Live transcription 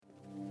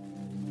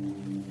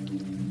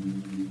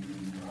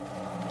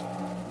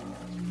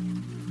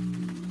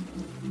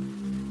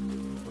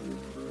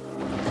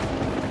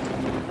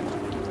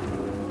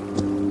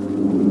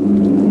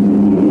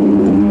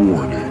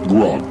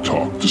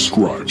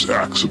describes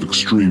acts of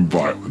extreme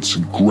violence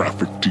in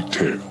graphic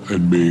detail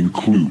and may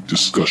include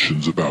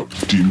discussions about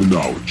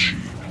demonology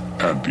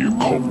and the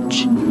occult,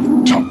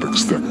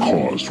 topics that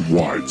caused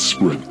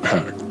widespread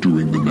panic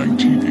during the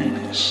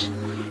 1980s.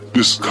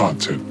 This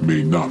content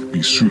may not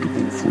be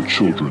suitable for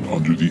children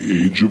under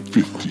the age of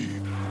 50.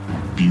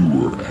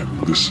 Viewer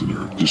and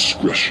listener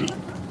discretion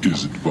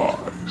is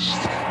advised.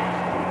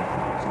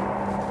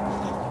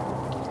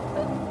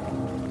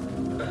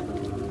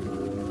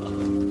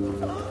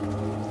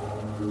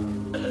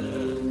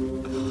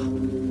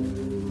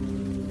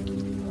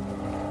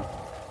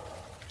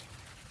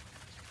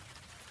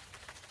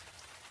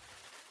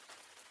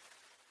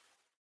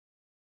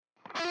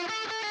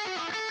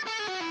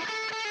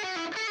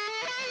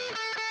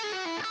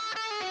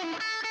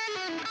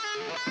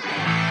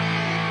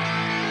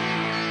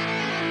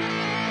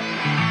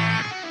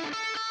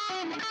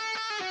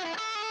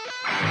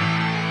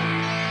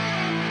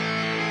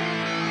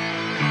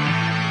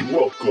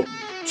 Welcome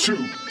to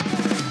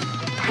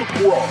the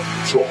Grog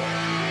Talk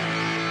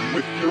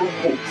with your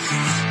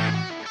hosts,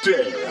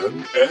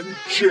 Dan and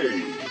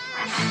James.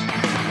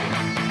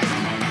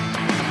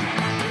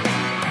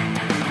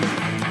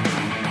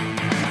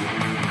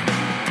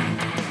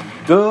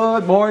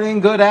 Good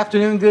morning, good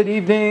afternoon, good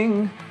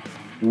evening.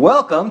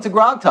 Welcome to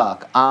Grog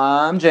Talk.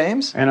 I'm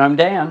James. And I'm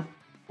Dan.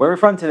 Where are we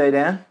from today,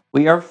 Dan?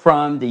 We are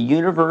from the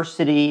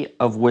University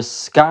of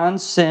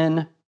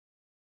Wisconsin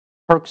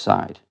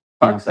Parkside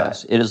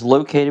campus. It is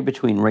located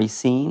between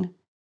Racine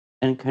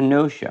and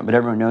Kenosha, but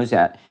everyone knows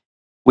that.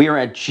 We are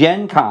at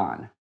Gen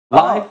Con,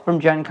 live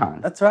from Gen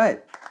Con. That's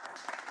right.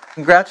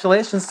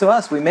 Congratulations to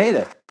us. We made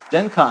it.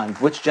 Gen Con.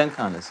 Which Gen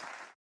Con is?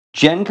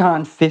 Gen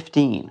Con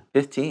 15.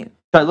 15.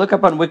 So I look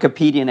up on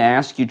Wikipedia and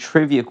ask you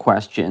trivia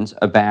questions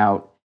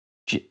about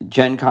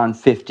Gen Con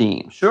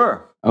 15.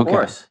 Sure. Of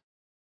course.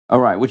 All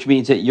right, which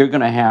means that you're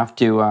going to have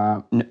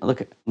to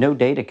look at no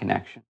data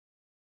connection.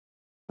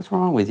 What's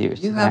wrong with you?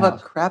 You have a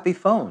crappy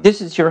phone.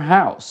 This is your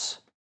house.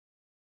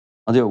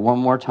 I'll do it one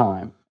more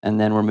time, and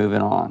then we're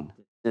moving on.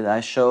 Did I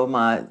show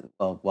my...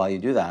 Well, while you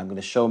do that, I'm going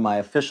to show my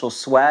official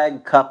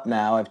swag cup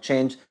now. I've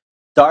changed...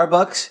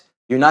 Starbucks,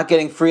 you're not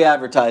getting free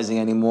advertising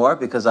anymore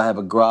because I have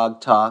a Grog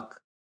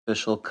Talk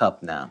official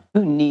cup now.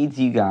 Who needs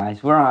you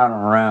guys? We're on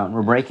our own.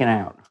 We're breaking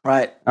out.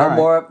 Right. No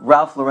more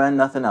Ralph Lauren,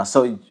 nothing else.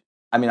 So,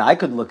 I mean, I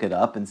could look it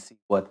up and see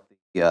what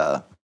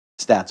the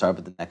stats are,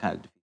 but then that kind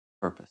of defeats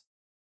the purpose.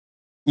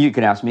 You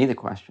could ask me the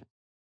question.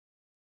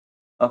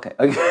 Okay.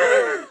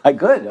 I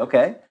could.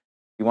 Okay.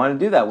 You want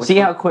to do that? See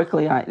how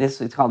quickly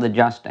this is called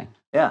adjusting.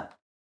 Yeah.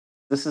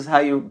 This is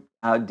same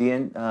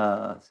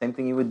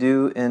thing you would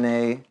do in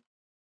a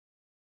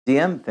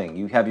DM thing.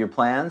 You have your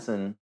plans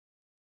and...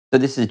 So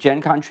this is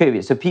Gen Con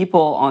Trivia. So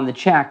people on the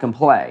chat can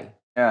play.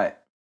 All right.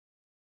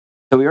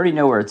 So we already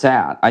know where it's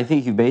at. I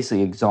think you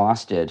basically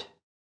exhausted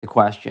the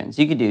questions.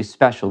 You could do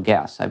special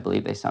guests. I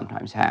believe they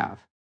sometimes have.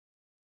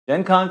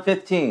 Gen Con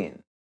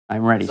 15.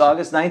 I'm ready. It's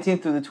August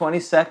 19th through the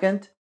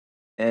 22nd,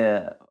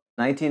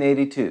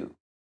 1982.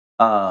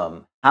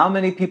 How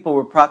many people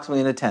were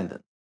approximately in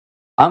attendance?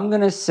 I'm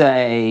going to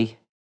say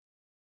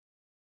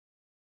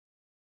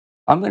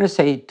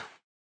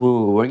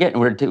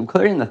we're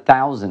clearing the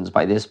thousands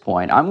by this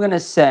point. I'm going to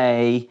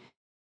say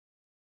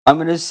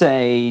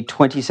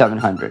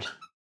 2,700.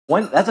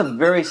 That's a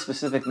very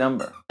specific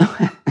number.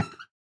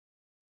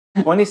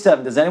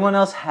 27. Does anyone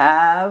else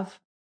have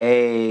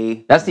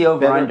that's the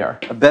over-under.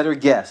 A better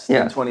guess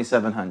than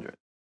 2,700.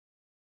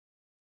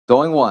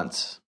 Going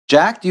once.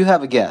 Jack, do you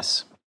have a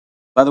guess?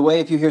 By the way,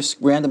 if you hear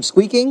random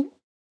squeaking,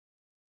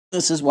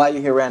 this is why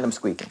you hear random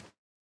squeaking.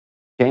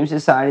 James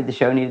decided the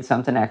show needed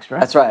something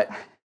extra. That's right.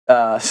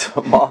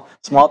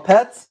 Small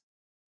pets.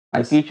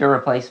 My future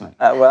replacement.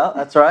 Well,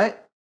 that's right.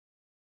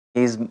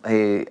 He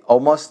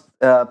almost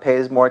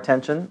pays more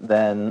attention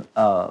than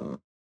Dan.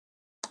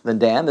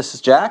 This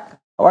is Jack.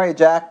 How are you,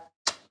 Jack?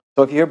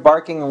 So if you hear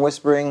barking and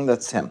whispering,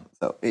 that's him.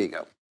 So here you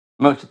go.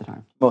 Most of the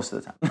time. Most of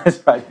the time.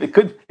 That's right. It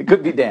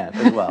could be Dan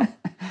as well.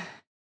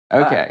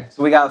 Okay. Right.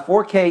 So we got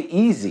 4K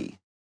easy.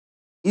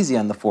 Easy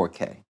on the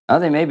 4K. Oh,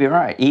 they may be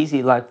right.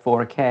 Easy like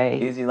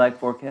 4K. Easy like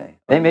 4K.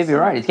 They may be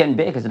right. It's getting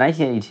big because in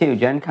 1982,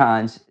 Gen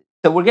Cons.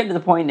 So we're getting to the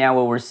point now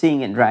where we're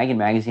seeing it in Dragon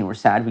Magazine. We're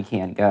sad we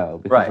can't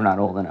go because we're not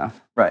old enough.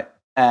 Right.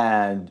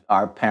 And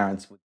our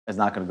parents is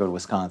not going to go to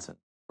Wisconsin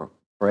for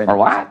any Or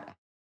what? Reason.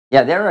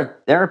 Yeah,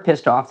 they're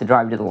pissed off to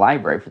drive to the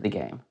library for the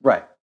game.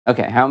 Right.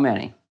 Okay, how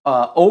many?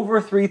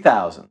 Over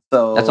 3,000.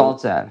 So that's all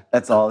it said.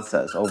 That's all it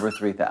says. Over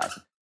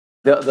 3,000.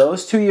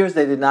 Those 2 years,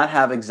 they did not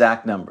have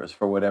exact numbers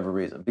for whatever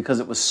reason because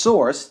it was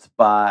sourced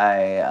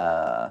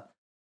by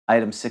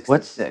item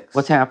 66.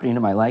 What's happening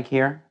to my leg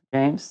here,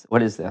 James?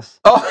 What is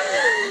this? Oh,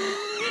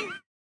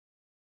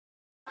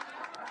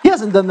 he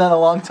hasn't done that in a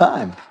long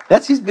time.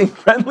 He's being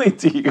friendly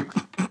to you.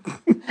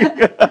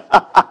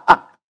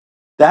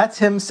 That's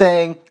him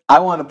saying, I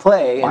want to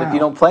play, and if you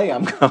don't play,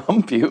 I'm going to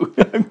hump you.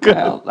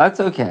 Well, that's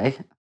okay.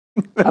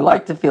 I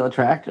like to feel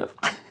attractive.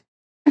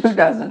 Who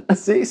doesn't?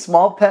 See,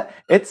 small pet.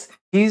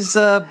 He's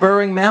a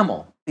burrowing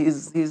mammal.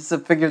 He's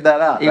figured that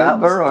out. He's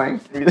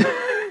burrowing.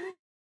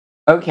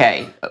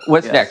 Okay,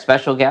 what's Yes. next?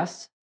 Special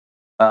guests?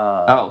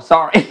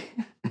 Sorry.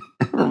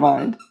 Never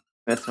mind.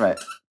 That's right.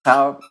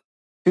 Power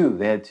 2.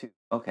 They had 2.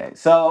 Okay.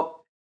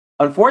 So,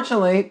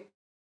 unfortunately,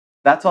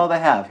 that's all they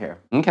have here.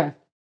 Okay.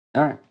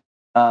 All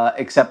right.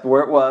 Except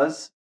where it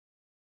was.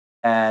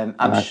 And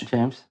I'm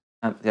James?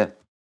 yeah.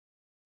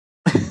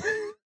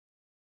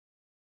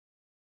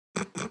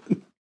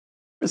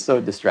 We're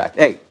so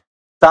distracted. Hey,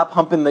 stop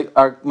humping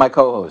my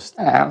co-host.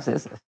 How's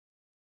this?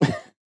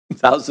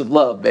 It's House of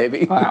Love,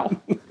 baby. Wow.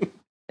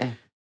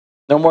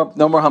 No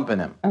more humping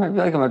him. I feel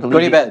like I'm about to Go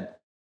to your bed.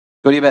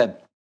 Go to your bed.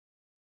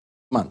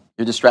 Come on,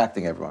 you're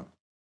distracting everyone.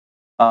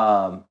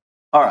 All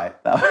right.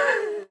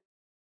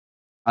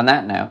 On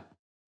that note,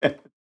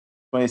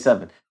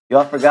 27. You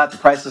all forgot the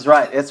Price is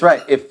Right. It's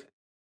right. If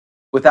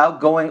without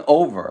going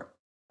over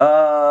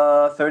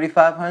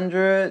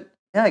 3,500,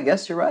 yeah, I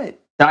guess you're right.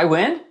 did I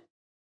win?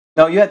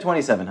 No, you had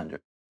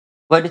 2,700.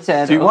 What it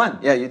said? So you won.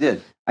 Yeah, you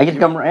did. I get to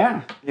come.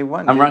 Yeah, You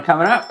won. I'm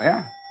coming up.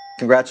 Yeah.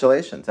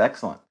 Congratulations.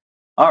 Excellent.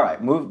 All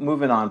right.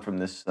 Moving on from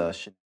this. So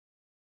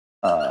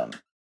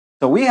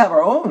we have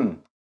our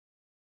own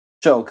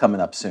show coming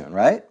up soon,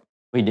 right?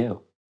 We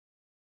do.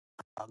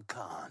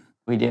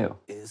 We do.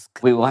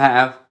 We will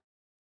have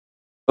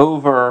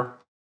over.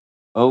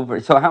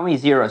 So how many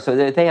zeros? So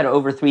they had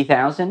over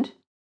 3,000. So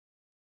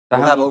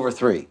We'll have over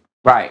 3.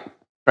 Right.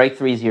 Break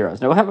 3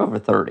 zeros. No, we'll have over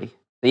 30. So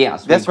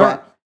yes, that's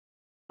right.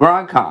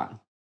 GrogCon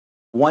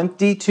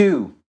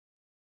 22.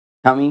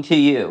 coming to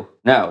you.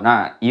 No,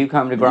 not you.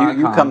 Come to GrogCon.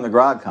 You come to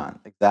GrogCon.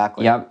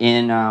 Exactly. Yep,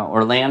 in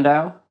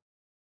Orlando,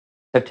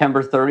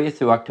 September 30th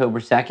through October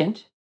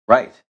 2nd.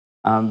 Right.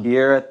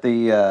 Here at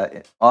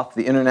the off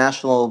the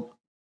International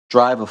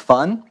Drive of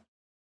Fun,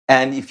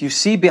 and if you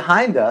see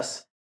behind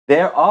us,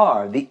 there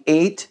are the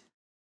 8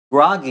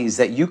 groggies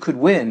that you could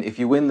win if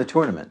you win the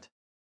tournament.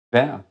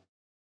 Yeah.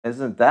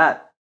 Isn't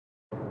that?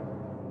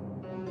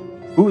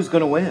 Who's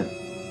going to win?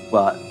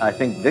 Well, I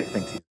think Vic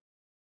thinks he's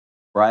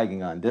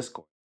bragging on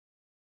Discord.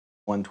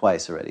 Won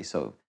twice already,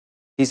 so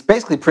he's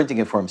basically printing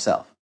it for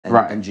himself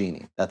and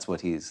Jeannie. That's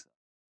what he's.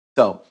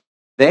 So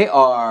they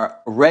are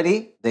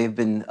ready. They've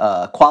been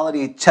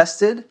quality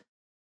tested,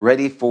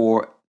 ready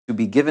to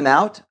be given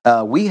out.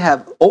 We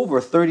have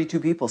over 32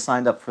 people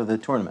signed up for the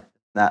tournament.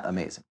 Isn't that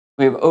amazing?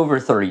 We have over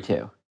 32.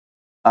 Would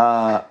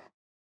that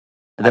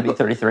be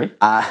 33?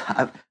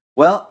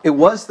 Well, it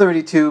was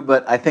 32,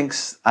 but I think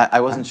I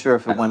wasn't sure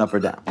if it went up or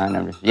down. I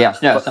know.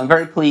 Yes, no. So I'm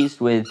very pleased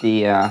with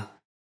the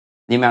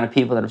amount of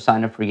people that have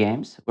signed up for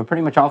games. We're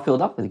pretty much all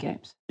filled up with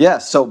games. Yeah.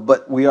 So,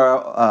 but we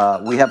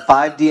have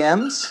 5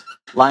 DMs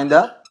lined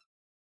up: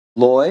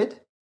 Lloyd,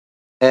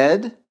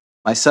 Ed,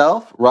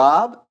 myself,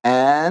 Rob,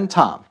 and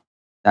Tom.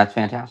 That's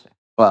fantastic.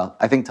 Well,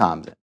 I think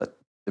Tom's in, but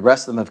the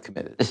rest of them have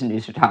committed. This is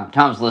news for Tom.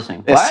 Tom's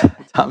listening.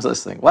 What? Tom's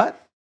listening.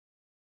 What?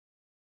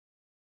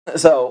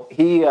 So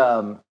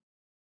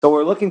so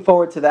we're looking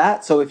forward to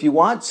that. So if you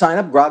want, sign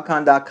up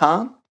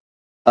grogcon.com.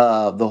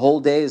 The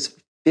whole day is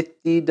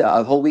 $50.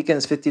 The whole weekend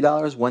is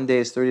 $50. One day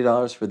is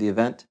 $30 for the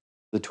event,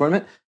 the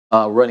tournament.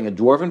 Running a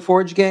Dwarven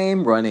Forge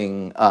game,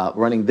 running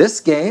this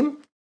game.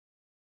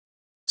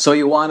 So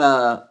you want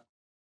to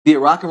be a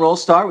rock and roll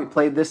star? We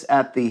played this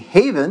at the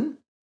Haven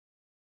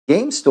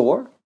Game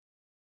Store,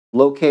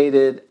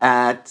 located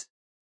at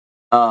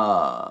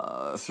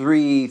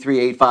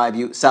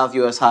 3385 South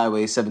US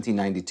Highway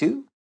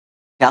 1792,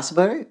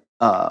 Castleberry.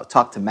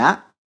 Talked to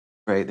Matt.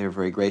 They're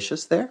very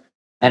gracious there.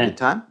 And good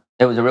time.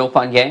 It was a real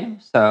fun game.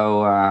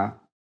 So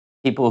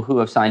people who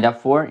have signed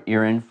up for it,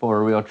 you're in for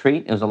a real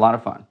treat. It was a lot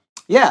of fun.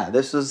 Yeah,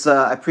 this was.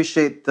 I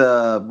appreciate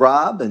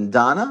Rob and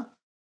Donna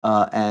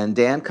and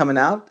Dan coming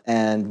out,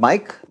 and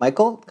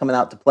Michael coming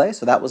out to play.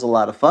 So that was a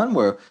lot of fun.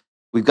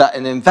 We've got,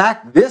 and in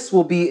fact, this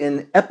will be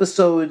in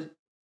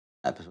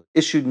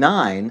issue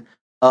 9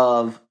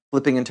 of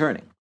Flipping and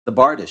Turning, the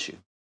Bard issue.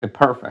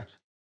 Perfect.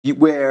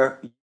 Where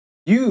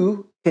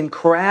you can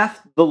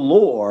craft the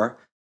lore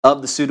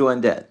of the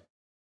pseudo-undead.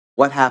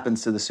 What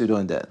happens to the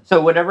pseudo-undead? So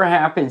whatever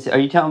happens, are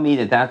you telling me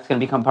that that's going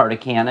to become part of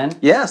canon?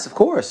 Yes, of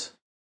course.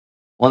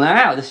 Well,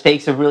 now the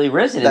stakes have really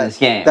risen in this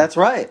game. That's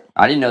right.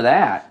 I didn't know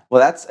that.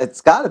 Well,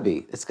 it's got to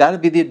be. It's got to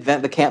be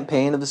the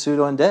campaign of the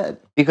pseudo-undead.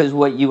 Because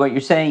what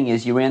you're saying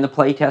is you ran the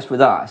play test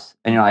with us,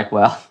 and you're like,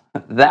 well,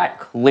 that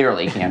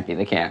clearly can't be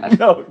the canon.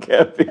 No, it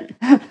can't be.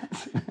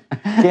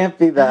 Can't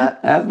be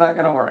that. That's not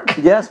going to work.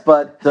 Yes,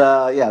 but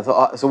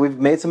so we've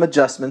made some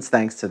adjustments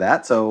thanks to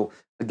that. So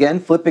again,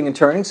 Flipping and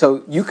Turning.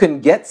 So you can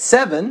get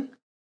 7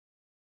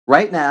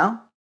 right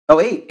now. Oh,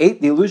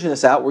 8. The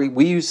Illusionist out.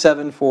 We use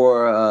 7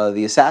 for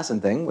the Assassin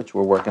thing, which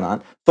we're working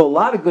on. So a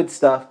lot of good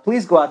stuff.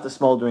 Please go out to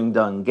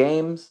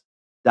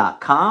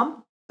smolderingdunggames.com.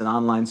 It's an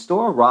online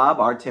store. Rob,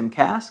 our Tim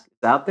Kask,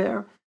 is out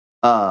there.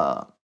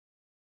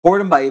 Support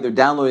them by either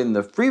downloading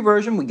the free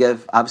version.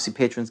 Obviously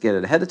patrons get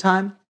it ahead of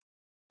time.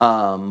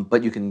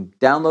 But you can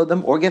download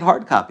them or get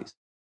hard copies.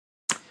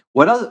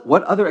 What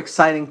other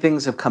exciting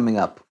things have coming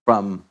up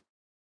from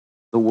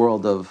the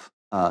world of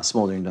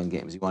Smoldering Dung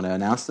Games? You want to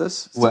announce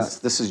this? Well,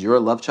 this is your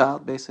love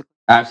child, basically.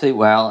 Absolutely.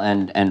 Well,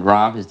 and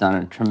Rob has done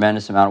a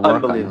tremendous amount of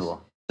work on this.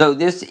 So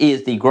this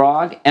is the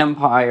Grog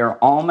Empire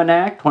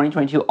Almanac,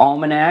 2022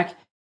 Almanac,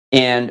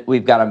 and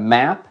we've got a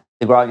map,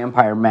 the Grog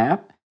Empire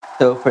map.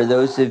 So for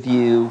those of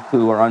you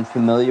who are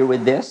unfamiliar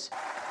with this,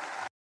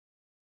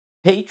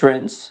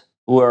 patrons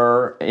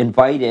were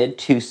invited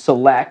to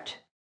select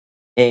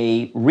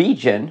a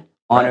region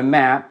on a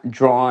map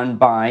drawn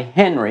by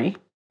Henry, if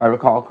I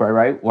recall correctly,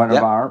 right? One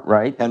of our,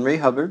 right? Henry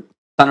Hubbard.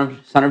 Son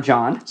of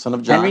John. Son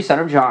of John. Henry, son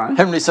of John.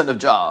 Henry, son of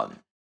John.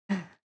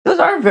 Those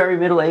are very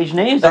middle-aged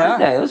names, aren't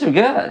they? Those are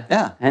good.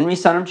 Yeah. Henry,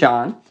 son of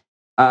John,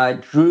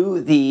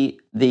 drew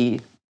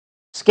the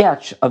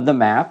sketch of the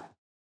map,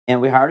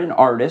 and we hired an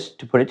artist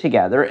to put it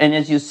together. And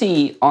as you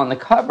see on the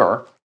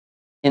cover,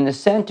 in the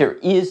center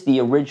is the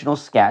original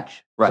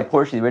sketch, a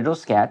portion of the original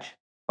sketch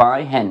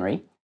by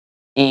Henry.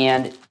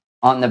 And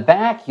on the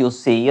back, you'll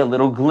see a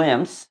little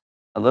glimpse,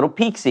 a little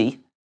peeksy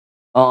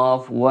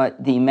of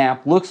what the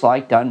map looks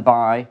like done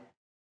by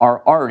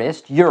our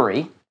artist,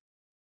 Yuri,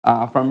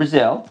 from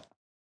Brazil.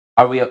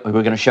 Are we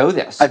going to show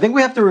this? I think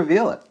we have to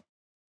reveal it.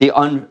 The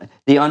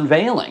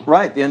unveiling.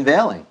 Right, the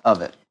unveiling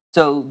of it.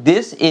 So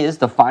this is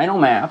the final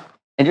map.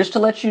 And just to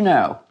let you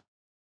know,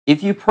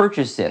 if you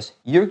purchase this,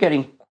 you're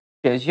getting...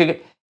 Chase,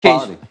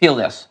 feel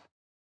this.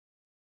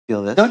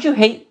 Feel this? Don't you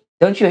hate...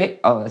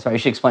 Oh, that's right. I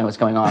should explain what's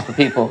going on for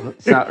people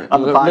not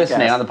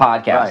listening on the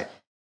podcast. Right.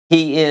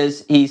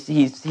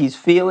 He's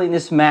feeling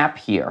this map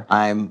here.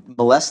 I'm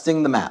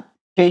molesting the map.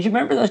 James, you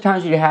remember those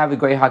times when you have a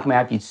Greyhawk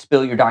map, you'd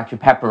spill your Dr.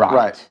 Pepper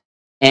on it?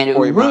 And it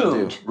was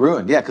ruined.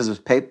 Ruined, yeah, because it was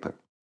paper.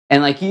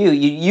 And like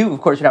you,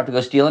 of course, would have to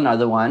go steal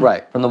another one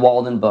from the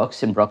Walden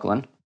Books in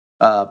Brooklyn.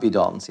 B.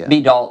 Dalton's, yeah.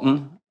 B.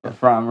 Dalton,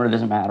 or it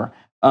doesn't matter.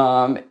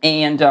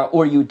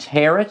 Or you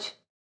tear it.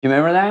 Do you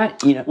remember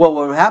that? Well,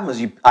 what would happen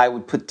was I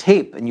would put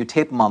tape, and you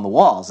tape them on the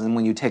walls, and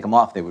when you take them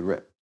off, they would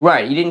rip.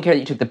 Right. You didn't care that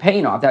you took the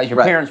paint off. That was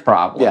your parents'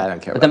 problem. Yeah, I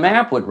don't care. But the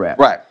map would rip.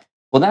 Right.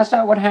 Well, that's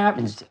not what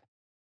happens.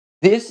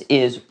 This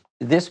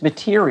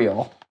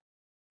material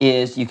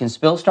is you can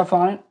spill stuff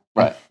on it.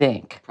 Right. I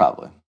think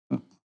probably.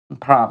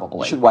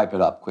 You should wipe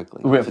it up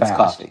quickly. Real if fast. It's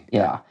coffee.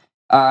 Yeah.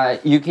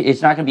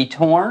 It's not going to be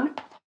torn,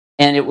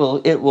 and it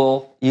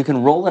will. You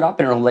can roll it up,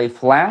 and it'll lay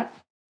flat.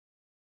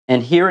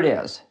 And here it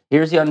is.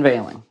 Here's the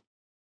unveiling.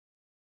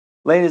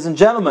 Ladies and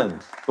gentlemen,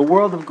 the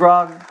World of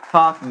Grog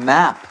Talk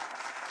map.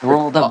 The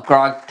World of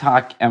Grog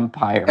Talk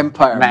Empire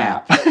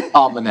map.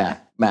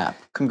 Almanac map.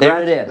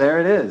 There it is. There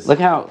it is. Look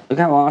how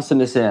awesome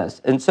this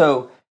is. And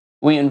so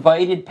we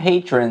invited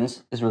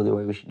patrons. This is really the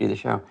way we should do the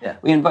show. Yeah.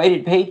 We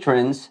invited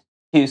patrons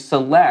to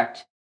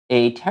select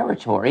a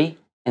territory,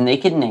 and they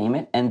could name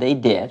it, and they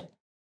did.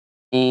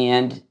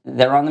 And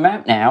they're on the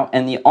map now.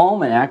 And the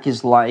almanac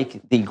is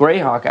like the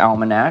Greyhawk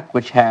Almanac,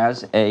 which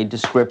has a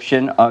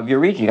description of your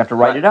region. You have to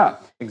write it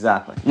up.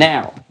 Exactly.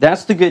 Now,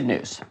 that's the good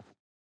news.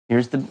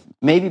 Here's the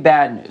maybe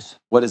bad news.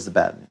 What is the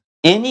bad news?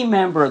 Any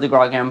member of the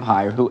Grog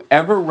Empire who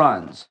ever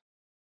runs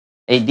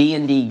a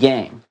D&D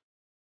game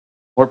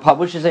or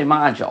publishes a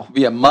module...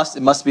 Yeah,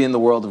 it must be in the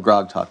World of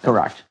Grog Talk.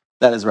 Correct.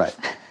 That is right.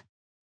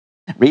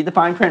 Read the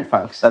fine print,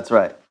 folks. That's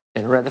right.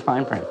 Read the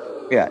fine print.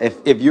 Yeah,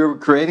 if you're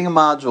creating a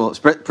module,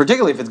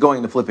 particularly if it's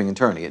going to flipping and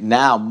turning, it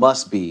now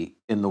must be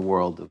in the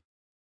World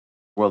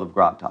of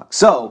Grog Talk.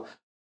 So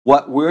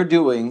what we're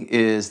doing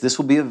is this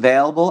will be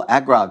available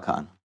at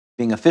GrogCon,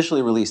 being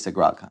officially released at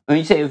GrogCon. When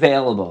you say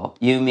available,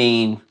 you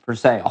mean for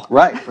sale.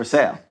 Right, for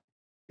sale.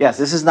 Yes,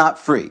 this is not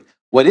free.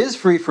 What is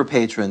free for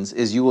patrons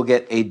is you will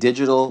get a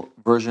digital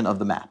version of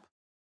the map.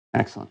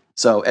 Excellent.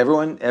 So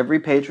every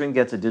patron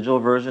gets a digital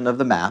version of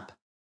the map,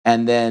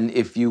 and then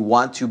if you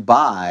want to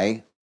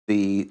buy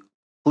the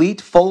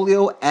Fleet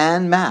Folio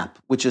and map,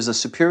 which is a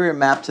superior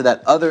map to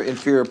that other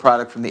inferior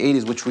product from the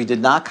 80s, which we did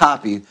not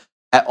copy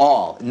at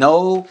all.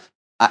 No,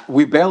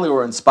 we barely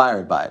were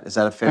inspired by it. Is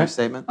that a fair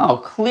statement? Oh,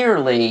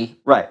 clearly.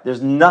 Right.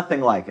 There's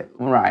nothing like it.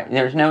 Right.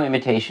 There's no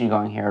imitation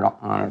going here at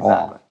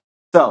all.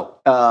 So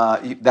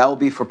that will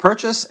be for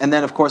purchase, and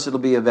then, of course, it'll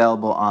be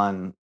available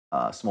on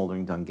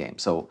Smoldering Dun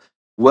Games. So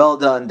well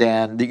done,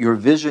 Dan. Your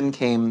vision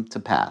came to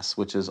pass,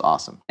 which is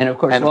awesome. And of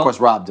course,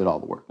 Rob did all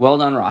the work. Well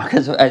done, Rob.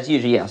 As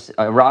usual, yes.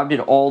 Rob did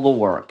all the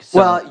work. So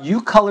well,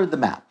 you colored the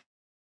map.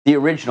 The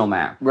original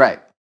map. Right.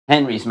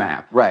 Henry's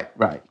map. Right.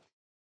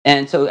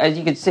 And so, as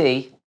you can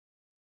see...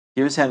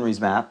 Here's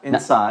Henry's map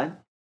inside.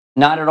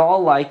 Not at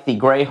all like the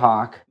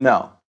Greyhawk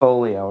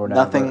folio or whatever.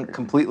 Nothing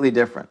completely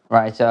different.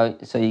 Right. So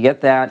you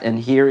get that, and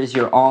here is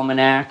your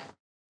almanac,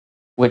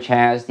 which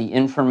has the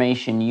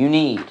information you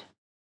need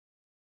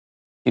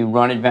to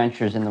run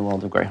adventures in the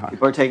world of Greyhawk.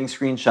 People are taking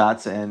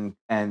screenshots and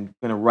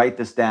going to write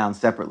this down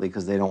separately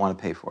because they don't want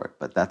to pay for it,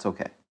 but that's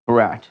okay.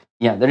 Correct.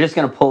 Yeah, they're just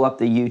going to pull up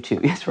the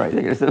YouTube. That's right.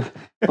 They're going to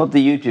pull up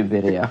the YouTube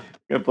video.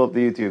 Going to pull up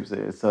the YouTube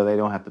video so they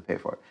don't have to pay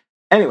for it.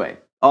 Anyway,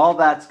 all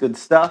that's good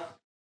stuff.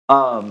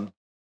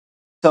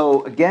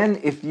 So again,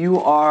 if you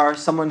are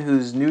someone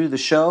who's new to the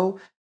show,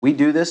 we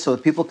do this so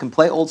that people can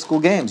play old school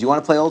games. You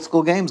want to play old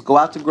school games? Go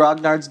out to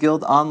Grognard's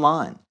Guild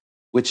Online,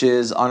 which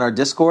is on our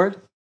Discord.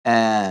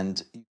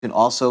 And you can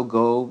also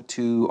go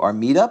to our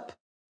meetup.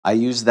 I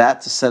use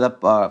that to set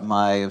up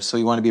my So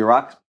You Want to Be a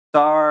Rock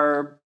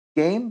Star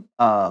game.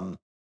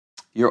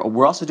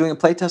 We're also doing a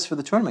playtest for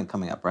the tournament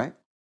coming up, right?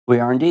 We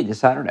are indeed this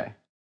Saturday.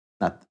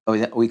 A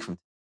week from.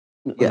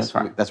 Yes,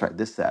 that's right.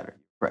 This Saturday,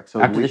 correct.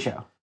 So after the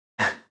show.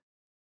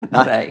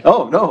 Today.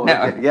 Oh no! No.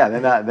 Okay. Yeah,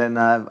 then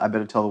I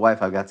better tell the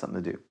wife I've got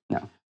something to do.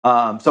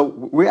 No. So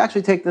we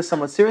actually take this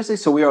somewhat seriously.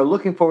 So we are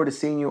looking forward to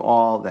seeing you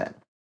all then.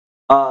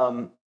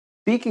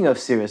 Speaking of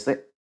seriously,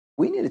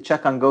 we need to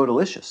check on Go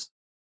Delicious.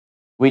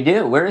 We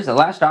do. Where is it?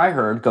 Last I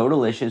heard, Go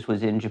Delicious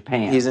was in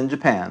Japan. He's in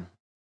Japan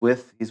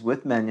he's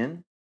with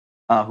Menyon,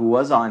 who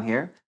was on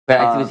here.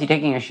 But was he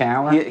taking a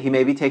shower? He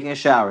may be taking a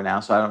shower now,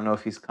 so I don't know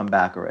if he's come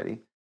back already.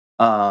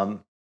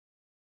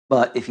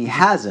 But if he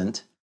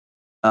hasn't,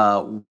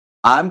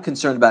 I'm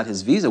concerned about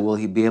his visa. Will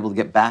he be able to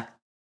get back to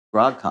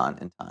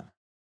GrogCon in time?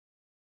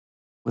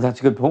 Well, that's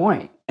a good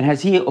point. And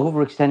has he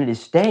overextended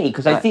his stay?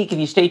 Because I think if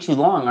you stay too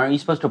long, aren't you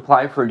supposed to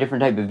apply for a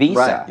different type of visa?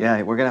 Right,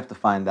 yeah, we're going to have to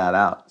find that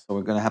out. So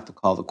we're going to have to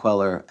call the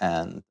Queller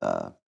and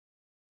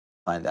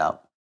find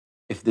out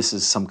if this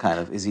is some kind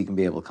of, is he going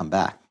to be able to come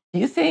back? Do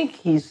you think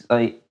he's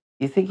in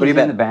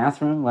the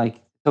bathroom?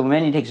 Like, so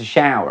when he takes a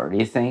shower, do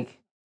you think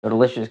Go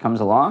Delicious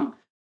comes along?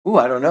 Ooh,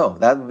 I don't know.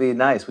 That would be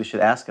nice. We should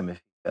ask him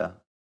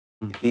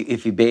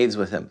if he bathes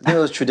with him. You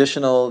know those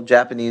traditional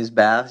Japanese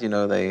baths? You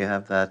know, they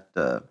have that,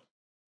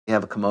 you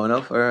have a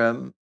kimono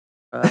for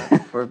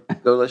Go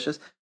Delicious.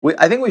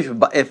 I think we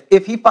should,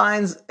 if he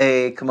finds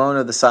a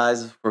kimono the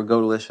size for Go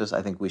Delicious,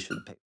 I think we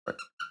should pay for it.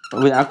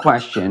 Without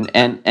question.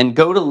 And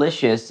Go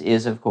Delicious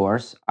is, of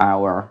course,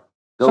 our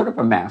sort of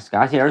a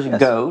mascot. There's a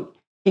goat.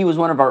 He was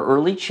one of our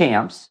early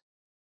champs.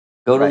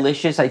 Go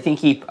Delicious, I think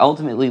he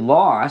ultimately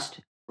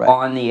lost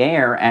on the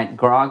air at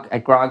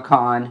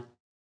GrogCon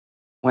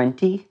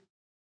 20?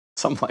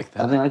 Something like that.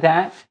 Something like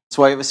that. That's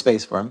why you have a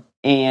space for him.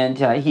 And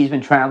he's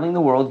been traveling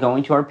the world,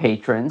 going to our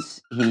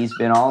patrons. He's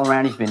been all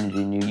around. He's been to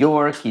New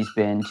York. He's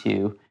been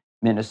to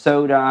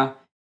Minnesota.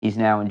 He's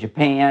now in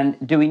Japan.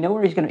 Do we know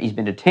where he's going to... He's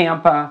been to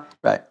Tampa.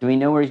 Right. Do we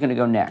know where he's going to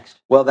go next?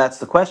 Well, that's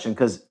the question,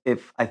 because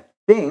I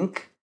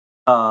think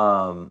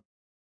Menyon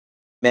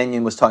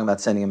was talking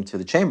about sending him to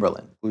the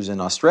Chamberlain, who's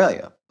in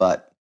Australia,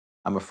 but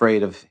I'm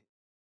afraid if he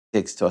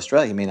takes to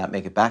Australia, he may not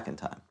make it back in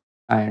time.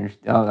 I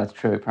understand. Oh, that's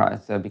true. Probably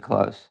that'd be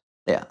close.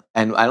 Yeah,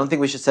 and I don't think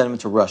we should send him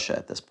to Russia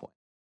at this point.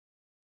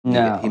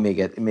 No.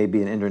 It may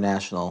be an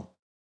international...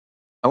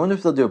 I wonder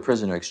if they'll do a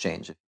prisoner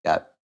exchange if he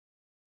got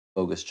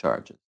bogus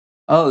charges.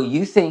 Oh,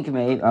 you think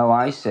maybe... Oh,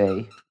 I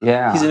see.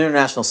 Yeah. He's an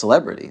international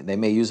celebrity. They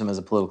may use him as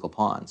a political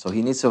pawn, so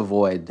he needs to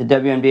avoid... The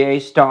WNBA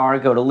star,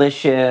 Go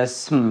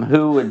Delicious.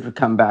 Who would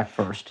come back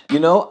first? You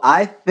know,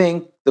 I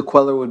think the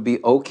Queller would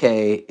be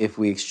okay if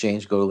we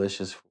exchange Go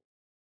Delicious for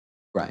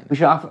Brian. We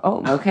should offer...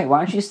 Oh, okay.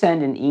 Why don't you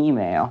send an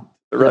email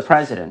to the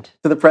president?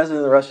 To the president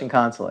of the Russian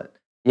consulate.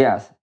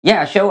 Yes.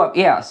 Yeah, show up,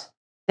 yes.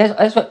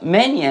 That's what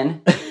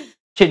Menyon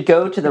should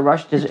go to the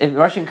Russian consulate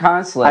in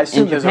Japan. I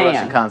assume there's a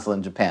Russian consulate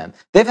in Japan.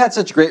 They've had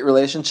such great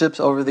relationships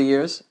over the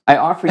years. I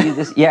offer you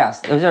this.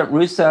 Yes, was it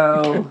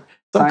Russo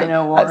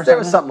Sino War? There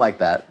was something like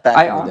that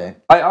back in the day.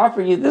 I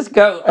offer you this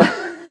goat.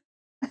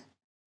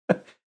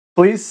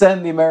 Please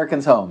send the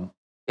Americans home.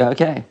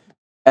 Okay.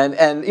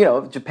 And you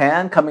know,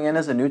 Japan coming in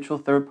as a neutral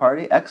third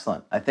party,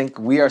 excellent. I think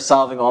we are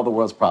solving all the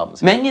world's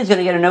problems. Menyon's going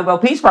to get a Nobel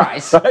Peace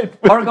Prize. Right.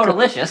 Or Go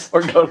Delicious.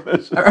 Or Go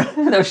Delicious.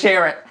 They'll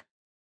share it.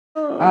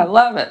 I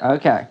love it.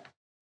 Okay.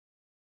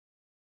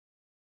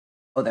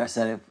 Oh, they're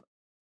saying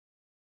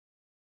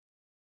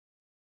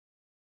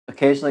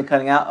occasionally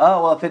cutting out.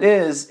 Oh, well,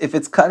 if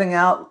it's cutting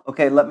out,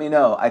 okay, let me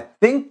know. I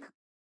think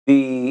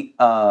if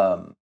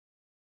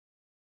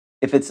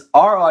it's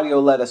our audio,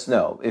 let us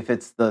know. If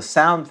it's the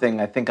sound thing,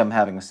 I think I'm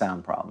having a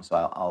sound problem, so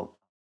I'll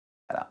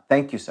cut out.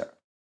 Thank you, sir.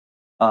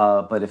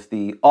 But if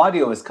the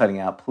audio is cutting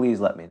out, please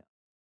let me know.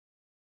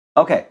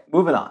 Okay,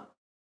 moving on.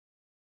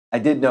 I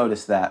did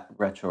notice that,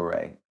 Retro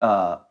Ray.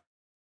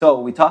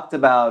 So we talked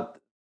about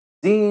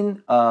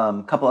Zine,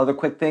 a couple other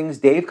quick things.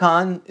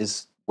 DaveCon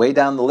is way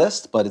down the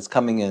list, but it's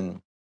coming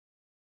in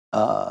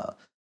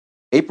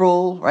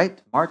April, right?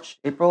 March,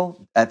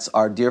 April. That's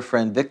our dear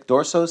friend Vic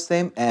Dorso's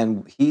thing,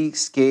 and he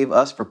gave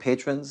us, for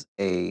patrons,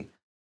 a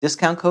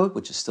discount code,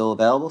 which is still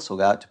available, so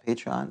go out to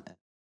Patreon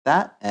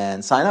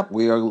and sign up.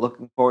 We are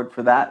looking forward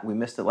for that. We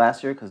missed it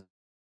last year because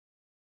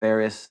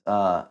various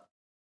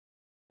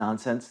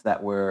nonsense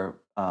that we're...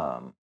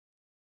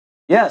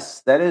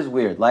 yes, that is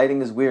weird.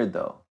 Lighting is weird,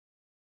 though.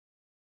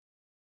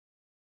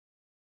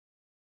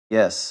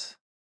 Yes.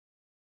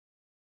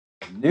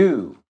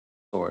 New,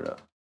 sort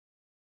of.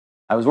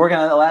 I was working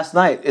on it last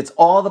night. It's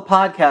all the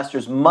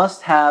podcasters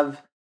must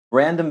have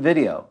random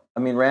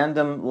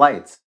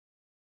lights.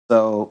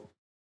 So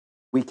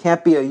we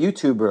can't be a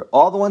YouTuber.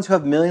 All the ones who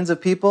have millions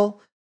of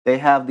people, they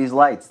have these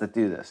lights that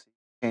do this.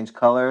 Change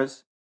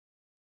colors.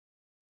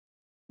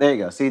 There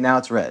you go. See, now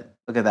it's red.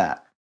 Look at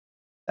that.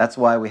 That's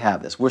why we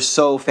have this. We're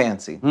so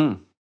fancy.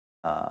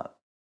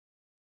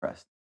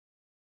 Pressed.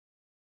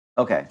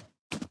 Okay.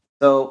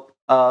 So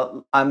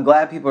I'm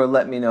glad people are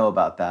letting me know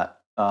about that.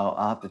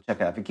 I'll have to check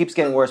it out. If it keeps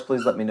getting worse,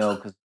 please let me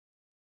know.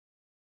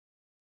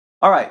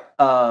 All right.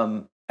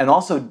 And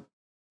also,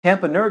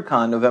 Tampa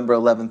NerdCon, November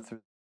 11th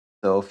through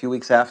So a few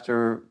weeks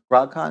after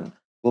GrogCon,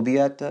 we'll be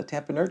at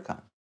Tampa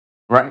NerdCon.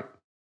 Right.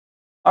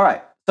 All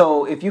right.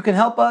 So if you can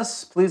help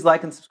us, please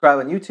like and subscribe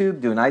on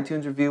YouTube, do an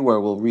iTunes review where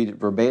we'll read it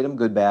verbatim,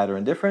 good, bad, or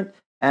indifferent,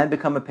 and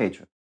become a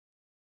patron.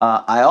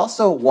 I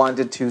also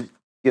wanted to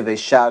give a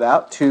shout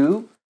out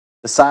to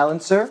the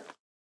silencer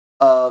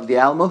of the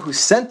Alamo who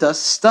sent us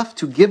stuff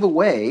to give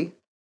away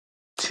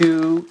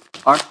to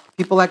our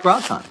people at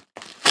GrogCon.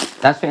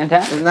 That's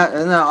fantastic. Isn't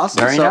that awesome?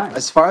 Very nice.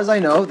 As far as I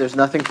know, there's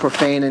nothing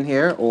profane in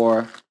here,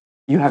 or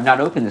You have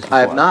not opened this before.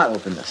 I have not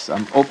opened this.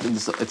 I'm open.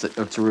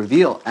 It's a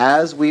reveal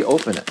as we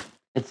open it.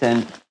 It's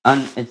an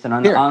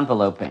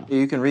enveloping.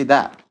 You can read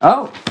that.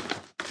 Oh.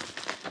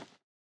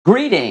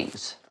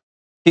 Greetings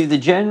to the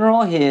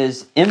General,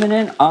 his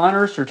eminent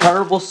honor, Sir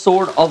Terrible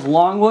Sword of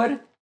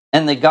Longwood,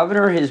 and the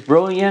Governor, his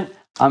brilliant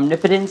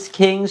omnipotence,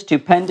 King,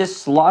 stupendous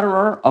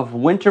slaughterer of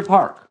Winter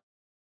Park.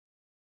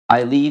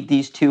 I leave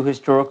these two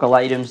historical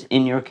items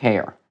in your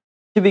care,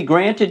 to be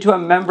granted to a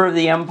member of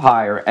the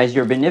Empire as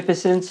your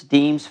beneficence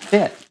deems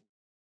fit.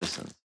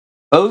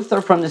 Both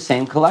are from the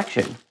same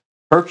collection,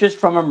 purchased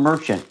from a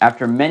merchant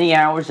after many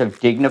hours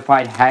of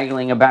dignified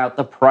haggling about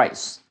the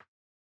price.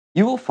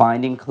 You will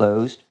find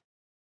enclosed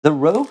the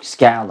Rogues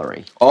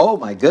Gallery. Oh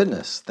my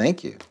goodness,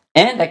 thank you.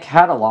 And a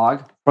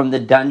catalog from the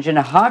Dungeon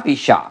Hobby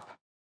Shop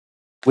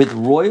with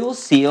royal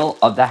seal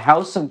of the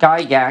House of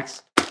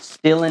Gygax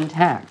still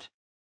intact.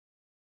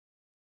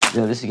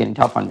 No, this is getting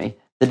tough on me.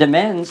 The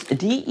Demesne,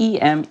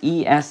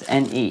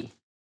 Demesne.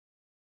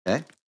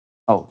 Okay.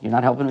 Oh, you're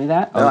not helping me with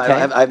that? No, Okay.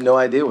 I have no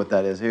idea what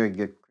that is. Here,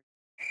 get.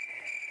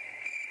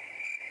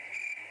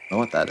 I know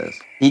what that is.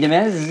 The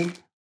Demesne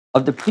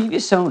of the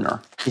previous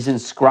owner is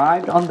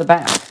inscribed on the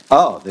back.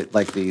 Oh,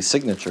 like the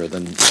signature.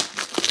 Then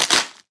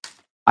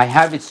I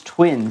have its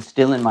twin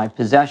still in my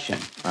possession.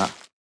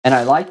 And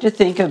I like to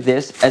think of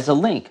this as a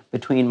link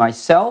between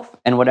myself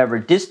and whatever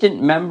distant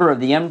member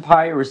of the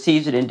Empire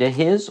receives it into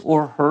his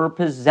or her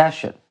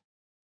possession.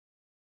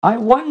 I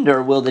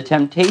wonder, will the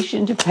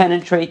temptation to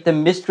penetrate the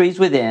mysteries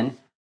within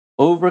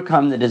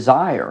overcome the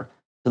desire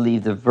to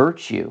leave the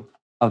virtue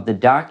of the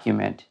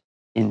document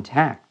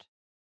intact?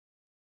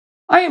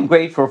 I am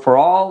grateful for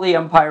all the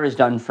Empire has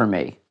done for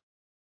me.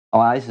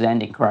 Oh, this is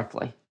ending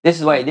correctly. We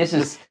should use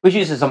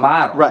this as a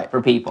model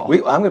for people.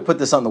 I'm going to put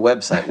this on the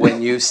website.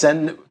 When you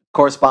send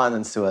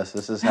correspondence to us,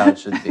 this is how it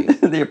should be.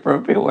 The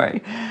appropriate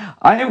way.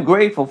 I am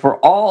grateful for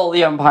all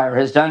the Empire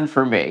has done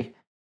for me.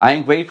 I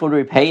am grateful to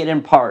repay it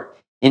in part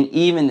in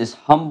even this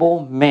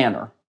humble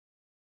manner.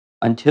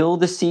 Until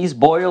the seas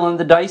boil and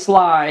the dice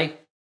lie,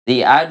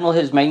 the Admiral,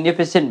 His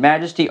Magnificent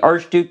Majesty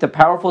Archduke, the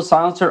powerful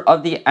silencer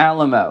of the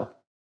Alamo.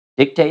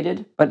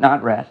 Dictated, but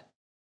not read.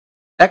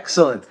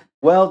 Excellent.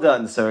 Well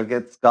done, sir.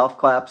 Gets golf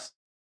claps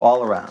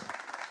all around.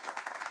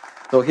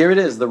 So here it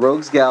is, the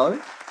Rogues Gallery.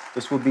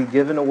 This will be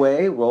given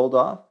away, rolled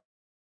off.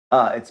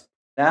 It's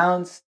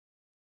pronounced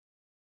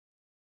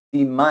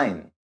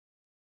Demesne.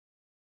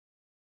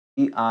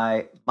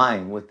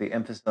 Mine, with the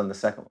emphasis on the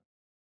second one.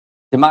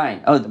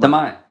 Demesne. Oh,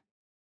 Demesne.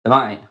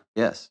 Demesne.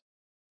 Yes.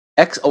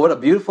 What a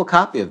beautiful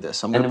copy of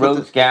this. And the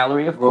Rogues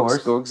Gallery, of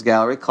course. Rogues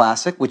Gallery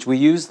Classic, which we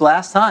used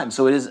last time.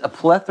 So it is a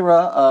plethora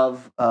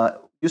of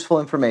useful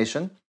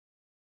information.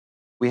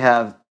 We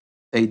have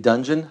a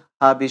Dungeon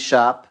Hobby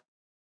Shop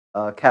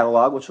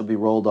catalog, which will be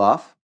rolled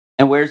off.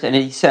 And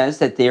he says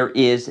that there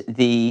is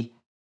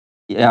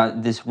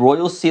this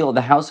royal seal of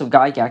the House of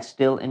Gygax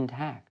still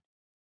intact.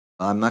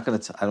 I'm not going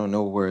to. I don't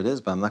know where it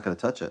is, but I'm not going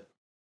to touch it.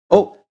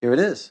 Oh, here it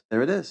is.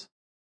 There it is.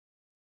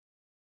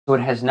 So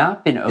it has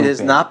not been opened. It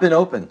has not been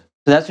opened.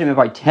 So that's what I mean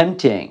by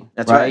tempting.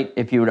 That's right.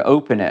 If you were to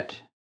open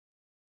it.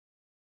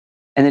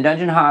 And the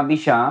Dungeon Hobby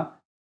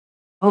Shop.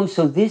 Oh,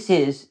 so this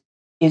is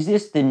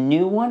this the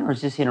new one, or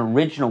is this an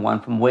original one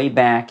from way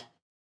back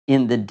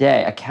in the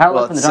day? A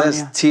catalog from the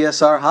Dungeon. It says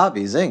TSR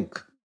Hobbies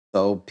Inc.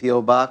 So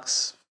P.O.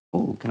 Box.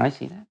 Oh, can I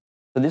see that?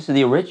 So this is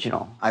the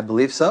original. I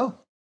believe so.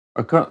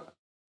 Or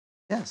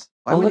yes.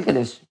 Look at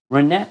this,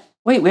 Runette.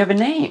 Wait, we have a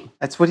name.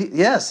 That's what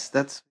Yes,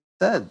 that's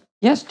what he said.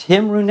 Yes,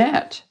 Tim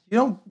Runette.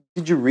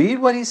 Did you read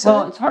what he said?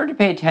 Well, it's hard to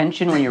pay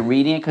attention when you're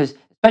reading it, because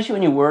especially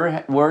when you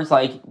words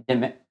like.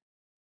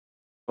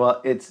 Well,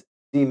 it's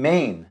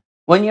Demesne.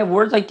 When you have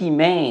words like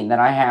Demesne, that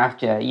I have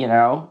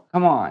to,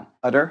 come on.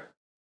 Utter.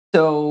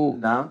 So.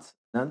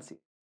 Enunciate.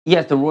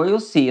 Yes, the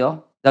royal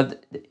seal. The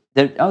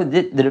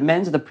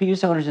Demesne of the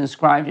previous owners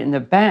inscribed in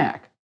the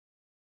back.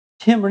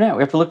 Tim Runette.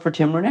 We have to look for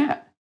Tim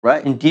Runette.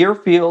 Right. In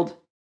Deerfield,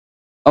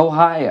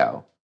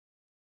 Ohio.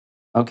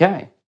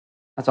 Okay.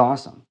 That's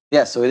awesome.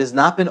 Yeah, so it has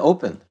not been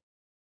opened.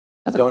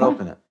 Don't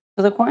open it.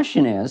 So the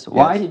question is,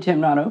 why did Tim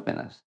not open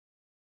this?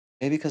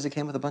 Maybe because it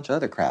came with a bunch of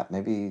other crap.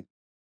 Maybe.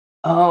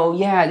 Oh,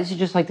 yeah, this is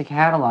just like the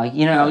catalog.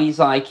 He's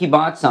like, he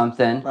bought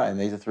something. Right, and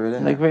they just threw it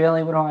in. Like,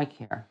 really? What do I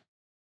care?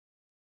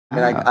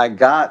 I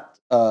got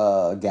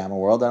Gamma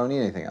World. I don't need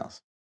anything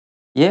else.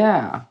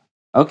 Yeah.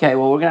 Okay,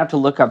 well, we're going to have to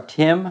look up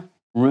Tim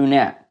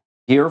Runette,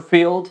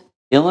 Deerfield,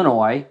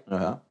 Illinois,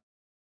 to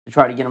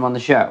try to get him on the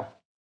show.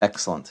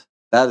 Excellent.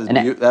 That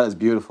is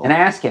beautiful. And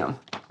ask him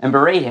and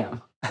berate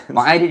him.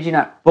 Why did you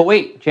not? But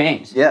wait,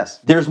 James. Yes.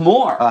 There's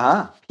more.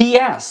 Uh-huh.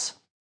 P.S.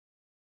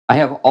 I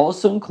have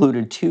also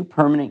included 2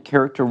 permanent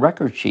character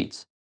record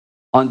sheets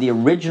on the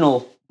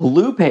original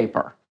blue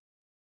paper.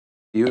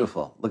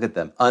 Beautiful. Look at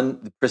them.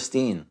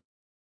 Pristine.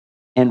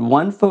 And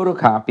 1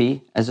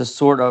 photocopy as a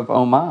sort of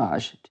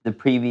homage to the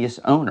previous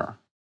owner.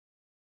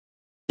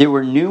 There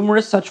were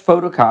numerous such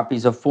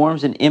photocopies of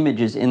forms and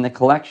images in the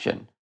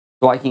collection,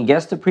 so I can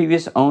guess the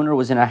previous owner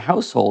was in a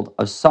household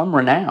of some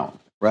renown.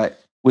 Right.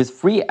 With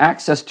free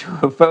access to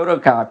a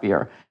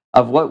photocopier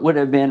of what would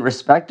have been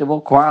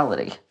respectable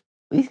quality.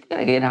 He's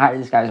going to hire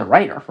this guy as a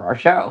writer for our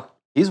show.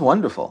 He's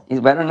wonderful. He's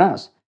better than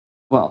us.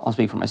 Well, I'll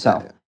speak for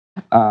myself.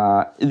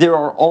 There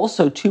are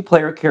also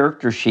 2-player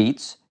character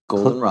sheets.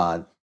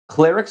 Goldenrod.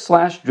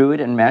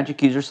 Cleric/druid and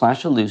magic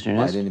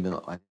user/illusionist. I didn't even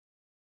know. I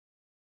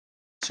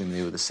assume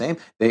they were the same.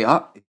 They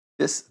are.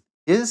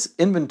 His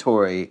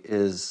inventory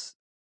is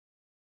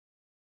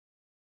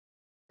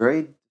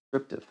very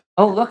descriptive.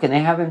 Oh, look, and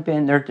they haven't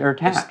been. They're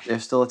attached. They're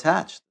still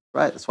attached.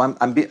 Right. That's why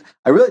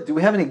I really. Do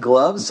we have any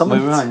gloves? We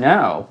really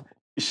know.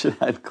 You should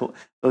have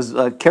those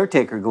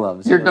caretaker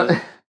gloves.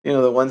 The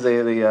ones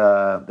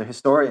the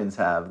historians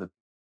have. The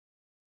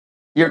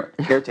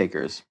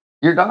caretakers.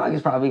 Your dog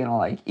is probably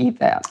going to eat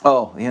that.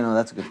 Oh,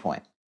 that's a good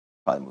point.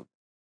 Probably move.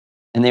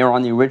 And they were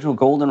on the original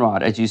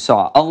goldenrod, as you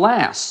saw.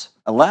 Alas,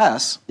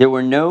 there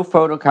were no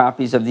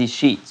photocopies of these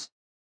sheets.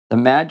 The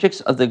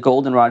magics of the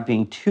goldenrod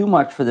being too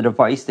much for the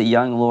device the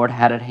young lord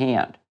had at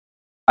hand.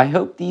 I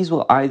hope these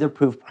will either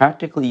prove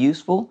practically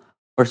useful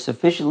or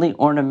sufficiently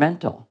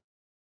ornamental.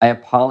 I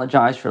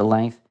apologize for the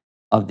length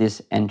of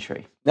this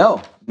entry.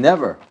 No,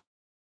 never.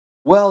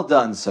 Well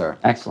done, sir.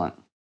 Excellent.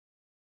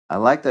 I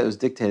like that it was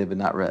dictated but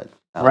not read.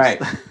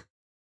 Right.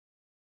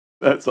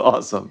 That's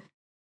awesome.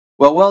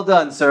 Well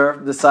done, sir.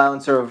 The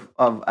Silencer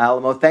of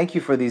Alamo. Thank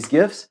you for these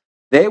gifts.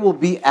 They will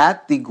be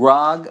at the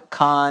Grog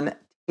Con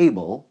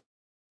table.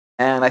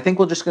 And I think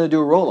we're just going to do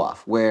a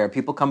roll-off where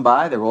people come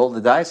by, they roll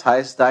the dice,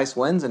 highest dice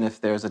wins, and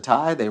if there's a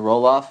tie, they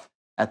roll off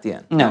at the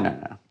end.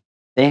 No.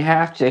 They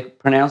have to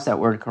pronounce that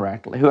word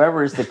correctly.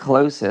 Whoever is the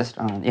closest,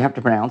 you have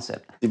to pronounce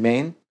it.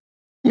 Demane?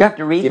 You have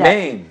to read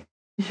Demane.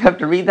 You have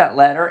to read that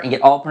letter and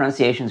get all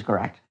pronunciations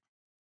correct.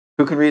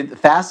 Who can read the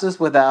fastest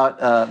with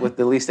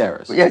the least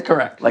errors? Yeah,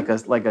 correct. Like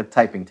a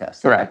typing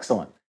test. Correct.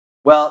 Excellent.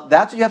 Well,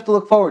 that's what you have to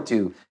look forward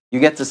to. You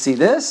get to see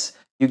this.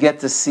 You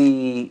get to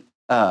see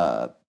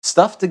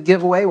stuff to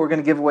give away. We're going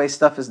to give away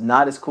stuff is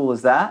not as cool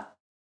as that.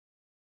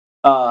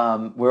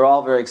 We're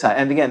all very excited.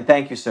 And again,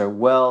 thank you, sir.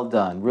 Well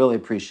done. Really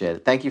appreciate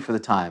it. Thank you for the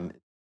time.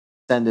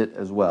 Send it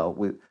as well.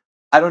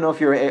 I don't know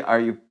if are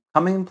you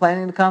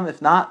planning to come?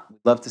 If not,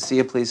 we'd love to see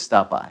you. Please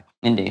stop by.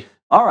 Indeed.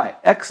 All right.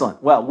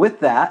 Excellent. Well, with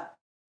that,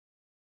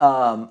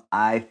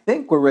 I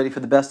think we're ready for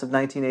the best of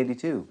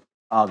 1982,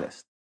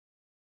 August.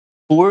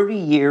 40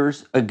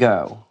 years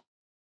ago,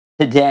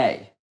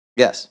 today.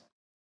 Yes.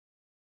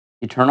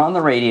 You turn on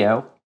the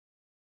radio.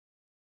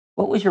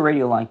 What was your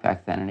radio like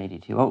back then in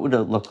 82? What would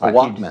it look like? A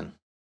Walkman.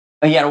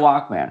 You had a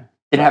Walkman.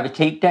 Did it have a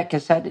tape deck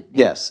cassette?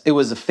 Yes. It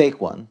was a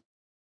fake one.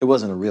 It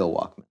wasn't a real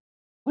Walkman.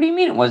 What do you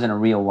mean it wasn't a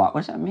real Walkman?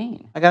 What does that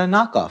mean? I got a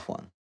knockoff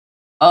one.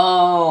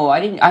 Oh, I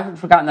had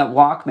forgotten that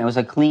Walkman was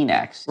a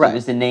Kleenex. Right. It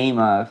was the name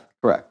of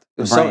Correct.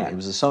 It was brand. Sony. It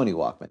was a Sony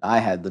Walkman. I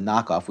had the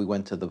knockoff. We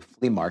went to the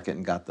flea market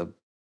and got the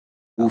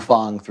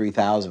Wufang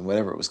 3000,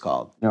 whatever it was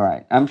called. All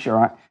right. I'm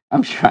sure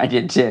I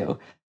did too.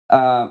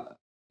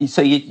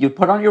 So you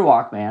put on your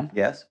Walkman.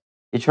 Yes.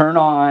 You turn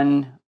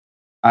on,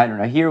 I don't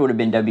know, here would have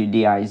been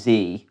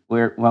WDIZ.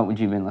 What would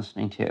you have been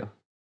listening to in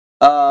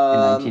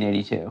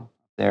 1982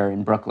 there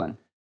in Brooklyn?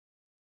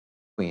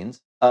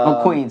 Queens.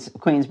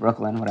 Queens,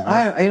 Brooklyn, whatever.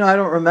 I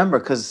don't remember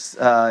because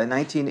in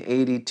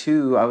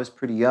 1982 I was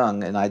pretty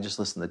young and I just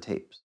listened to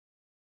tapes.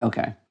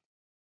 Okay.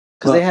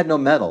 Because they had no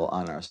metal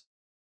on ours.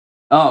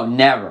 Oh,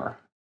 never.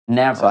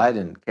 So I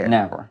didn't care.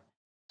 Never.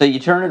 So you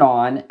turn it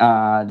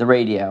on, the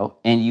radio,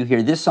 and you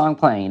hear this song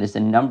playing. It is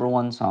the number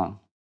one song.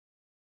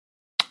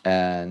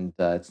 And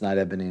it's not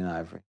Ebony and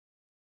Ivory.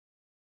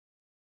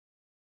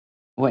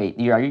 Wait,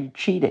 are you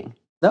cheating?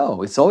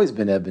 No, it's always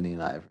been Ebony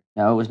and Ivory.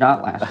 No, it was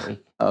not last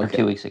week. Okay. Or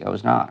 2 weeks ago. It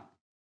was not.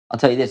 I'll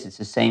tell you this. It's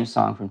the same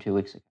song from 2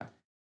 weeks ago.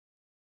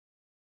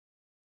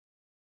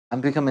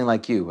 I'm becoming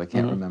like you. I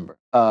can't remember.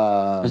 It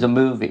was a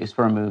movie. It was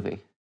for a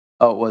movie.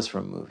 Oh, it was for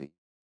a movie.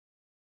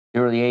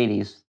 Early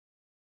 80s.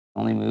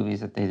 Only movies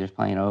that they just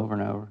playing over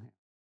and over.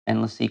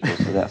 Endless sequels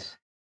to this.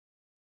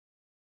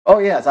 Oh,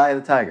 yes, Eye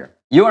of the Tiger.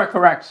 You are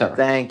correct, sir.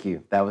 Thank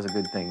you. That was a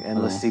good thing.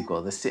 Endless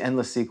sequel. The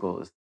endless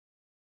sequel is...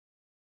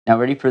 Now,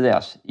 ready for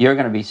this. You're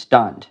going to be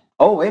stunned.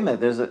 Oh, wait a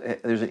minute. There's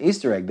an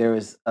Easter egg. There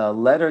is a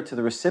letter to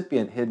the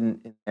recipient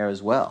hidden in there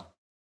as well.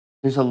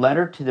 There's a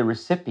letter to the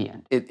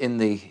recipient.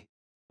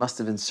 Must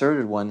have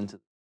inserted one into...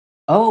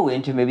 Oh,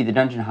 into maybe the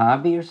Dungeon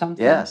Hobby or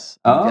something? Yes,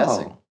 I'm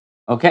guessing.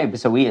 Okay,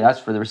 but that's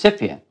for the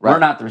recipient. Right. We're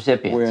not the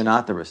recipient. We're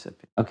not the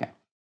recipient. Okay.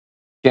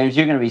 James,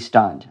 you're going to be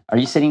stunned. Are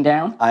you sitting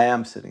down? I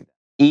am sitting down.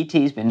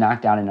 E.T.'s been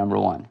knocked down at number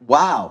one.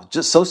 Wow,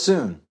 just so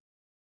soon.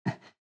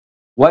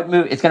 What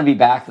movie? It's going to be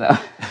back, though.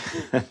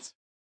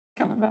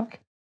 Coming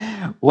back.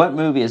 What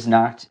movie has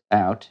knocked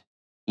out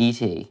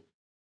E.T.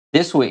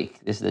 this week?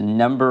 This is the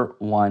number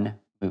one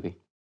movie.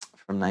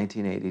 From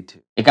 1982.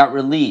 It got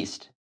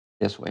released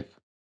this week.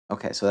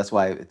 Okay, so that's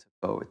why it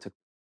took.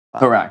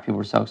 Correct. People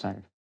were so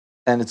excited.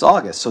 And it's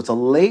August, so it's a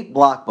late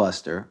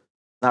blockbuster.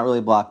 Not really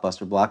a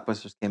blockbuster.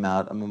 Blockbusters came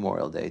out on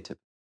Memorial Day, too.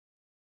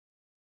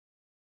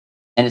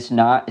 And it's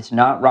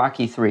not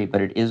Rocky 3,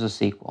 but it is a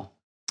sequel.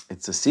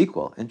 It's a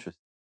sequel. Interesting.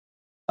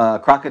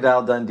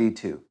 Crocodile Dundee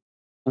 2.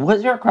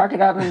 Was there a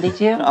Crocodile Dundee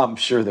 2? I'm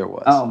sure there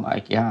was. Oh my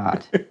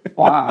God.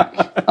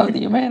 Why? Oh, the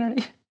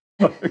humanity.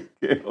 Okay,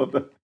 hold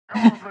on.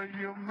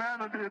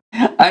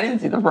 I didn't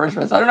see the first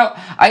one, so I don't know.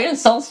 I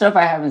insult stuff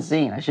I haven't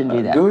seen. I shouldn't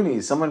do that.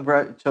 Goonies. Someone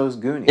chose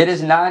Goonies. It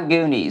is not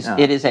Goonies. No.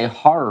 It is a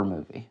horror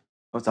movie.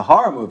 Oh, it's a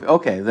horror movie.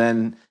 Okay,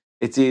 then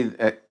it's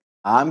either.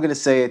 I'm going to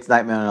say it's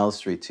Nightmare on Elm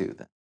Street 2,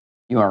 then.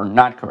 You are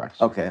not correct,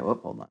 sir. Okay, well,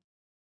 hold on.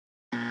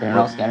 Anyone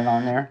else get it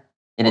on there?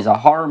 It is a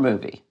horror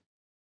movie.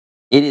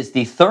 It is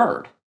the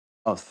third.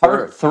 Oh,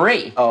 third. Part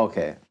 3. Oh,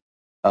 okay.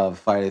 Of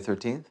Friday the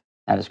 13th?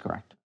 That is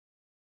correct.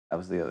 That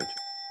was the other two.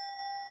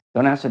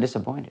 Don't act so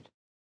disappointed.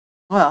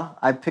 Well,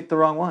 I picked the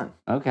wrong one.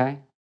 Okay.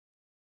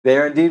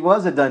 There indeed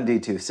was a Dundee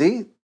 2.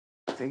 See?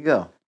 There you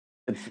go.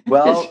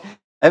 Well,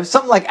 it was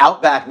something like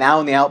Outback, Now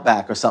in the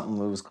Outback, or something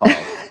it was called.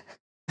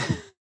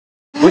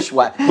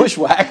 Bushwhacked.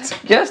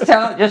 Just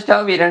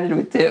tell me it ended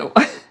with 2.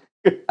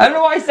 I don't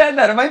know why I said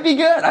that. It might be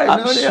good. I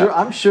have no idea.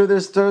 I'm sure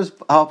there's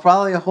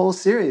probably a whole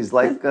series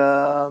like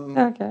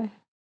Okay.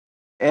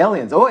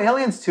 Aliens. Oh,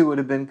 Aliens 2 would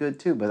have been good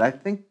too, but I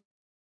think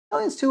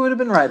Aliens 2 would have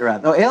been right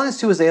around. No, Aliens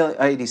 2 was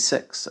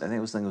 86. I think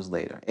it was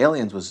later.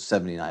 Aliens was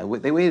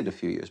 79. They waited a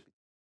few years, if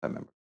I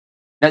remember.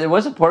 Now, there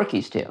was a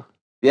Porky's too.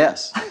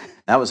 Yes.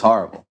 That was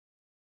horrible.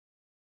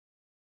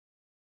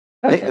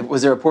 Okay. Hey,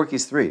 was there a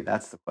Porky's 3?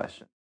 That's the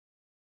question.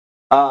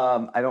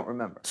 I don't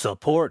remember.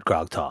 Support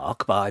Grog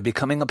Talk by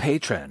becoming a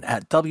patron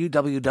at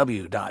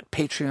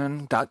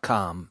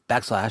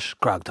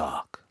www.patreon.com/Grog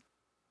Talk.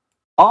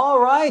 All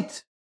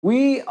right.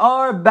 We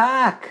are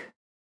back.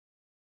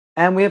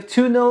 And we have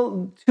two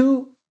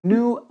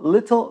new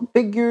little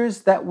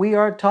figures that we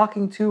are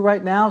talking to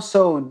right now.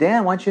 So,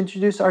 Dan, why don't you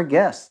introduce our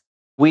guests?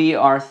 We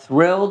are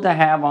thrilled to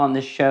have on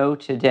the show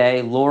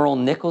today Laurel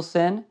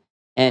Nicholson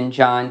and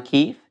John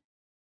Keefe.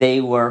 They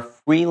were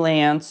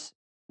freelance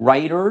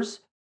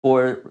writers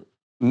for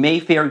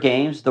Mayfair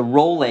Games, the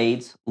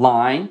Rolaids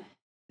line.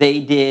 They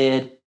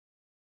did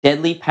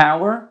Deadly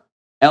Power,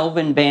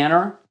 Elven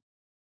Banner,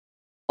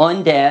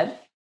 Undead,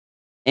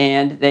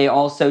 and they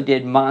also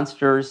did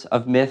Monsters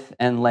of Myth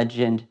and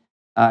Legend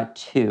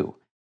 2.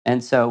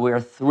 And so we're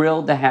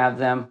thrilled to have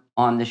them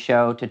on the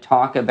show to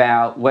talk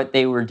about what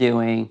they were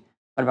doing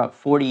about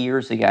 40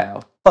 years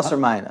ago. Plus or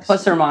minus.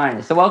 Plus or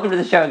minus. So welcome to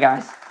the show,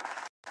 guys.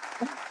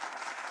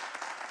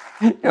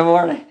 Good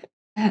morning.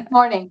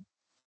 Morning.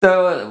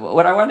 So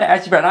what I wanted to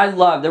ask you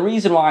about, the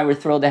reason why we're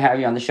thrilled to have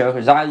you on the show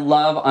is I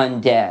love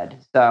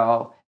Undead.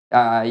 So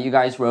you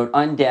guys wrote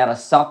Undead, a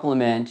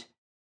supplement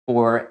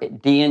for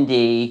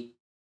D&D,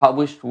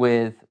 published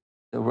with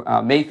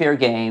the Mayfair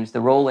Games, the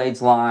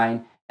Rolaids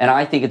line, and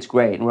I think it's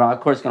great. And we're, of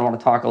course, going to want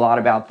to talk a lot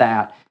about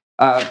that.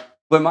 But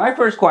my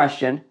first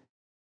question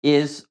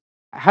is,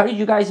 how did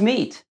you guys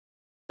meet?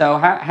 So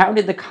how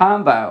did the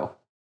combo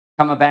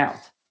come about?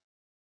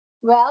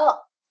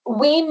 Well,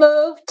 we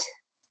moved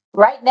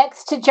right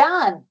next to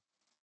John.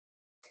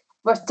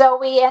 So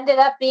we ended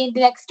up being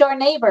next door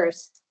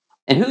neighbors.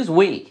 And who's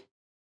we?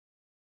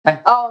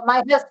 Oh,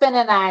 my husband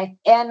and I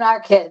and our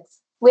kids.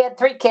 We had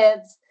 3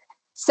 kids.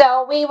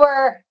 So we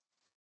were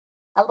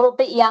a little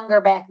bit younger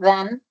back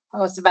then. It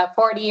was about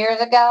 40 years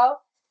ago.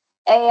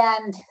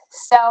 And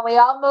so we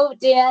all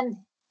moved in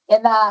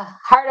the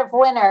heart of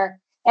winter.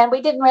 And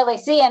we didn't really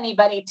see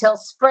anybody till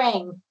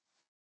spring.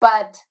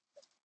 But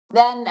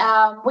then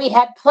we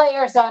had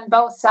players on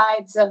both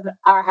sides of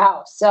our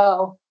house.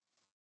 So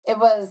it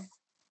was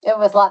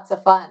lots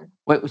of fun.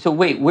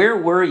 Wait, where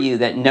were you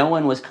that no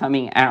one was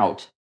coming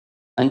out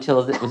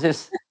until, was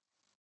this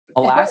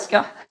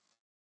Alaska?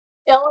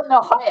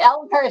 Illinois.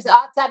 Elmhurst,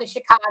 outside of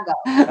Chicago.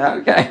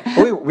 Okay.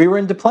 We were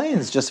in Des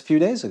Plaines just a few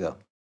days ago.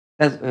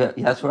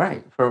 That's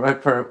right.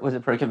 Was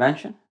it for a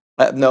convention?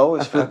 No, we're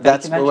at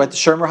the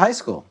Shermer High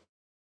School.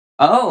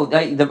 Oh,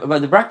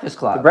 the Breakfast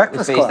Club. The Breakfast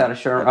was based Club. out of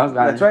Shermer. Oh, God,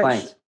 That's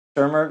right.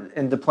 Shermer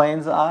in Des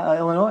Plaines,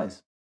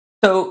 Illinois.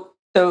 So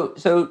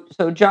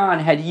John,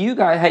 had you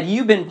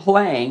been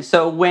playing?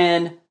 So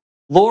when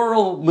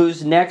Laurel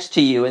moves next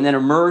to you and then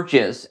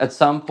emerges at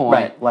some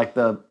point,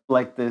 right?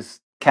 Like this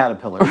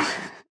caterpillars,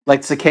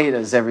 like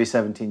cicadas every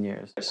 17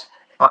 years. I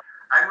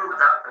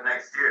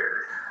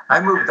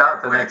moved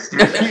out the next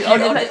year. Is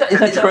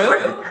that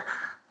true?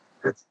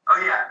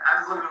 I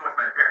was living with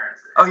my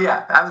parents.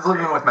 I was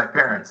living with my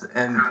parents,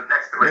 and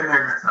next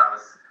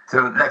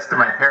to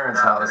my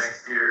parents' house.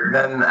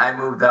 Then I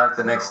moved out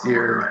the next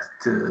year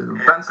to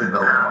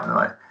Bensonville,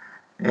 Illinois.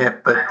 Yeah,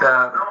 but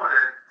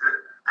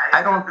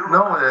I don't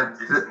know that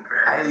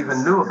I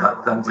even knew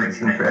about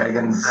Dungeons and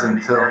Dragons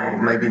until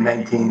maybe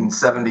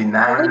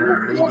 1979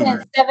 or 80.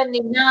 In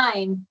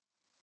 79,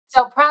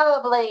 so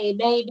probably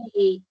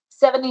maybe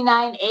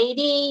 79,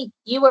 80,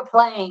 you were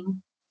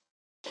playing.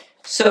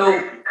 So,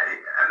 I'm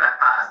not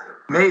positive.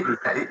 Maybe.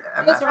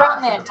 I'm It was not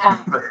around that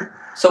positive. time.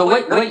 so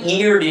what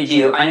year did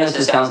you? I know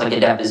this sounds like a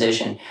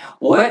deposition.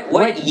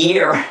 What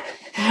year?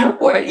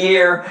 What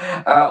year?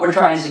 We're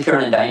trying to secure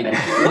an indictment.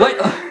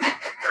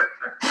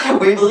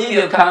 We believe you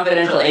have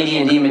confidential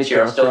AD&D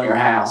material still in your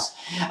house.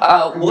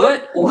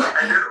 What?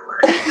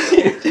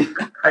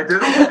 I do.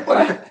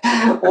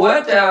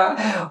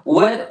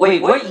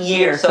 What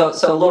year?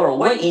 So Laurel,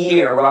 what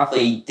year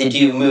roughly did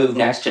you move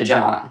next to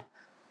John?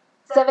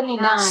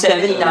 79.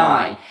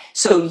 79.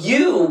 So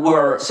you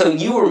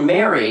were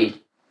married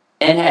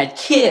and had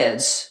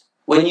kids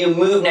when you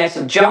moved next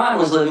to John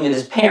was living with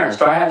his parents.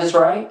 Do I have this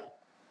right?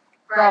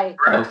 Right.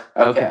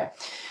 Okay.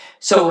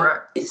 So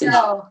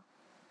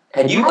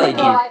had you played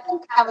D&D? I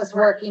think I was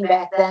working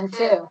back then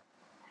too.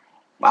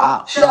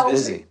 Wow, she's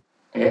busy.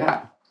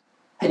 Yeah.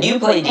 Had you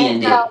played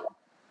D&D?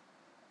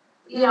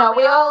 We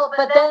all,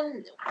 but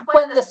then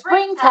when the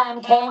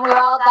springtime came, we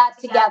all got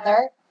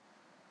together.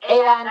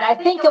 And I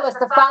think it was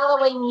the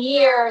following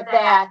year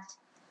that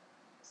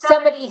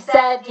somebody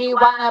said, do you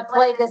want to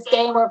play this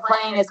game we're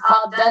playing? It's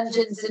called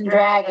Dungeons and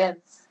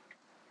Dragons.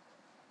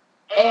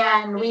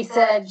 And we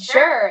said,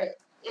 sure.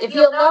 If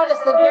you'll notice,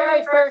 the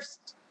very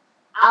first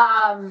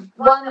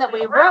one that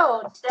we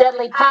wrote,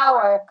 Deadly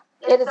Power,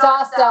 it is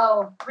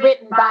also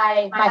written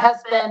by my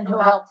husband who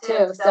helped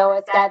too. So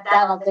it's got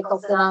Donald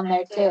Dickelson on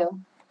there too.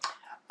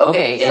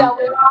 Okay. So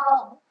we're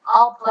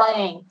all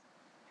playing.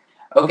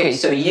 Okay,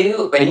 so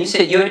you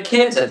said you had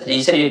kids.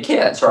 You said you had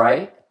kids,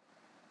 right?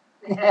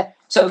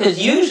 So, because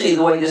usually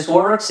the way this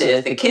works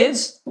is the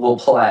kids will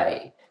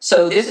play.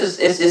 So this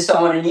is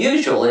somewhat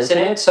unusual, isn't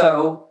it?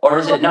 So, or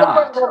is it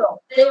not?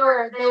 They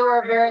were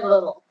very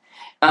little.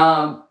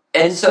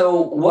 And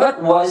so,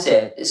 what was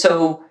it?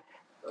 So,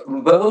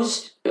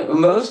 most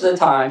of the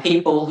time,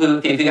 people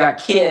who, if you got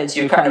kids,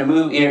 you kind of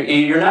move.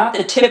 You're not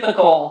the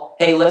typical,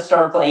 hey, let's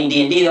start playing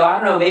D&D. Though I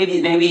don't know,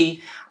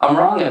 maybe I'm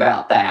wrong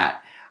about that.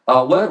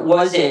 What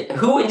was it?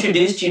 Who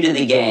introduced you to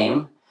the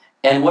game,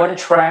 and what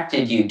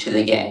attracted you to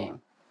the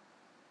game?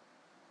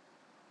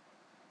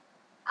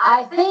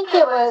 I think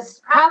it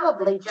was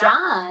probably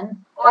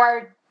John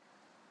or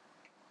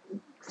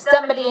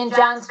somebody in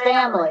John's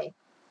family,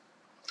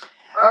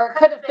 or it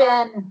could have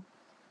been.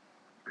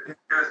 It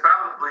was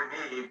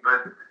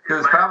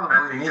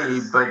probably me,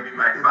 but it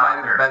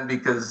might have been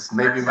because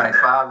maybe my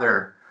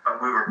father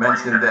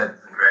mentioned that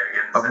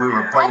we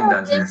were playing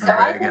Dungeons and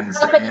Dragons,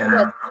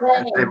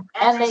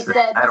 and they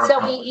said,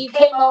 so you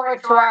came over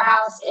to our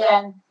house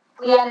and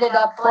we ended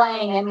up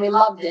playing and we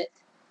loved it.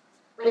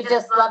 We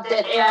just loved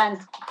it, and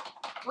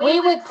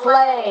we would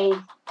play.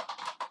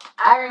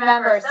 I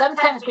remember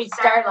sometimes we'd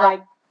start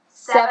like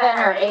 7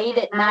 or 8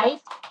 at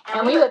night,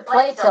 and we would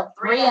play till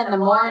 3 in the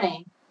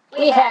morning.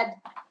 We had,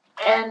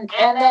 and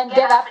then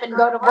get up and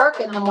go to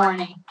work in the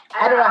morning.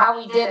 I don't know how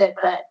we did it,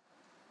 but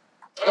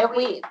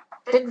we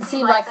didn't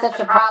seem like such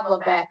a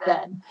problem back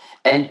then.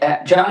 And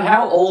John,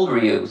 how old were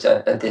you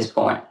at this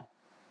point?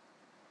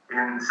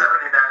 In 79,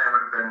 I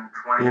would have been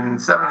 20. In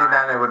 79,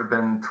 I would have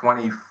been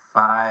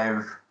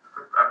 25.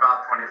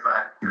 About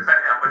 25.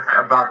 Depending on what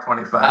time. About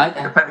 25.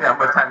 Depending on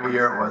what time of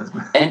year it was.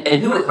 And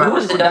who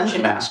was the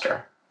dungeon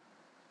master?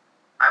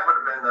 I would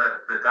have been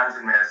the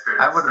dungeon master.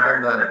 I would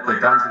have been the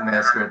dungeon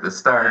master at the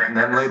start, and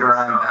then later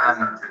on,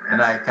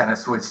 and I kind of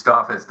switched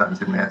off as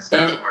dungeon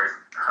master.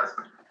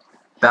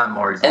 Don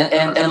Morris.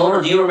 And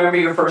Laura, do you remember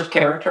your first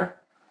character?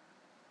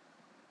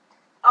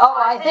 Oh,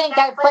 I think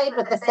I played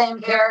with the same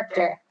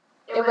character.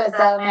 It was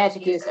a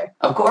magic user.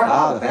 Of course.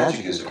 Ah, the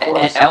magic user. Of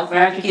course. An elf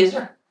magic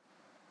user?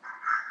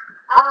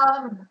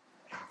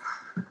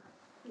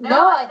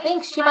 No, I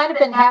think she might have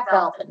been half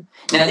elfin.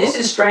 Now this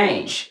is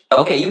strange.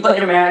 Okay, you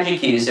played a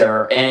magic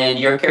user, and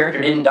your character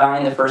didn't die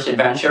in the first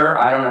adventure.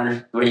 I don't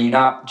understand. Were you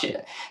not,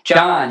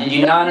 John? Did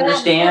you not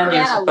understand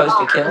you're supposed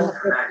to kill?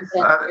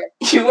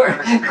 You were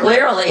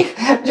clearly.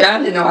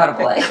 John didn't know how to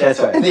play. That's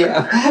right.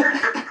 Yeah.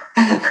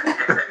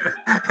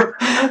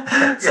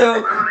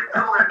 So.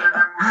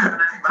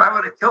 If I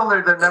would have killed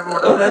her, then never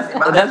would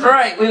have. That's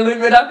right. We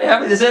would not be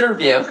having this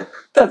interview.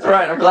 That's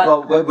right. I'm glad.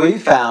 Well, what we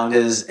found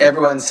is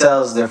everyone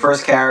sells their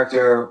first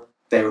character,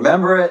 they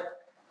remember it,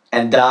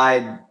 and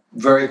died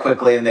very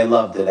quickly, and they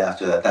loved it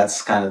after that.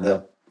 That's kind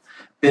of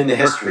been the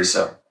history.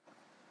 So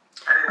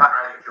I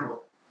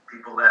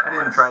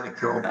didn't try to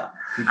kill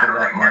people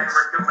that much.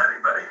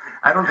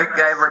 I don't think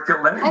I ever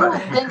killed anybody. I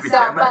don't think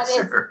so, but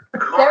sure.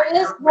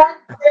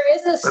 there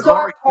is a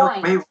sore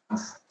point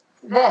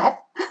that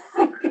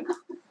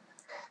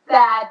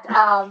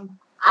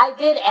I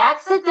did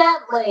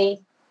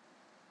accidentally,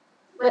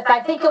 with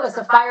I think it was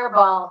a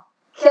fireball,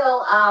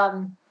 kill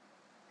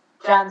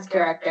John's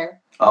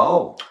character.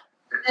 Oh.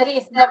 That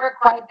he's never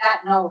quite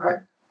gotten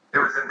over. It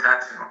was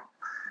intentional.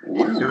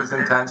 It was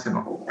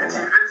intentional.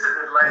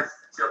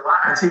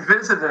 And she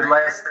visited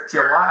last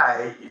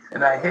July,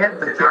 and I had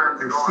the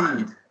character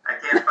seed.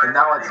 And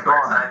now it's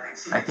gone.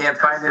 I can't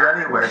find it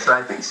anywhere, so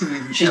I think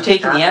she's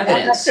taking the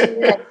evidence.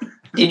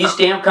 Did you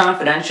stamp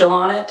confidential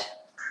on it?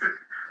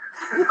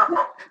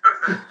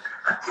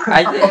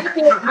 I did.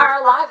 Maybe in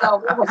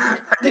Mar-a-Lago.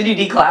 Did you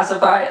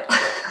declassify it?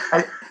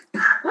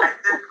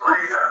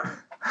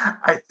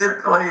 I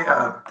did play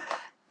a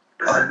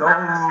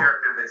gnome.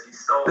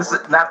 This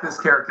is not this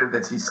character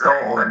that she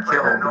stole and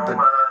killed,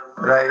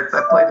 but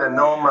I played a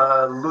gnome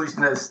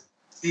illusionist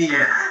thief.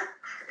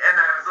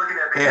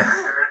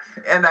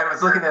 And I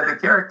was looking at the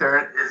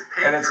character,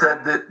 and it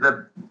said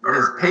that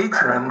his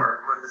patron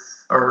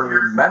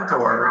or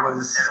mentor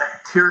was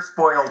Tear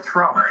Spoiled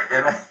Trump.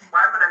 And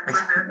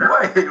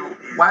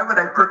why would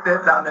I put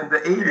that down in the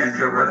 80s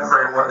or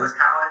whatever it was?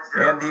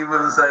 And he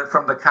was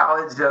from the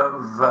College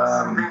of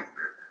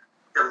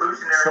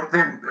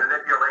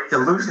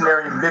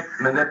illusionary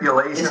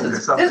manipulation or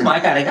something. This is my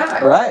kind of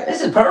guy. Right.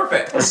 This is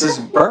perfect. This is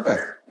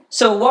perfect.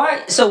 So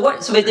why? So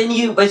what? So then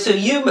you.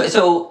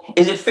 So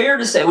is it fair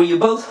to say were you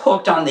both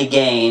hooked on the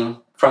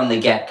game from the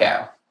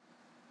get-go?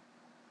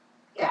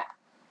 Yeah.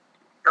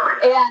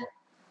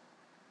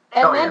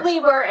 And then we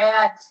were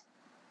at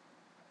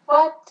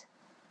what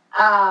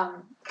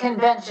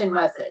convention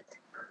was it?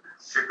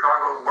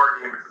 Chicago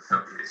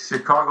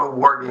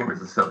War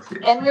Gamers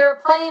Association. And we were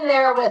playing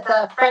there with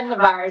a friend of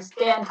ours,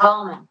 Dan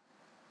Tallman.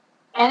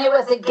 And it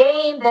was a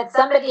game that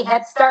somebody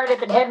had started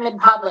but hadn't been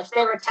published.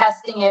 They were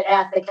testing it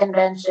at the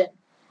convention.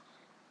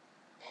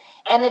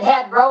 And it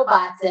had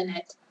robots in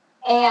it.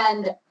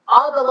 And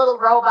all the little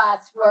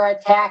robots were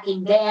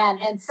attacking Dan.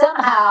 And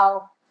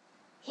somehow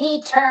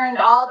he turned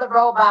all the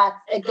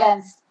robots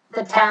against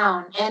the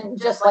town and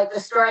just like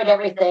destroyed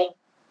everything.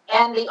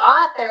 And the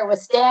author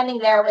was standing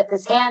there with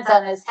his hands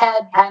on his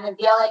head, kind of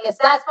yelling,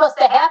 "It's not supposed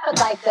to happen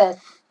like this.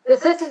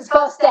 This isn't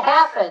supposed to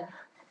happen."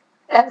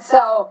 And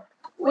so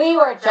we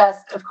were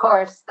just, of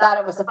course, thought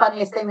it was the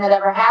funniest thing that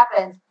ever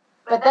happened.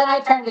 But then I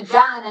turned to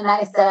John and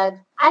I said,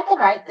 "I can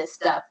write this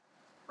stuff.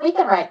 We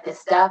can write this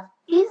stuff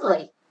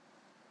easily."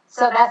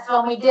 So that's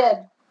when we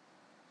did.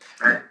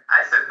 I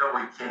said, "No,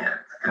 we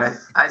can't."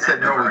 I said,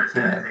 "No, we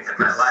can't."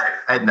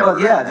 I had Well,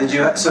 yeah. Did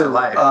you? So,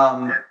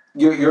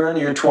 you're in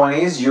your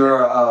 20s.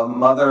 You're a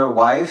mother,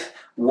 wife.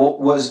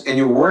 And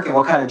you were working?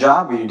 What kind of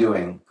job were you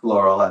doing,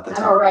 Laurel, at the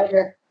time? I'm a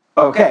writer.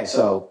 Okay,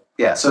 so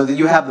yeah, so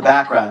you have the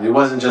background. It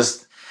wasn't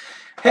just,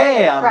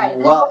 hey, I'm right.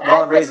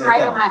 I'm raising a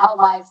writer family. my whole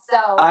life,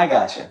 so I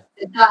gotcha.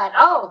 I thought,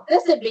 oh,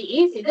 this would be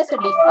easy. This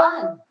would be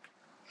fun.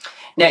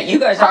 Now you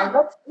guys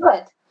Let's do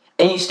it.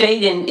 and you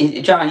stayed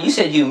in. John, you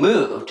said you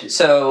moved.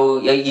 So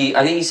I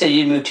think you said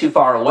you didn't move too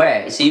far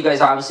away. So you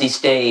guys obviously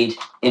stayed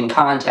in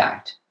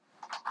contact.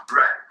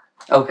 Right.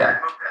 Okay. I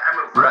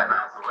moved 5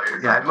 miles away.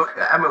 Yeah,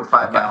 I moved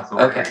 5 miles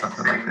away or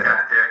something like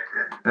that.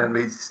 And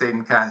we stayed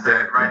in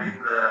contact.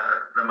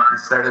 We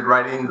started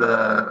writing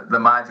the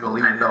module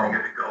even though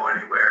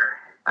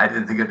I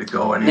didn't think it would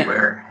go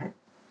anywhere.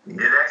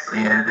 It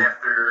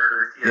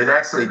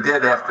actually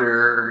did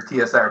after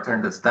TSR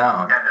turned us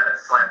down. Kind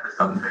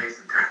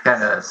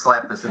of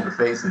slapped us in the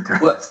face and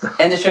turned us down.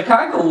 And the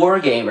Chicago War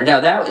Gamer.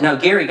 Now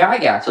Gary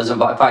Gygax was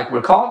involved. If I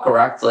recall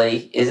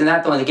correctly, isn't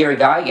that the one that Gary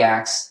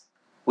Gygax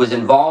was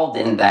involved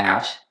in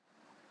that?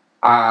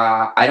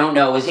 I don't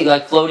know. Was he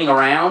like floating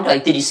around?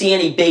 Like, did you see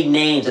any big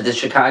names at the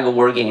Chicago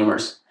War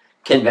Gamers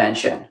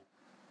convention?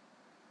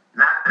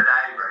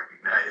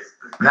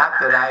 Not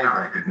that I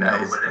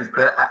recognized,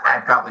 but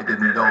I probably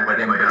didn't know what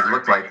anybody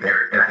looked like at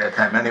that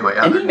time anyway.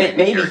 And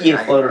maybe he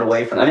had floated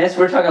away from them. I mean,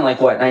 we're talking like,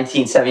 what,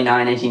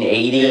 1979,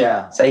 1980?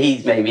 Yeah. So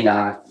he's maybe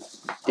not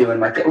doing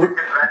much. I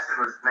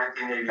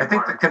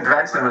think the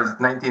convention was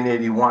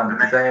 1981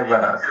 because I have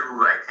the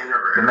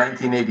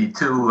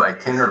 1982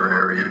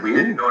 itinerary. We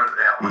didn't go to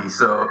that one.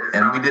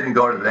 And we didn't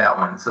go to that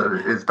one, so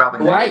it's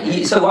probably... Why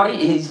you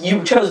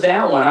chose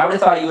that one? I would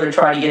have thought you would have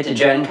tried to get to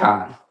Gen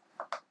Con.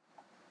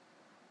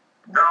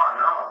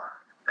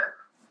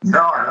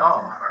 No.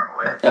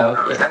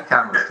 Okay. Gen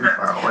Con was too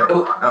far away.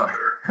 No.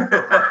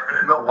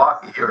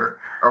 Milwaukee or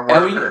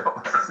whatever.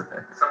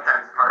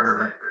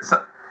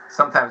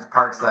 Sometimes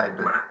Parkside,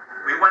 but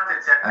we went to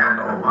Gen Con. I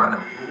don't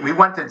know. We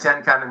went to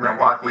Gen Con in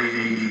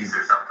Milwaukee,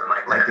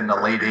 like in the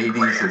late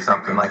 '80s or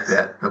something like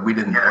that. But we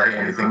didn't play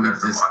anything. We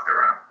just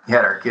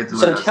had our kids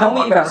with us. So tell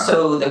me about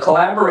the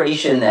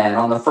collaboration then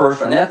on the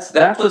first one. That's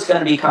what's going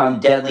to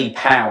become Deadly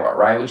Power,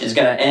 right? Which is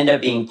going to end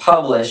up being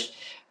published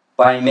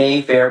by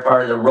Mayfair,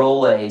 part of the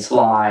Rolaids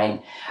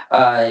line.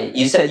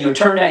 You said you were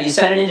turned down. You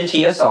sent it into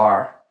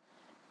TSR,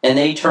 and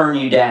they turned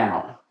you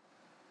down.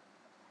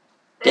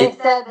 They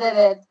said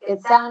that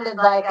it sounded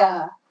like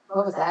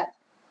what was that?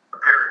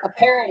 A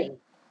parody.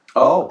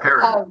 Oh,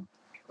 parody.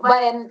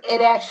 When it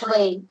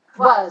actually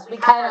was. We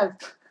kind of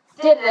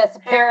did it as a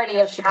parody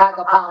of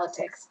Chicago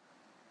politics.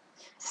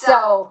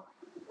 So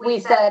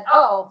we said,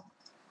 oh,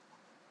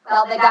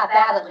 well, they got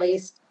that at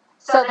least.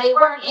 So they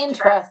weren't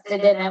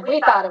interested in it.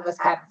 We thought it was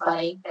kind of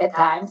funny at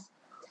times.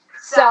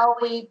 So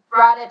we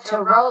brought it to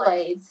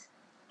Rolaids,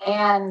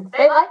 and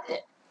they liked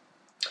it.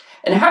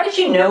 And how did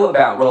you know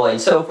about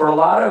Rolaids? So for a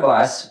lot of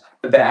us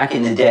back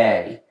in the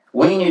day,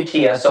 we knew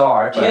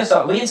TSR.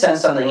 TSR, we had sent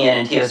something in,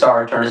 and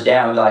TSR turned us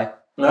down. We'd be like,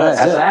 that's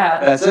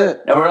that. That's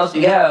it. Nowhere else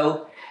to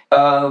go.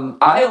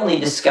 I only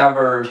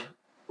discovered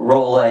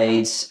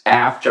Rolaids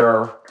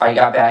after I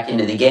got back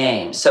into the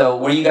game. So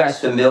were you guys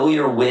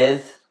familiar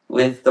with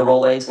the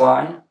Rolaids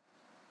line?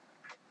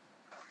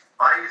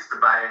 I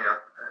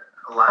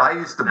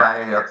used to buy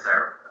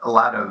a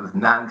lot of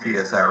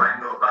non-TSR So I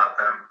knew about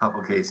them.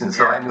 publications,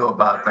 so I knew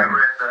about them.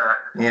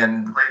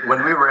 And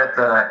when we were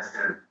at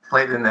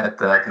played in that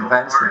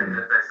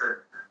convention,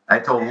 I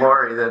told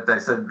Lori that I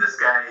said, This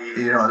guy,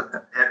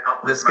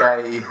 this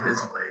guy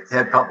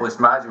had published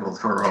modules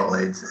for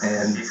Rolaids,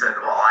 and He said,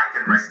 well, I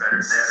can write better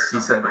than that. Or she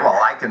something said, like well,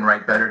 that. I can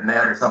write better than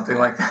that, or something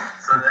like that.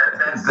 So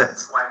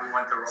that's why we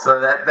went to Rolaids.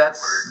 So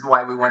that's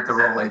why we went to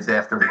Rolaids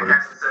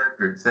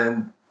afterwards.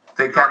 And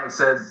they kind of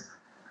said,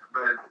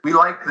 we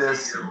like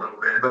this,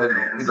 but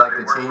we'd like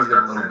to change it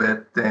a little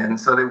bit. And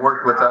so they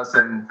worked with us,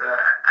 and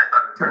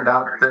turned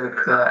out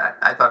that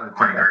I thought it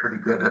turned out pretty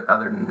good,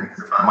 other than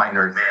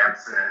minor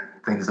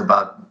things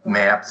about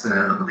maps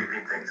and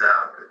leaving things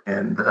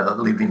out.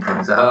 Leaving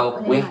things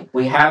out. Well,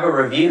 we have a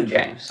review,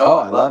 James. Oh,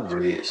 I love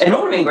reviews. And it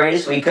would have been great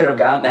if we could have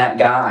gotten that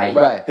guy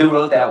Right. who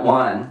wrote that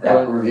one.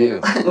 One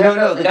review.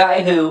 No, the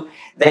guy who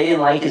they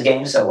didn't like his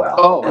game so well.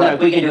 Oh, and right.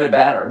 we can do it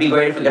better. It'd be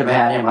great if we could have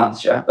had him on the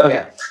show.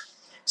 Okay.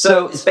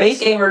 So, Space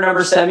Gamer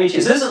number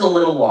 72. So this is a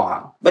little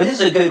long, but this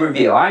is a good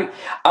review. I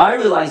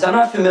realized I'm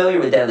not familiar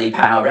with Deadly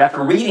Power, but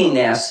after reading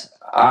this,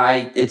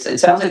 it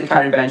sounds like the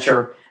kind of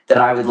adventure that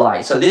I would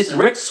like. So this is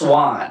Rick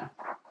Swan.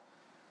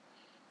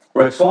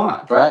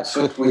 Right,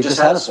 so we just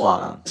had a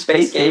Swan on.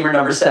 Space Gamer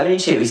number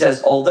 72. He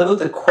says, although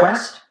the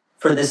quest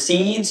for the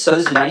seeds, so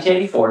this is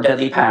 1984,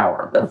 Deadly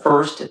Power, the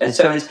first. And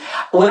so it's,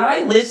 when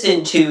I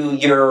listened to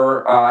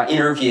your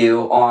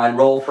interview on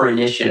Roll for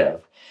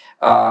Initiative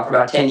for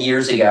about 10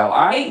 years ago,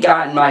 I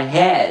got in my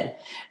head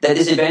that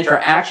this adventure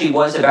actually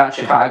was about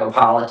Chicago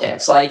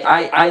politics. Like,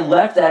 I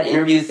left that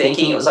interview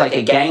thinking it was like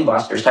a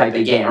gangbusters type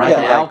of game, right?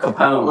 Yeah, Al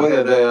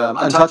Capone. The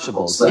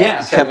Untouchables.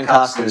 Yeah. Kevin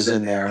Costner's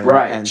in there,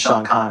 Right. and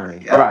Sean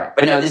Connery. Yeah. Right.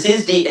 But no, this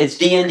is it's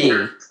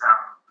D&D.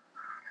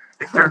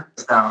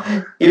 So,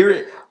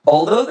 Here,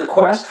 although the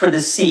quest for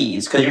the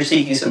seeds, because you're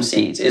seeking some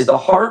seeds, is the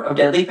heart of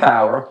Deadly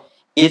Power,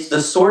 it's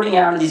the sorting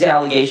out of these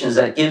allegations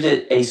that gives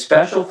it a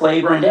special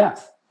flavor and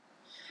depth.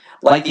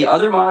 Like the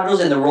other modules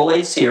in the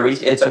Rolaids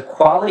series, it's a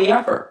quality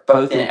effort,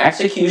 both in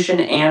execution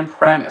and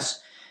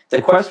premise.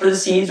 The quest for the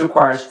seeds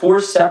requires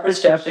 4 separate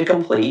steps to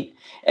complete,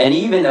 and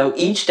even though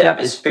each step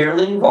is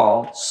fairly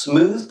involved,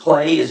 smooth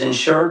play is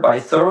ensured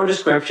by thorough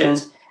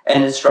descriptions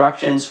and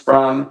instructions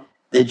from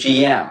the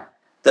GM.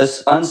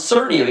 The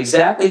uncertainty of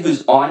exactly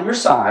who's on your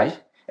side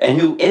and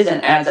who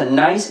isn't adds a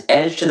nice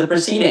edge to the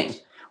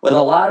proceedings, with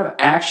a lot of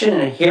action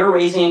and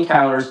hair-raising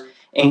encounters,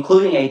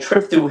 including a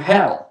trip through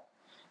hell.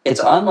 It's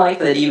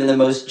unlikely that even the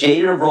most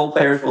jaded of role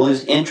players will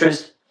lose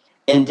interest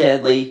in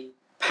Deadly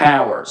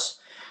Powers.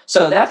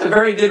 So that's a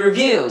very good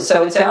review.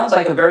 So it sounds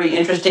like a very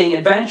interesting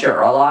adventure.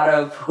 A lot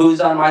of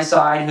who's on my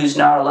side, who's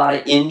not, a lot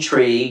of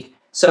intrigue.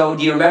 So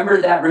do you remember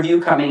that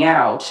review coming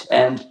out,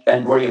 and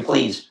were you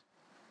pleased?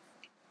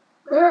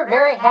 We were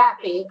very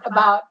happy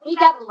we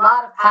got a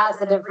lot of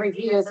positive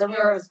reviews, and we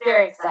were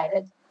very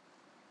excited.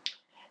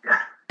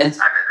 And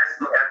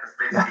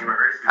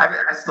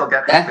I still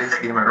got the Space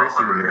Gamer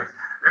issue here.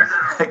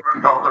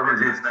 all the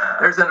reviews.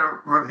 There's a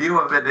review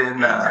of it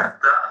in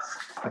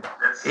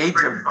Age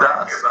of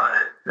Dust.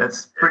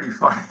 That's pretty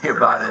funny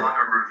about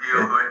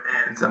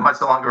it. It's a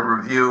much longer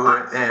review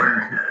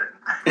and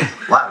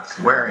a lot of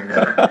swearing in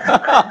it.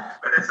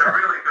 But it's a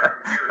really good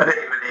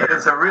review. But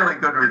it's a really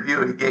good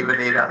review. He gave it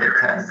 8 out of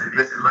 10.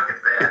 You should look at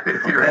that.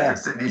 If you're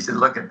interested, you should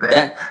look at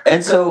that.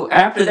 And so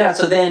after that,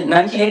 so then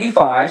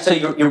 1985, so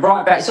you're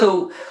brought back.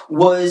 So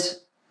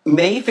was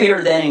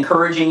Mayfair then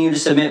encouraging you to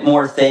submit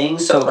more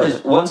things? So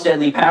because once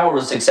Deadly Power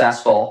was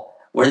successful,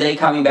 were they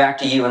coming back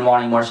to you and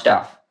wanting more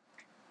stuff?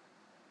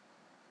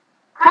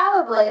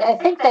 Probably. I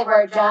think they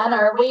were, John,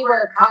 or we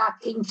were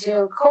talking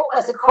to,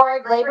 was it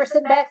Corey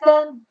Glaberson back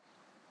then?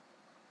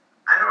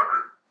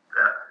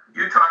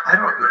 You talked to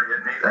everybody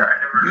at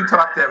Mayfair. You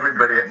talked to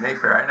everybody at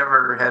Mayfair. I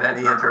never had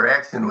any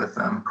interaction with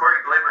them. Corey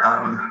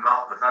Glaberson was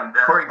involved with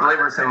Undead. Corey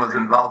Glaberson was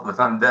involved with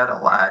Undead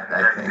a lot,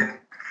 I think.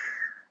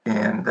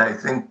 And I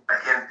think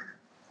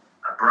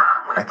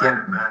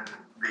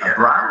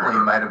Bromley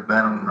might have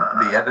been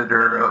the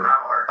editor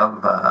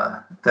of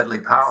Deadly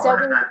Power. So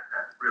Not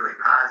really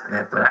positive.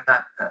 Yeah, but I'm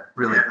not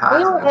really we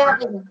were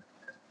positive. having,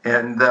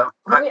 And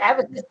but I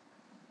was just,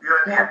 You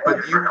had the But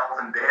idea you- for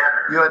Elfin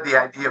Banner. you had the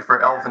idea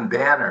for Elfin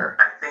Banner,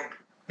 I think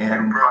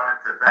and you brought it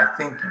to them. I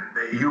think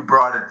you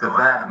brought it to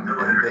them,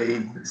 and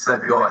they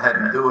said go ahead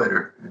and do it,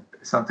 or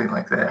something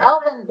like that.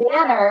 Elvin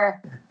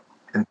Banner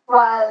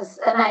was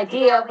an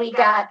idea we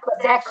got,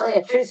 was actually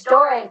a true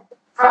story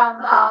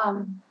from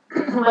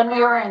when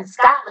we were in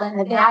Scotland,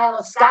 in the Isle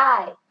of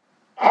Skye,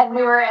 and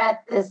we were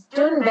at this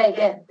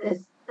Dunvegan,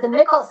 the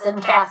Nicholson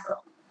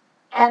Castle,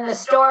 and the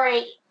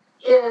story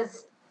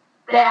is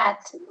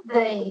that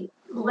the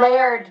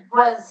laird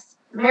was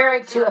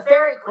married to a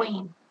fairy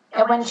queen,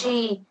 and when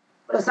she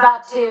was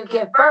about to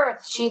give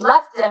birth, she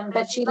left him,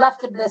 but she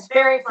left him this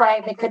fairy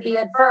flag that could be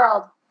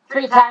unfurled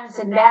 3 times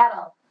in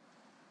battle.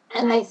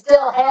 And they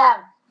still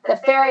have the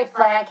fairy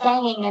flag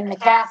hanging in the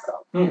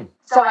castle.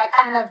 So I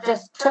kind of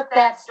just took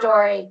that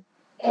story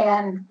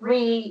and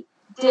redid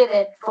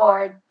it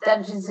for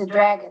Dungeons and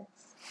Dragons.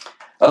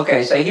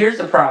 Okay, so here's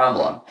the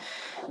problem.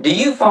 Do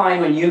you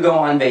find when you go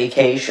on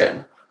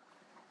vacation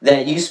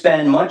that you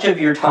spend much of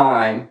your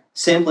time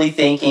simply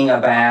thinking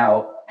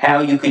about how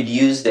you could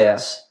use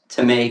this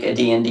to make a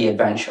D&D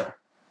adventure?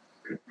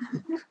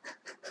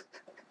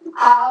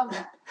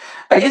 I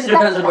guess it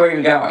depends on where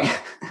you're going.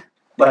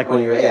 Like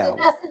when you're, It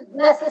doesn't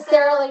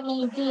necessarily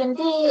mean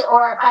D&D,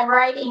 or if I'm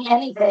writing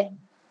anything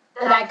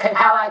that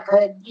how I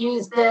could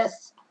use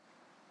this,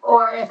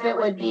 or if it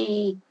would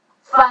be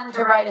fun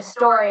to write a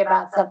story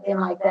about something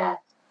like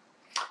that.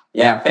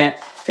 Yeah,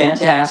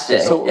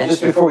 fantastic. So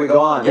just before we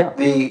go on,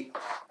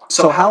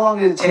 so how long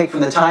did it take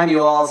from the time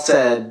you all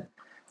said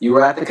you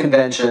were at the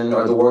convention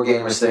or the War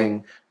Gamers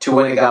thing to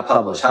when it got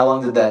published? How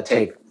long did that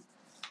take?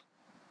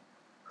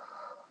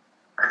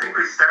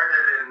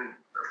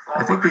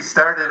 I think we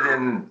started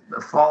in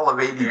the fall of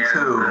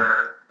 '82,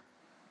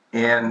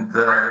 and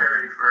the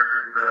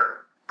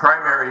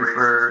primary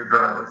for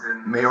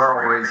the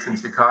mayoral race in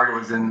Chicago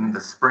was in the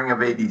spring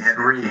of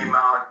 '83,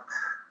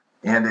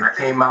 and it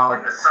came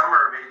out.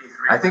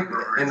 I think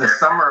in the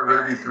summer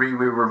of '83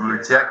 we were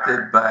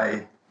rejected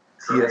by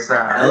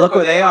TSR. And look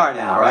where they are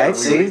now, right?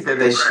 See,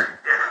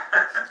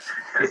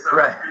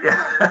 right,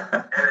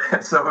 yeah.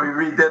 So we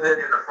redid it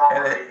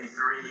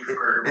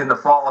in the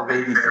fall of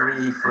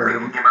 '83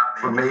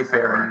 for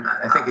Mayfair, and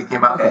I think it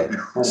came out in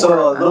 '84.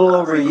 So a little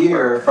over a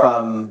year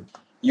from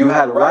you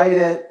had to write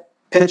it,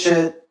 pitch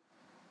it,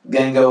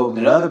 then go to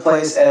another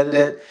place, edit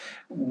it.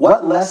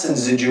 What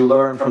lessons did you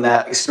learn from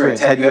that experience?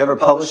 Had you ever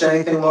published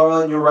anything,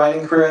 Laurel, in your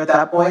writing career at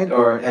that point,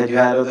 or had you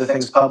had other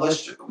things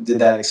published? Did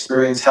that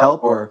experience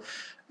help, or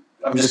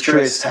I'm just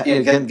curious.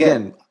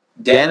 Again,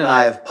 Dan and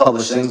I have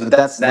published things, but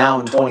that's now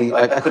in 20.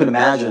 I couldn't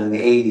imagine in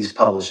the 80s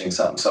publishing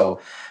something. So,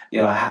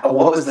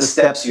 what was the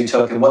steps you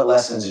took, and what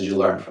lessons did you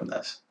learn from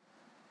this?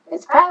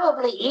 It's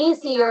probably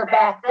easier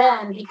back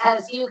then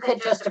because you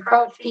could just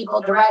approach people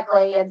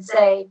directly and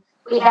say,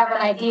 "We have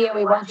an idea.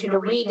 We want you to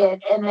read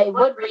it," and they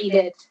would read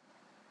it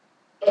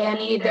and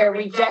either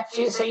reject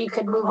you so you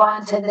could move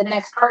on to the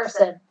next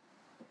person.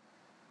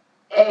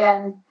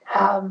 And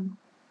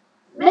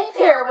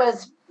Mayfair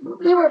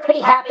we were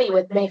pretty happy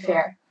with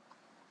Mayfair.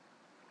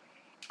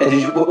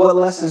 And what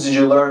lessons did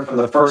you learn from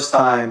the first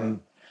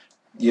time,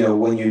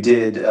 when you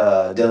did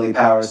Deadly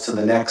Powers to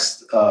the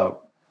next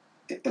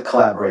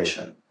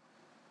collaboration?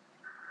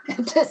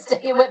 To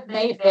stay with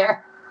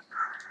Mayfair.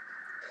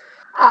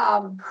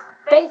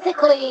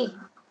 Basically,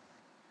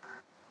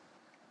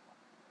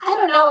 I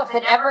don't know if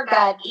it ever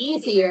got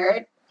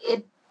easier.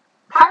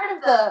 Part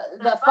of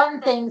the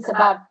fun things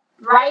about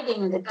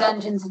writing the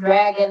Dungeons and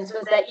Dragons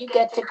was that you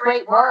get to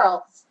create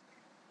worlds,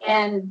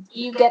 and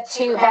you get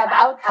to have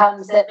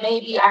outcomes that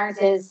maybe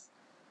aren't as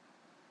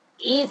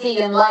easy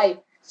in life.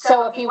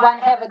 So if you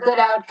want to have a good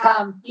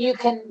outcome, you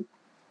can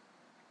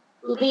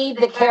lead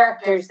the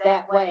characters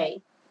that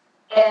way,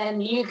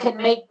 and you can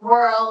make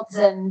worlds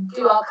and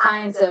do all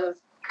kinds of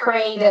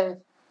creative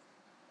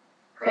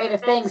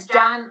things.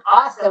 John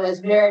also is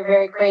a very,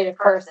 very creative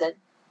person.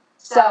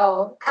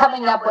 So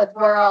coming up with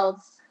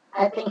worlds,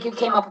 I think you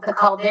came up with the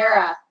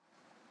Caldera,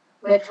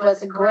 which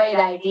was a great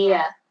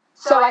idea.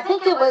 So I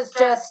think it was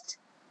just,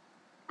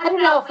 I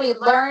don't know if we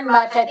learned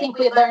much. I think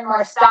we learned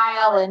more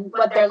style and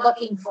what they're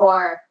looking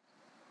for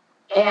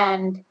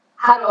and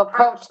how to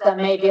approach them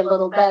maybe a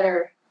little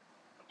better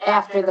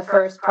after the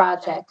first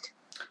project.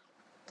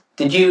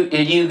 Did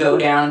you go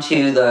down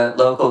to the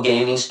local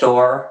gaming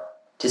store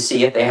to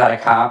see if they had a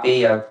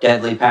copy of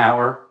Deadly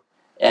Power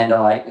and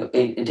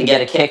to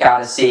get a kick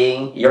out of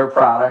seeing your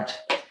product?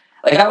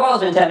 Like, I've always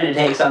been tempted to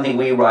take something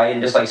we write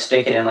and just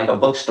stick it in a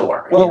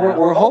bookstore. Well,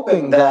 we're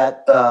hoping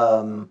that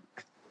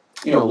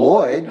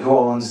Lloyd, who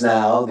owns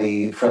now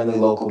the friendly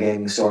local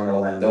gaming store in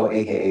Orlando,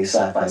 aka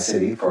Sci-Fi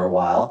City, for a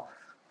while,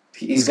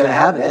 he's going to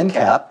have an end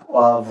cap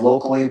of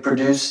locally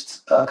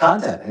produced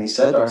content, and he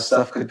said our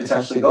stuff could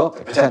potentially go up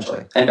there,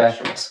 potentially. And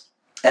vegetables.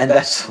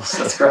 That's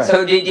correct.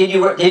 So did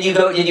you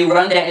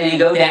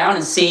go down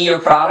and see your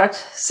product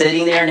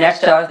sitting there next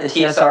to the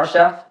TSR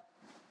stuff?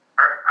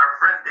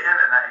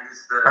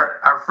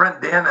 Our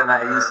friend Dan and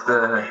I used to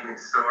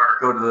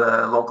go to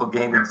the local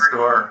gaming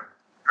store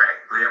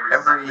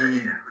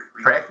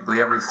practically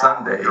every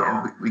Sunday,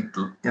 and we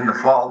in the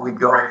fall we'd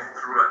go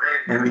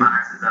and we'd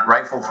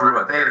rifle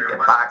through it. They'd get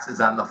boxes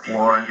on the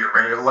floor, and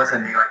it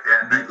wasn't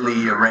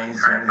neatly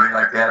arranged or anything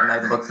like that, and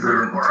I'd look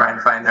through it and try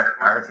and find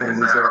our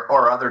things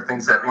or other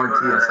things that weren't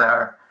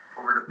TSR.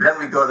 Then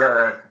we go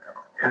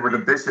over to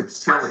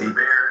Bishop's Chili,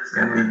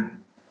 and we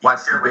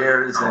watch the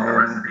Bears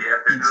and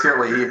eat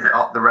chili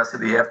the rest of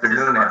the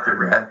afternoon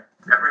after that.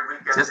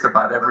 Just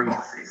about every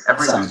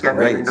weekend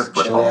during the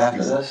football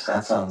season.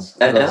 That sounds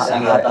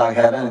hot dog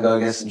heaven and go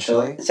get some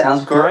chili.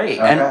 Sounds great.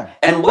 Okay.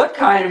 And what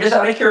kind of, just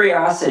out of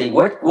curiosity,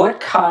 what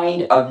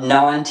kind of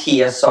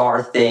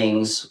non-TSR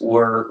things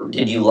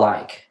did you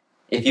like,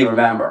 if you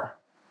remember?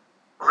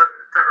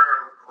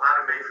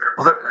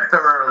 Well,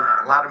 there were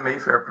a lot of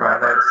Mayfair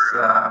products.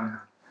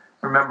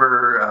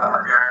 Remember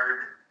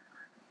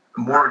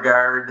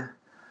Moorguard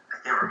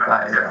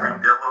by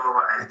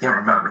I can't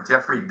remember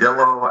Jeffrey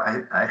Dillow.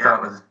 I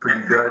thought was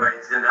pretty good,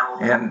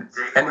 and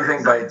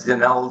anything by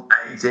Janelle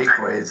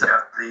Jakeways.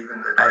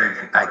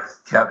 I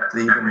kept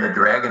even the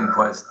Dragon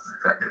Quest.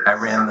 I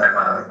ran the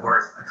I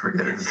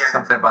forget it was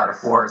something about a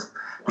forest,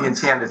 the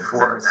Enchanted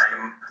Forest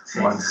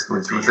once,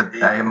 which was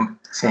I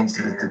changed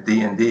it to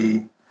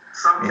D&D.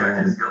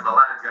 And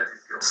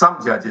some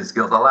Judges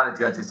Guild, a lot of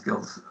Judges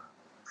Guilds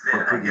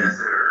were pretty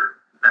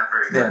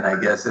thin, I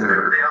guess.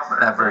 They're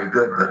not very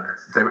good, but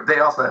they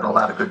also had a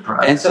lot of good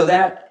products. And so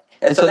that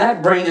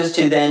brings us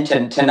to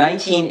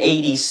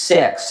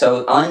 1986.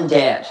 So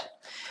Undead,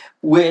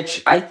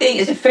 which I think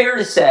is it fair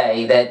to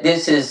say that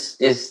this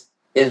is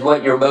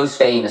what you're most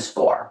famous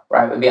for,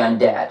 right? Would be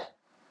Undead.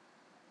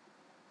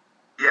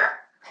 Yeah,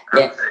 I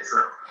would say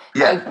so.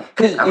 Yeah,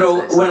 because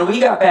when we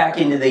got back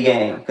into the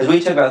game, because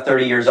we took about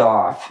 30 years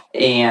off,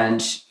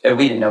 and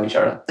we didn't know each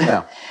other.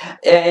 No,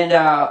 and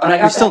when I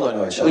got we still don't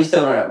know each other. We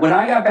still don't know. When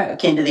I got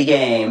back into the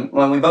game,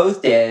 when we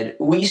both did,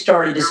 we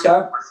started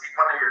discovering. Was he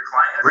one of your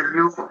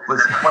clients?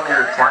 Was he one of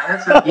your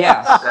clients?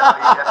 Yes. Is that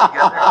how you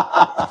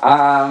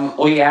got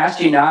together? We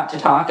asked you not to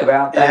talk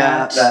about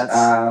that.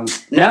 Yeah,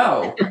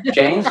 no,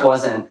 James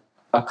wasn't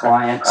a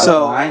client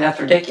of mine. That's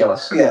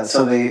ridiculous. Yeah.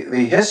 So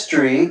the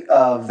history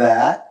of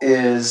that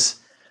is.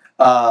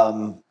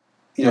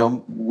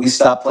 We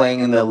stopped playing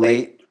in the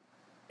late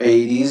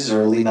 80s,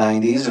 early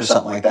 90s, or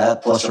something like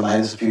that, plus or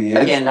minus a few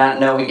years. Again,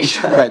 not knowing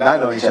each other. Right, not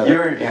knowing each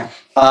other.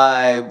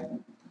 I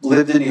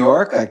lived in New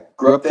York. I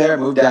grew up there,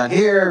 moved down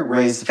here,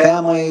 raised a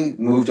family,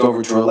 moved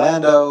over to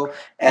Orlando,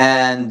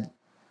 and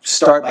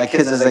my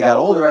kids as they got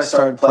older, I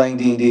started playing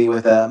D&D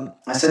with them.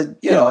 I said,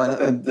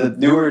 and the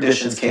newer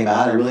editions came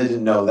out. I really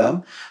didn't know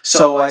them.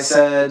 So I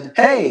said,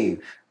 hey,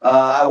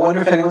 I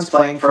wonder if anyone's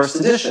playing first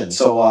edition.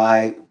 So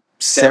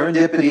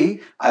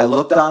serendipity, I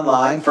looked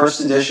online, first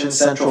edition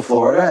Central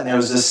Florida, and there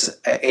was this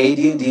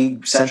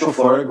AD&D Central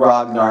Florida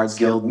Grognards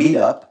Guild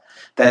meetup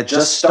that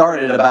just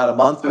started about a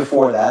month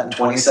before that in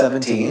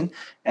 2017.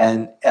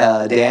 And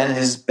Dan and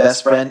his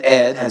best friend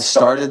Ed had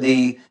started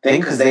the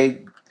thing because they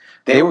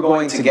were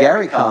going to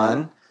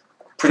GaryCon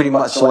pretty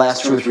much the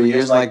last 2 or 3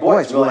 years. Like, boy,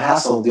 it's really a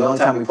hassle. The only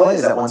time we play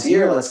is that once a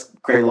year. Let's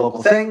create a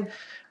local thing.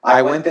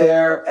 I went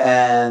there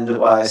and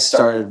I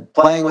started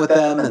playing with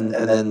them, and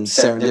then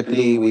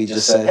serendipity, we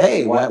just said,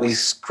 hey, why don't we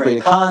create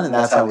a con? And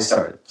that's how we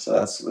started. So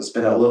it's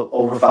been a little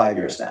over 5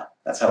 years now.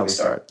 That's how we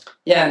started.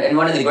 Yeah, and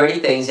one of the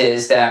great things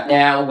is that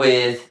now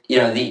with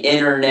the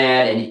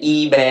internet and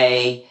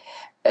eBay,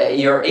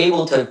 you're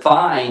able to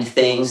find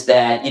things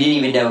that you didn't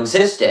even know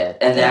existed,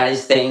 and that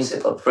is things,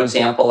 for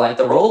example, like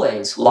the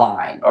Rolex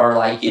line, or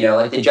like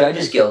the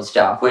Judges Guild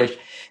stuff, which.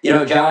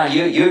 John,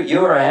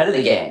 you were ahead of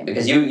the game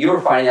because you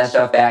were finding that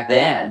stuff back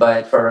then.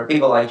 But for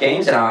people like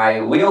James and I,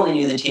 we only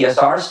knew the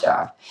TSR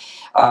stuff.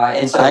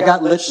 And so I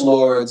got Lich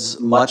Lords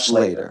much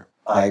later.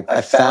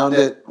 I found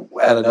it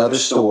at another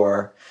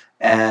store,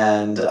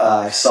 and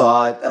I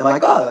saw it. I'm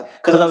like, oh,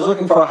 because I was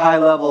looking for a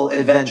high-level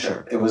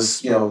adventure. It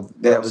was,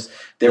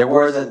 there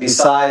wasn't,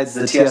 besides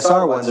the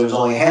TSR ones, there was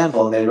only a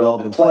handful, and they'd all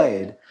been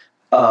played.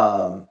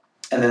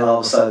 And then all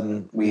of a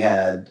sudden, we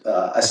had,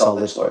 I saw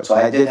Lich Lord. So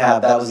I did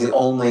have, that was the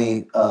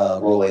only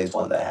Rolaids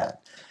one that I had.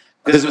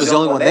 Because it was the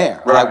only one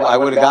there. Right. I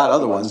would have got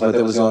other ones, but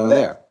it was the only one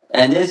there.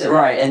 And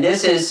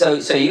this is,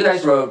 so you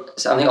guys wrote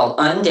something called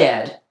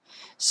Undead.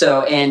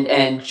 So,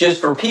 and just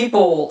for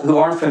people who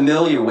aren't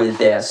familiar with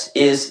this,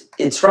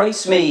 it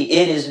strikes me,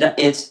 it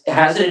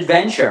has an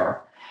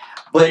adventure,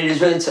 but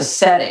it's a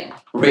setting,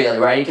 really,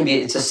 right?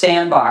 It's a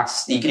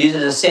sandbox. You could use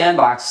it as a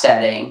sandbox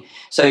setting.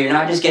 So you're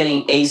not just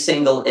getting a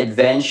single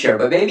adventure,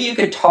 but maybe you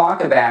could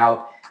talk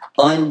about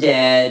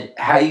Undead,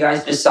 how you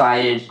guys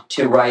decided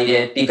to write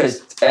it,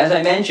 because as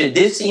I mentioned,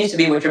 this seems to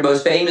be what you're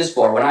most famous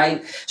for. When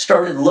I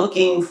started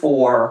looking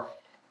for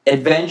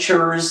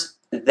adventures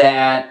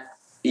that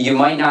you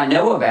might not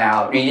know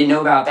about, or you didn't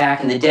know about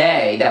back in the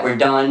day, that were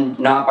done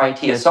not by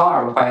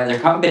TSR, but by other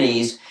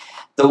companies,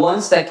 the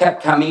ones that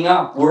kept coming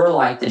up were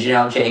like the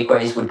Janelle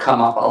Jakeways would come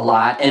up a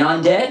lot, and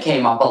Undead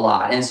came up a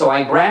lot. And so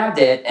I grabbed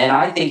it, and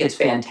I think it's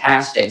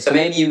fantastic. So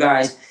maybe you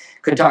guys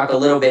could talk a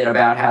little bit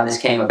about how this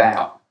came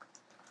about.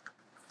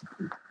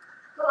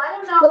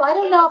 Well, I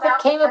don't know if it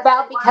came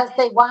about because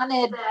they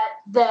wanted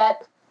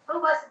that.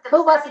 Who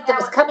was it that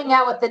was coming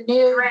out with the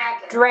new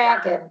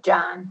dragon,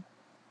 John?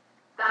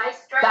 The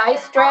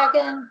ice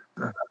dragon?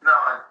 No,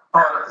 that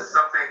was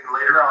something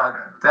later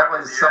on. That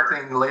was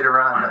something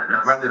later on.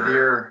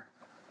 Rendivier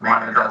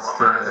wanted us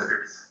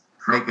to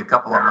make a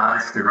couple of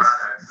monsters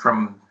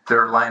from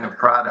their line of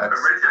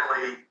products.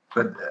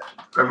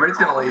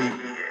 Originally,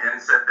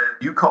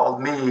 you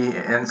called me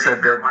and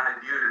said that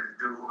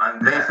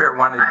Mayfair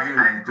wanted you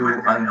to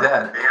do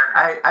Undead.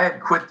 I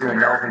had quit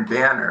doing Elven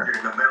Banner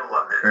during the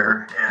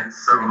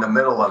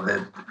middle of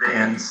it,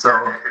 and so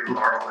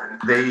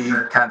they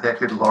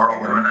contacted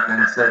Laurel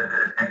and said,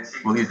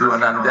 "Will you do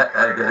an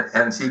Undead?"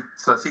 And she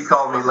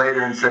called me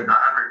later and said,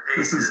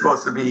 "This is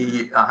supposed to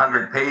be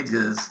 100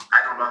 pages.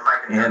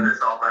 and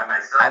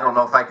I don't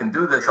know if I can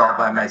do this all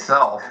by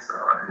myself.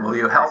 Will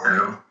you help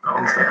me?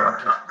 And so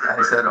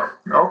I said,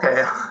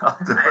 okay, I'll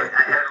do it.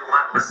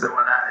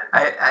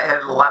 I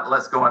had a lot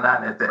less going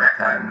on at that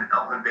time.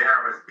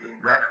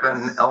 Back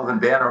when Elvin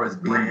Banner was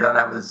being done,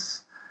 I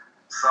was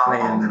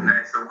playing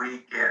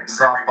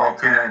softball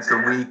 2 nights a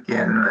week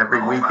and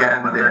every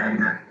weekend,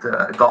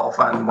 and golf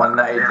on one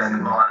night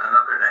and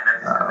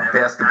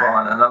basketball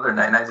on another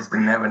night. And I just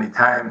didn't have any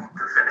time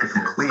to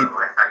complete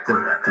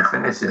to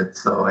finish it,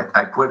 so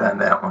I quit on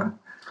that one.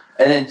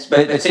 And then,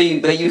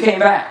 but you came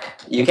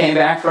back. You came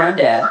back for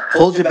Undead.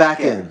 Pulled you back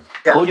in.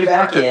 Yeah, Pulled you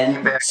back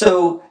in.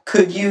 So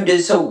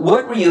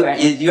what were you?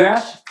 You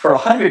asked for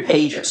 100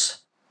 pages.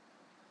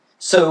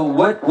 So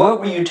what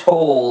were you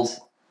told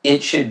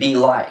it should be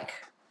like?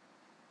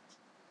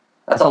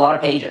 That's a lot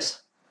of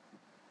pages.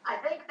 I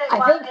think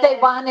they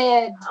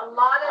wanted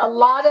a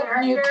lot of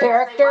new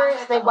characters.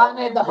 They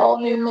wanted the whole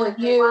new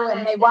milieu,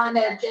 and they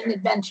wanted an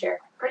adventure.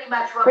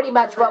 Pretty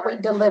much what we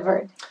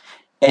delivered.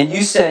 And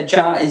you said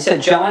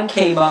John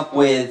came up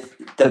with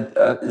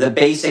the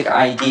basic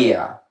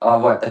idea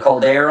of what the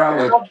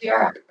Caldera.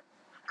 Caldera.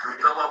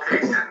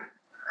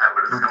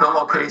 The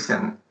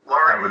location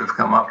I would have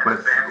come up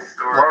with.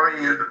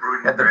 Laurie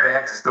had the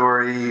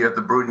backstory of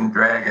the brooding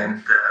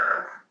dragon,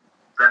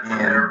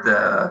 and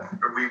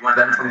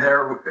then from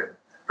there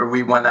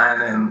we went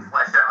on and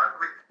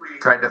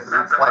tried to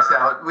flesh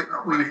out. We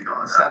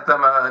sent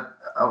them a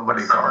what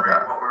do you call it?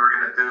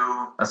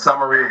 A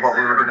summary of what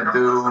we were going to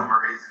do.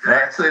 And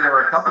actually, there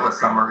were a couple of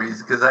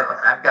summaries because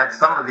I've got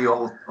some of the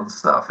old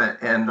stuff.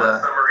 And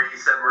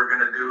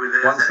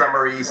one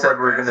summary said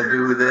we're going to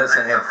do this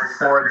and have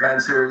 4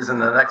 adventures,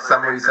 and the next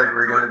summary said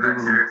we're going to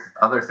do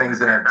other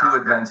things and have 2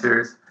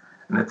 adventures.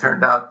 And it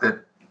turned out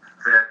that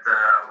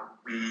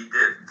we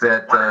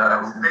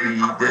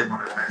did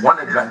one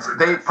adventure.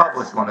 They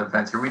published one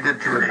adventure. We did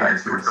 2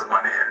 adventures,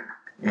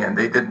 and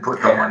they didn't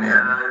put the one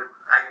in.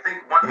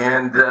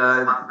 And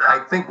I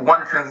think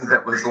one thing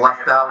that was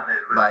left out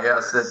by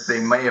us that they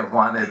may have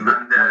wanted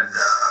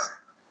was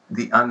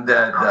the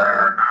undead,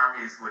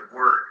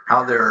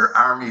 how their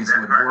armies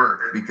would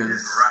work,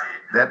 because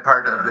that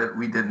part of it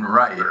we didn't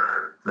write.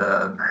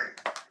 The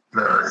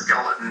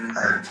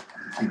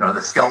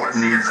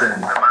skeletons,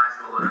 and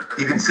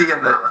you can see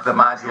in the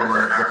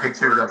module the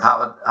pictures of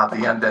how the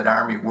undead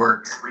army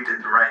works.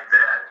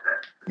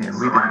 And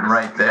we didn't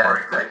write that.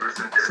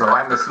 So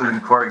I'm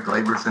assuming Corey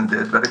Glaberson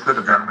did, but it could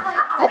have been.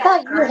 I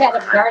thought you had a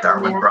part in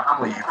that.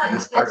 Bromley.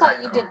 I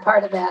thought you did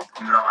part of that.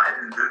 No,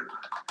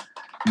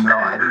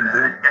 I didn't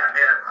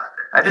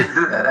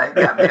do that. I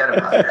got mad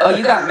about it. Oh,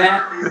 you got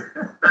mad?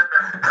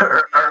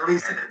 or at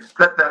least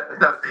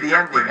the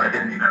ending I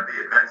didn't.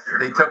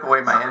 They took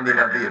away my ending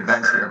of the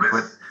adventure and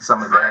put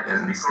some of that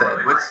in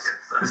instead, which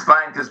is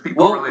fine because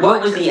people really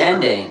what was the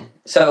ending?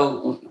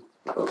 So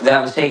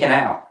that was taken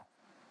out.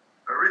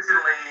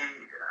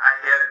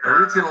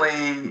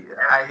 Originally,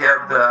 I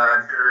had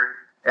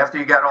after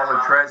you got all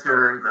the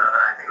treasure,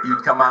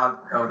 you'd come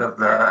out of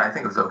the, I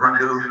think it was a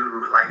hoodoo,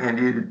 and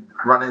you'd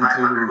run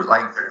into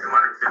like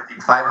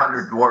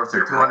 500 dwarves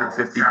or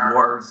 250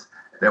 dwarves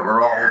that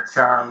were all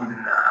charmed,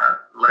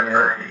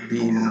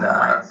 being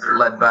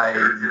led by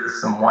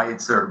some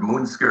whites or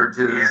moon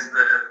scourges,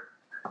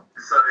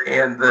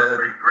 and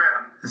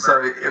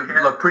so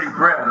it looked pretty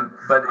grim.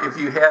 But if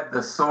you had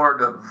the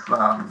sword of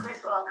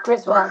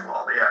Griswold.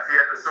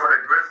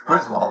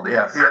 Griswold,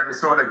 yeah. If you had the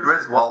sword of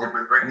Griswold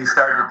and you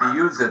started to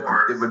use it,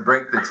 it would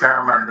break the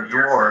charm on the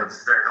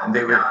dwarves, and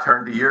they would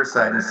turn to your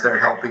side and start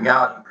helping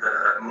out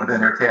with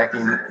an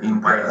attacking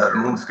the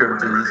moon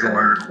scourges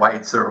and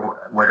whites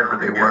or whatever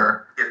they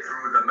were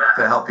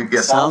to help you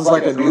get. Sounds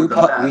like a new.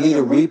 We need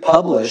to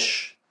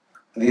republish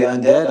the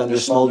Undead under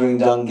Smoldering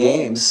Dung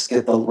Games.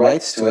 Get the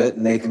rights to it,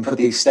 and they can put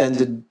the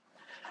extended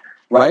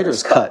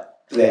writer's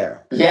cut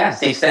there. Yes,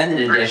 the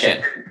extended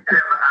edition.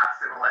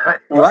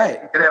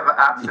 Right. You could have an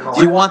optional.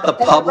 Do you want the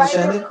published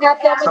ending?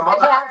 Not that we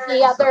have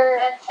the other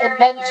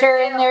adventure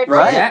in there too.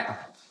 Right. Yeah.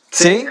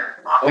 See?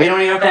 We don't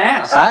even have to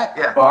ask.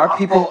 Yeah. Our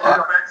people.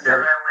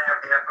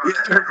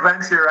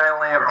 Adventure, I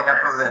only have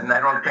half of it, and I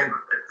don't think.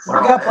 We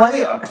got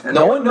plenty of.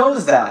 No one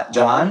knows that,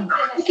 John.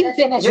 You can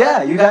finish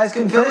Yeah, it. you guys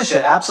can finish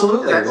it.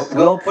 Absolutely.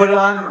 We'll put it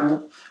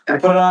on. We'll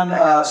put it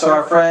on. So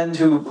our friend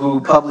who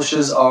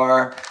publishes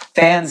our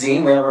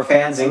fanzine, we have our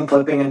fanzine,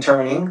 Flipping and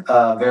Turning,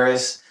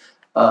 various.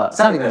 It's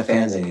not even a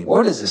fanzine anymore.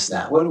 What is this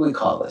now? What do we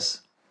call this?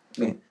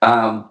 I mean,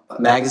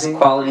 magazine?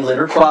 Quality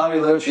literature.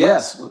 Quality literature,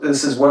 yes.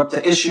 We're up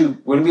to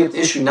we're going to be up to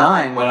issue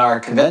 9 when our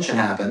convention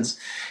happens.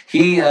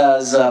 He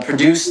has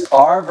produced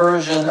our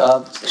version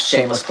of,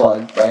 shameless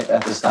plug, right,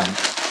 at this time.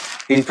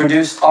 He's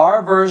produced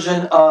our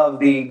version of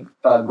the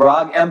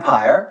Grog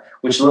Empire,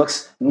 which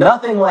looks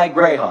nothing like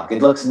Greyhawk.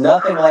 It looks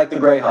nothing like the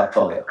Greyhawk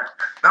folio.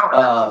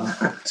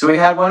 So we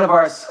had one of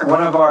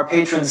our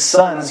patrons'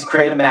 sons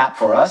create a map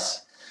for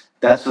us.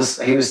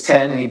 He was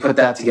 10 and he put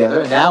that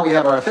together. And now we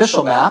have our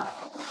official map,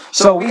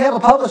 So we have a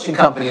publishing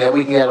company that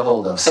we can get a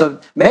hold of. So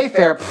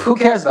Mayfair, who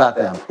cares about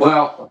them?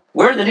 Well,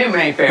 we're the new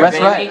Mayfair, That's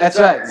baby. right. That's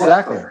right.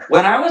 Exactly.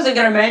 When I wasn't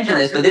going to mention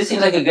this, but this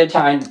seems like a good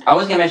time. I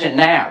wasn't going to mention it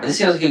now, but this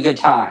seems like a good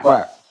time.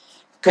 Right.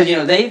 Because,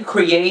 they've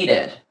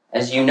created,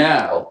 as you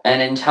know,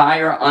 an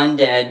entire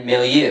undead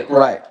milieu.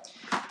 Right.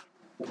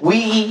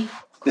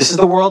 This is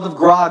the world of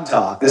Grog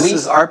Talk.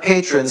 Our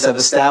patrons have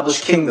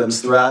established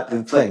kingdoms throughout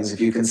the things, if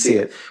you can see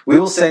it. We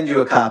will send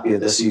you a copy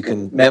of this so you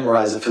can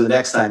memorize it for the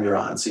next time you're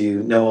on, so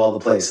you know all the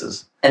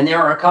places. And there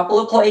are a couple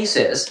of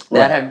places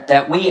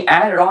that we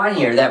added on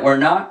here that were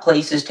not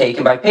places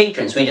taken by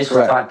patrons. We just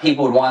thought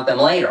people would want them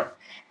later.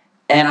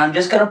 And I'm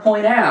just going to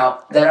point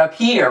out that up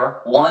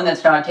here, one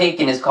that's not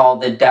taken is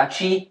called the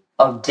Duchy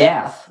of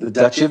Death. The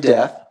Duchy of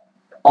Death.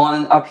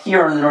 Up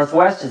here in the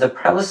northwest is the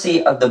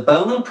Prelacy of the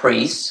Bone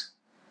Priests.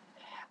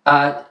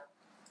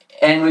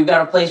 And we've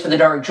got a place for the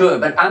Dark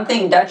Druid. But I'm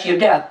thinking Duchy of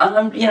Death.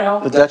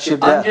 The Duchy of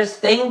Death. I'm just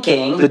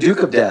thinking... The Duke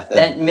of Death.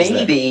 That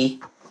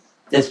maybe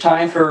it's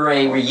time for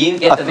a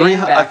reunion. Get the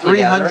band back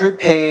together. A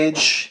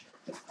 300-page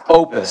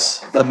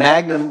opus. The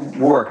magnum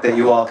work that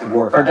you all could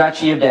work on. For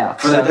Duchy of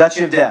Death. For the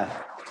Duchy of Death.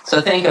 So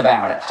think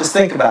about it. Just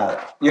think about it.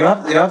 You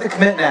don't have to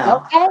commit now.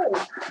 Okay.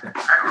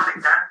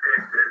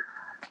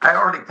 I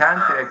already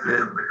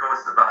contacted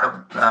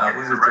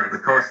Wizards of the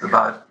Coast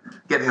about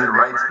getting the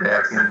rights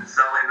back, and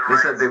they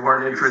said they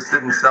weren't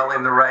interested in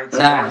selling the rights.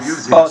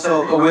 Nice.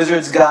 So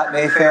Wizards got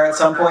Mayfair at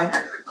some point?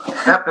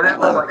 Yeah, but that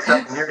was like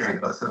 7 years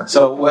ago.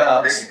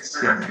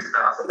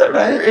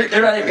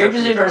 They're not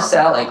interested in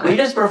selling. We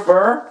just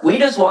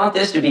want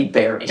this to be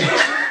buried.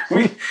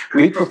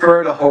 we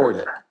prefer to hoard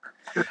it.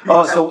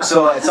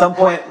 So at some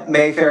point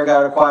Mayfair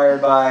got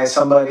acquired by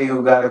somebody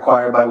who got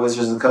acquired by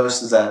Wizards of the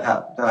Coast. Is that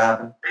how that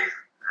happened?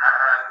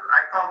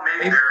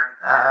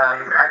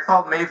 I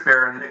called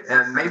Mayfair,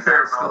 and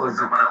Mayfair still is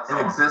in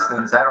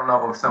existence. I don't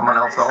know if someone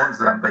else owns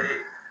them,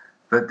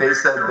 but they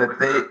said that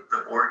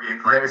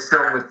they're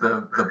still with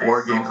the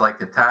board games like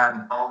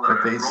Catan,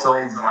 but they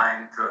sold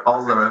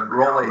all the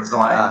Rolaids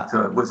line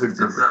to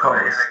Wizards of the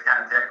Coast.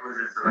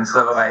 And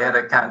so I had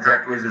to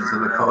contact Wizards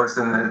of the Coast,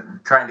 and then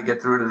trying to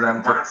get through to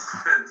them took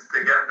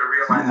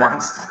 2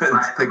 months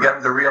to get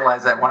them to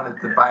realize I wanted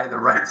to buy the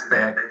rights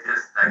back.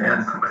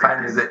 And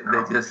finally,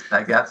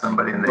 I got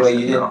somebody, and they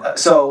said no.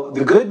 So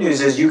the good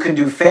news is you can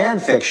do fan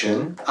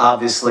fiction,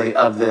 obviously,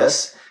 of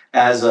this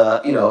as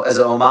an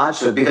homage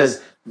to it,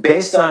 because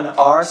based on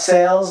our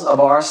sales of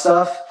our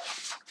stuff,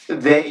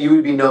 you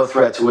would be no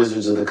threat to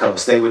Wizards of the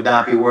Coast. They would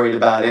not be worried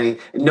about any.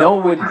 No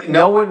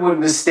one would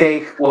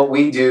mistake what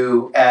we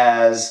do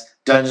as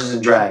Dungeons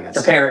and Dragons.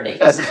 A parody.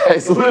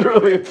 It's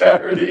literally a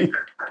parody.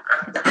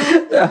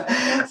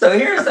 So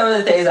here are some of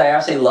the things I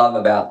absolutely love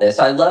about this.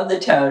 I love the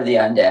tone of the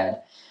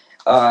undead.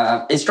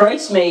 It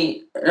strikes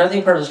me,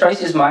 nothing personal, strikes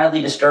me as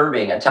mildly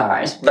disturbing at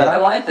times, but I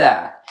like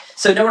that.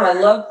 So,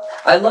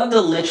 I love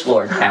the Lich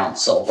Lord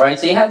Council, right?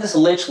 So you have this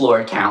Lich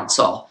Lord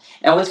Council.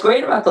 And what's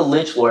great about the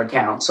Lich Lord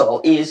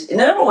Council is,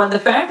 number one, the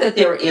fact that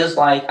there is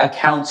like a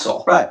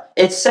council. Right.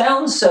 It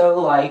sounds so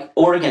like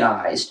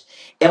organized.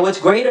 And what's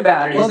great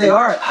about it is... Well, they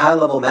are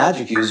high-level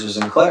magic users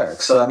and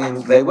clerics, so,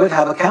 they would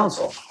have a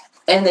council.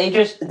 And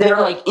they're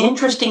like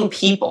interesting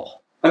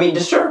people.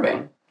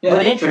 Disturbing,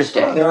 but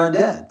interesting. Well, they're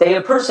undead. They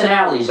have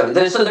personalities, so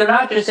they're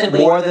not just simply...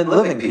 More than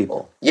living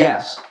people.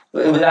 Yes,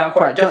 without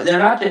question. They're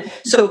not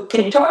just... So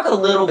can you talk a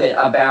little bit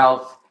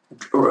about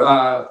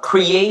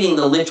creating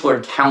the Lich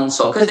Lord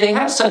Council? Because they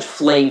have such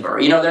flavor.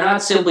 They're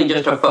not simply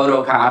just a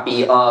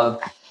photocopy of,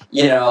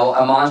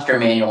 a monster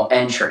manual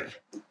entry.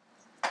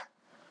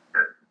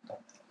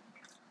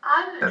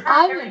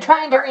 I'm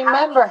trying to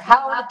remember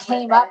how we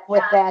came up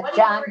with that,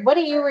 John. What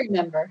do you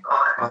remember?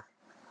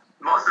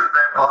 Most of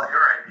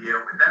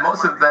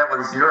that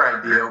was your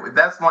idea.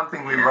 That's one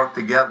thing we wrote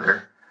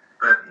together.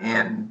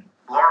 And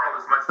Laurel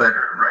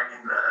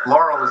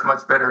is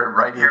much better at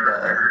writing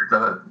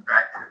the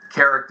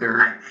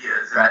character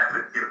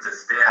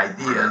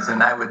ideas,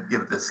 and I would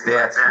give the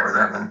stats for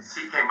them and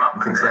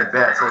things like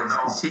that. So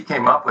she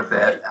came up with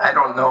that. I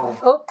don't know.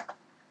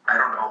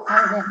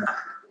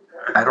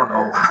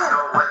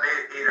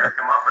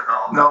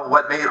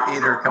 What made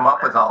Eder come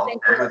up with all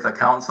with the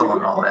council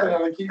and all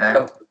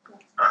that.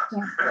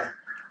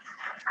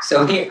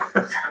 So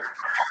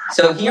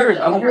here,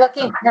 I'm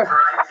looking.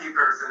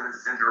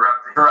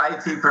 Her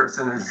IT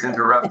person is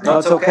interrupting. No,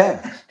 it's okay.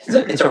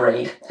 It's a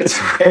raid. It's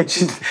a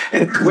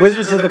raid.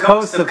 Wizards of the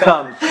Coast have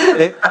come.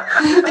 They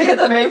get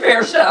the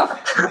Mayfair stuff.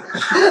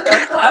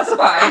 That's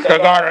classified. They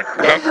got it.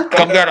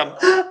 Come get them.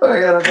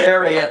 We're gonna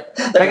bury it.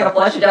 They're gonna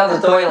flush it down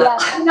the toilet.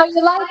 Yeah,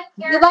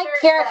 you like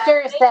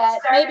characters that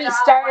maybe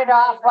started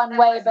off one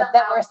way, but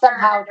that were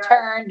somehow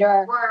turned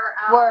or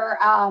were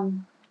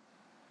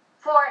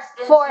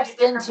forced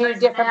into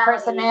different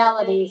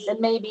personalities, and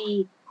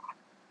maybe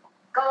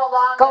go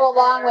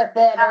along with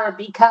it or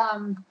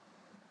become.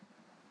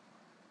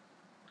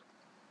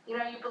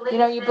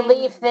 You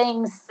believe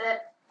things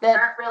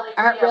that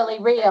aren't really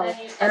real,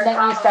 and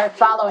then you start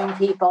following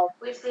people.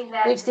 We've seen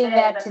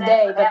that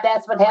today, but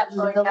that's what happened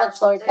to the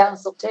Lich Lord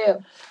Council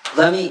too.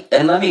 So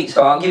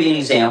I'll give you an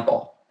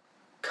example.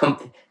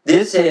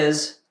 This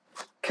is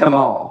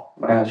Kamal.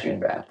 My eyes are getting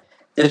bad.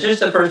 This is just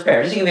the first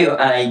paragraph. Just to give you an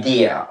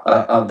idea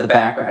of the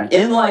background.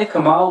 In life,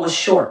 Kamal was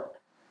short,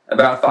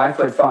 about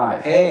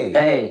 5'5".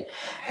 Hey.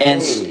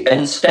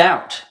 And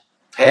stout.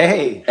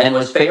 Hey. And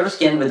was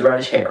fair-skinned with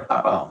reddish hair.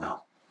 Oh, no.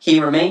 He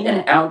remained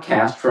an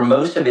outcast for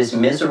most of his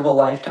miserable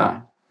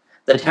lifetime.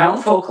 The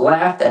townfolk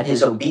laughed at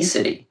his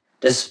obesity,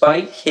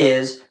 despite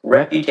his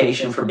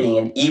reputation for being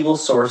an evil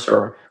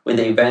sorcerer with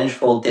a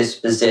vengeful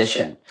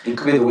disposition. He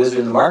could be the wizard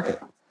in the market.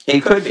 He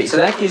could be. So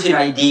that gives you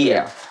an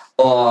idea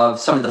of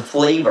some of the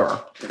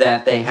flavor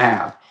that they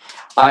have.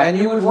 And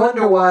you would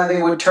wonder why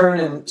they would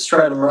turn and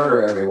try to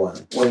murder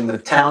everyone when the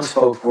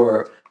townsfolk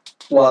were,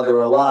 while they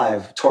were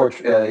alive,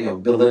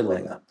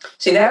 belittling them.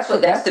 See, that's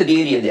the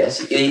beauty of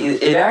this.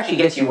 It actually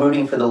gets you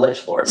rooting for the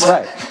Lich Lords.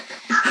 Right.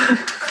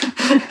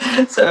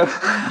 So,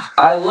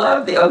 I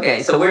love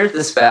okay, so where's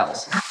the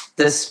spells?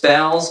 The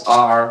spells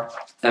are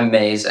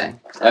amazing.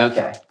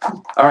 Okay.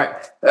 All right.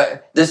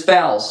 The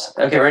spells.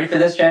 Okay, ready for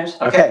this, James?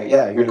 Okay,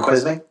 yeah. You're going to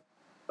quiz me?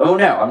 Oh,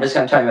 no. I'm just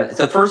going to tell you about it.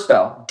 The first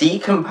spell,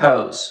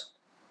 Decompose.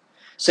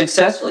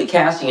 Successfully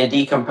casting a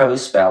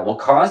Decompose spell will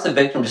cause the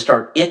victim to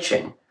start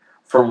itching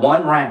for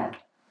 1 round.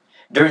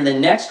 During the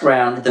next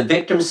round, the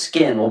victim's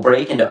skin will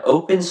break into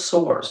open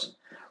sores,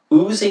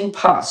 oozing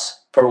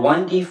pus for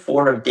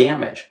 1d4 of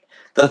damage.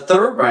 The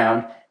third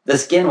round, the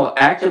skin will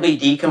actively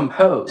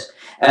decompose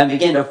and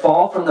begin to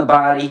fall from the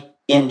body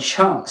in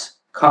chunks,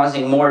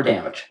 causing more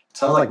damage.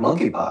 Sounds like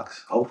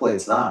monkeypox. Hopefully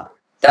it's not.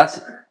 That's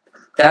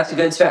a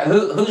good spell.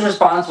 Who's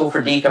responsible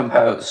for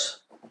Decompose?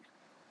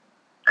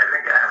 I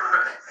think I have.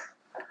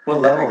 What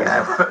level is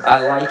it?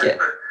 I like it.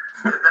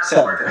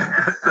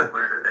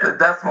 The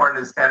death horn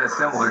is kind of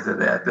similar to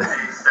that.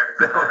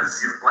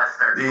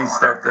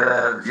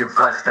 Your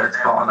flesh starts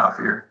falling off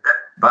your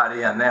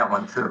body on that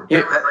one too. Yeah.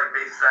 It was like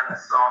based on a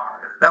song.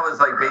 That was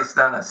like based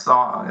on a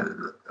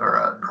song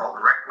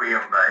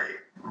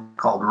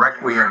called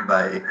Requiem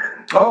by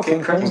Oh,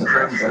 King Crimson. King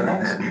Crimson.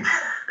 Nice.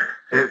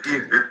 It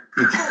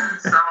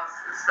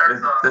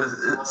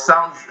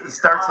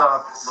starts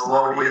off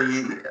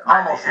slowly,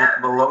 almost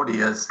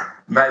melodious.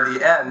 By the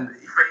end,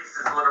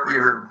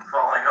 your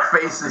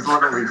face is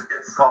literally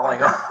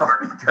falling off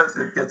because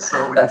it gets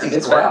so. That's a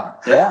good spell.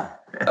 Yeah.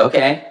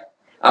 Okay.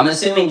 I'm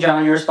assuming,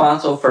 John, you're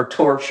responsible for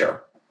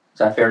torture. Is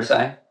that fair to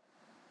say?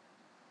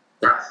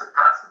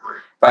 Possibly.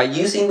 By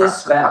using this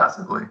spell,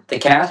 Possibly. the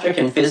caster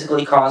can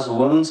physically cause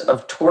wounds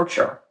of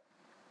torture.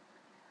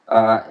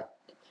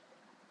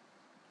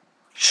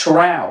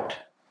 Shroud.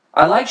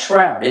 I like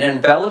Shroud. It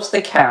envelops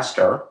the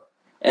caster,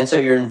 and so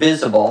you're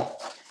invisible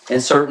in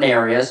certain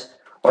areas.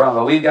 Hold on,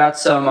 but we've got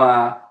some.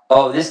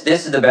 This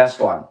is the best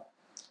one.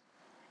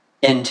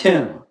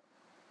 Entomb.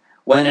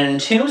 When an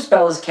entomb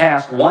spell is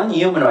cast, one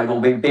humanoid will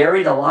be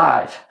buried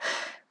alive.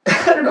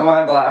 I don't know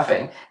why I'm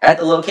laughing. At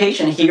the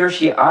location he or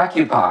she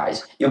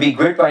occupies, you'll be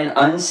gripped by an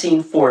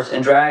unseen force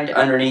and dragged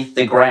underneath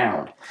the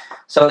ground.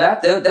 So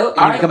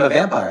You become a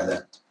vampire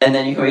then. And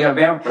then you can become a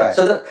vampire. Right.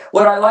 So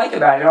what I like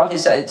about it, like you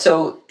said,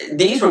 so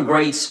these were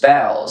great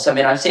spells. I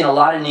mean, I've seen a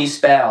lot of new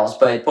spells,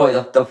 but boy,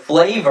 the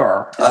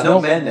flavor. There's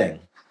no mending.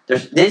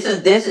 This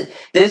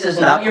is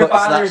not your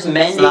father's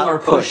mending or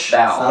push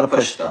spell. It's not a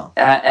push spell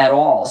at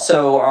all.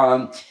 So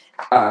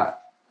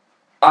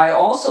I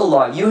also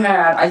love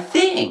I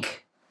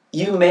think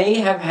you may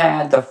have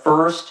had the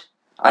first.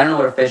 I don't know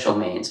what official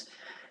means,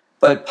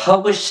 but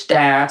published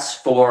stats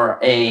for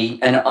an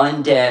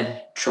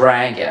undead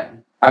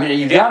dragon. I mean,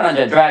 you've got an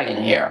undead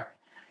dragon here.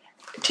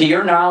 To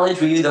your knowledge,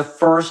 were you the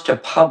first to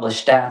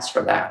publish stats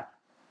for that?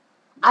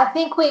 I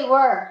think we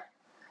were.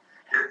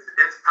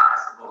 It's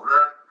possible.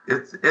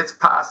 It's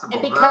possible.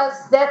 And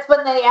because that's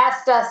when they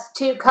asked us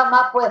to come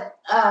up with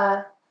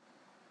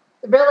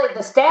really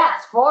the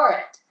stats for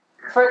it,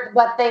 for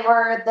what they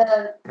were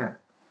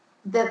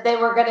that they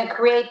were going to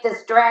create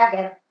this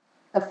dragon,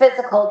 a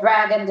physical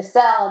dragon to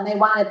sell, and they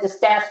wanted the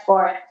stats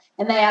for it,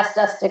 and they asked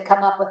us to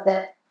come up with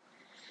it.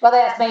 Well, they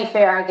asked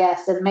Mayfair, I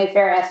guess, and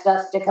Mayfair asked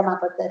us to come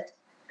up with it.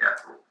 Yeah.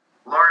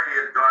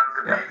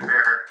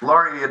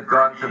 Laurie had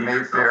gone to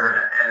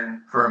Mayfair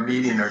and for a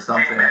meeting or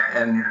something,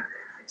 and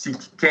she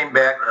came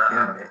back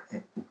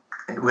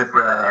with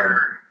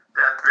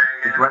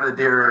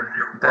Grenadier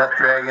Death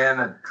Dragon,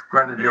 a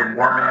Grenadier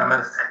War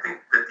Mammoth,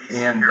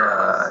 and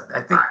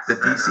I think the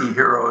DC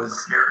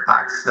Heroes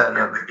box set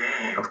of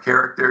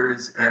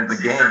characters and the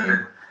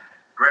game.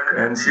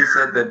 And she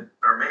said that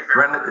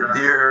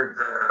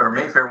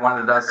Mayfair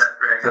wanted us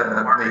to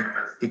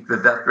make the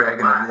Death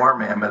Dragon and War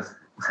Mammoth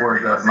for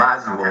the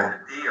module,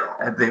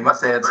 and they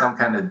must have had some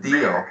kind of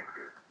deal.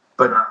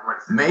 But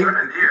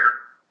Grenadier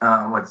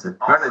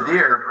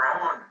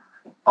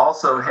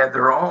also had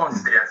their own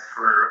stats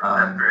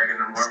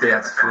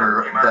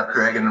for Death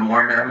Dragon and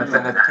War Mammoth,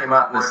 and it came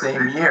out in the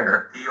same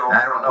year. And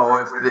I don't know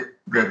if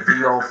the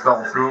deal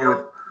fell through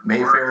with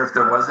Mayfair, if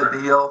there was a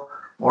deal,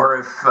 or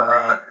if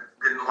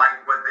didn't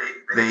like what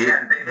they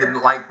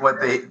didn't like what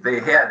they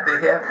had. They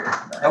had.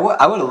 I would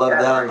have loved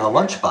that on the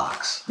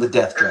lunchbox, the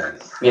Death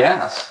Dragon.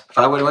 Yes. If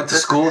I would have went to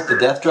school with the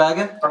Death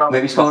Dragon.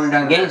 Maybe Spawning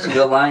Down Games would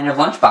do a line of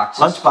lunchboxes.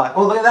 Lunchbox.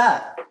 Oh, look at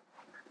that.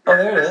 Oh,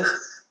 there it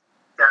is.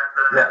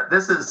 Yeah,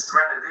 this is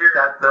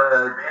got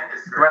the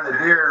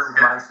Grenadier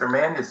monster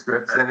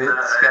manuscripts, and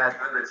it's got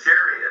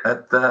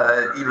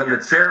even the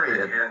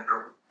chariot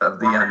of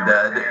the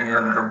undead,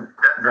 and the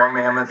War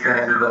Mammoth,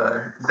 and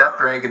the Death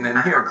Dragon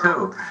in here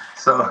too.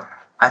 So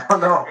I don't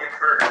know.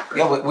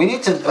 Yeah, we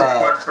need to.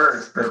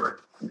 First, but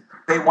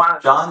they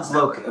want John's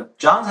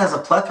has a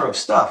plethora of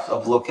stuff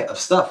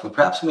stuff.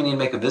 Perhaps we need to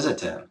make a visit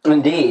to him.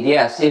 Indeed,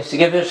 yes. If to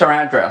give us our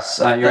address,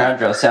 your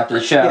address after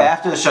the show. Yeah,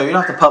 after the show. You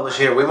don't have to publish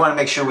here. We want to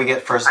make sure we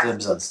get first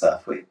dibs on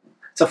stuff.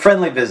 It's a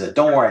friendly visit.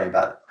 Don't worry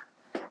about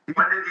it. Did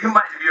you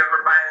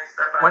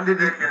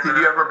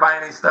ever buy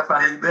any stuff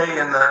on eBay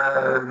in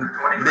the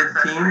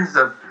mid-teens?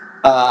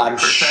 I'm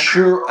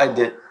sure I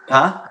did.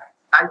 Huh?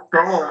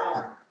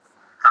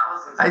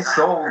 I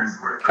sold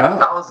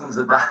thousands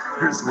of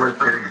dollars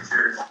worth of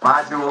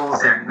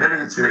modules and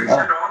miniatures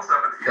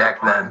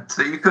back then.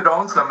 So you could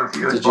own some if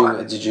you had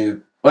bought. Did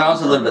you? Well, I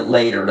was a little bit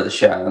later to the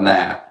show than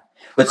that.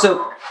 But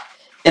so,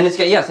 and it's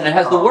yes, and it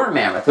has the War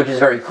Mammoth, which is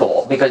very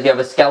cool because you have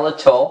a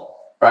skeletal,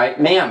 right,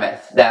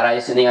 mammoth that I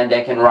assume the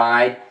undead can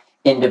ride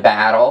into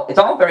battle. It's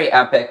all very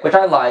epic, which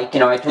I like.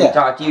 I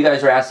talked to you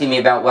guys were asking me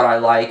about what I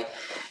like.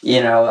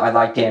 I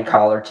like Dan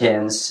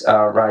Collerton's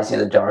Rising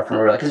of the Dark from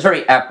because it's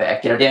very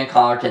epic. Dan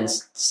Collerton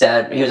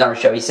said, he was on our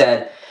show, he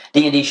said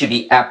D&D should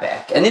be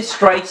epic. And this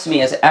strikes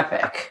me as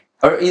epic.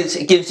 Or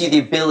it gives you the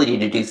ability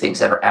to do things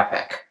that are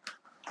epic.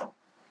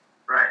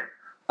 Right.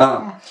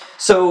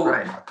 So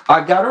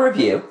I got a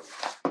review.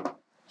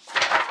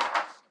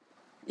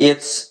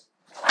 It's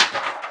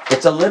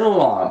a little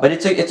long, but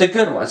it's a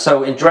good one.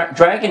 So in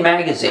Dragon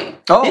Magazine.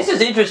 Oh. This is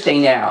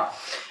interesting now.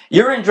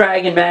 You're in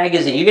Dragon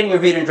Magazine. You're getting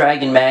reviewed in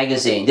Dragon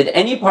Magazine. Did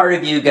any part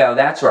of you go,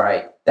 that's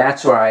right,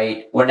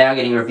 we're now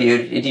getting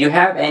reviewed? Did you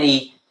have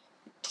any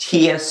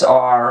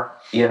TSR,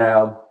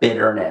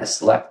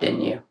 bitterness left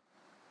in you?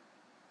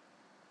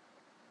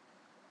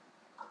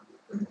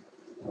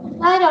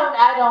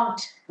 I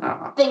don't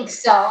think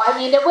so. I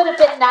mean, it would have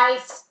been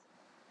nice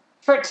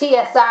for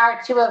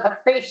TSR to have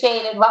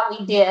appreciated what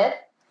we did.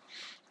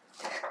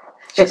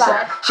 She's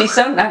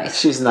so nice.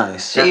 She's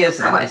nice. She is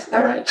nice.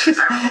 All right.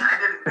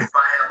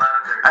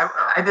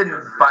 I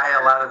didn't buy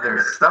a lot of their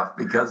stuff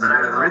because of it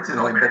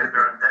originally,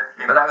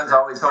 but I was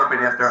always hoping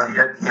after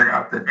Undead came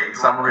out that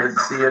someone would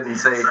see it and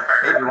say,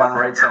 hey, do you want to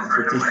write something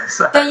for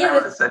TSR?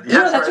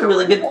 That's a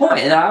really good point.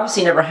 And that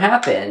obviously never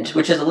happened,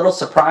 which is a little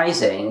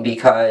surprising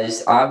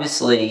because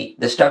obviously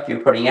the stuff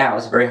you're putting out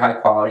was very high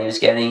quality. It was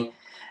getting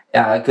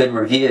good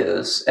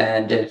reviews,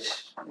 and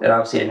it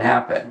obviously didn't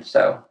happen.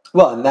 So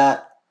and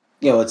that,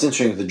 it's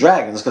interesting with the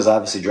Dragons because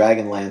obviously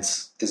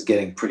Dragonlance is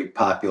getting pretty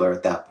popular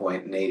at that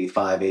point in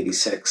 85,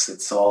 86.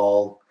 It's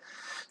all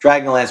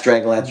Dragonlance.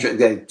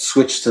 They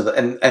switched to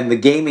and the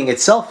gaming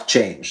itself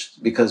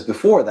changed because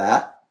before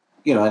that,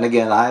 and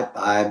again,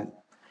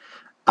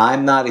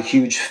 I'm not a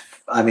huge.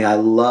 I mean, I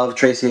love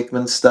Tracy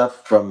Hickman's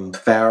stuff from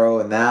Pharaoh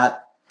and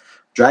that.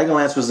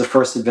 Dragonlance was the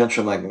first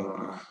adventure. I'm like,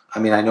 I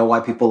mean, I know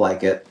why people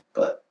like it,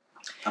 but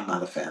I'm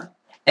not a fan.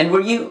 And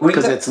were you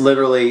because it's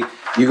literally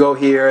you go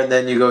here and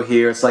then you go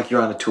here. It's like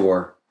you're on a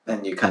tour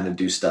and you kind of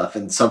do stuff.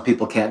 And some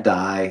people can't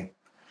die.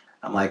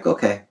 I'm like,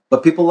 okay,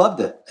 but people loved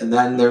it. And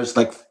then there's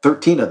like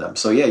 13 of them.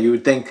 So yeah, you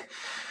would think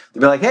they'd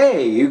be like,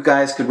 hey, you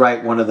guys could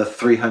write one of the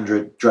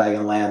 300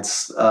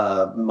 Dragonlance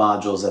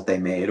modules that they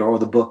made, or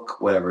the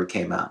book, whatever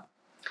came out.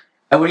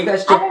 And what do you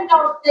guys do? I don't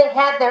know if they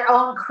had their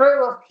own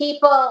crew of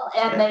people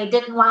and they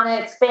didn't want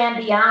to expand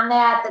beyond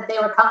that they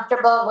were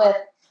comfortable with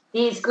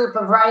these group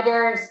of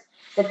writers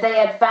that they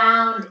had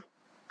found.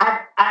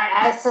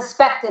 I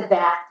suspected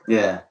that.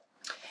 Yeah.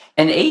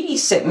 And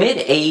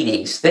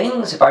mid-80s,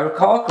 things, if I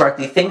recall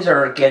correctly, things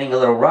are getting a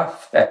little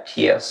rough at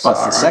TSR, well,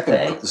 it's the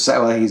second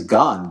well, he's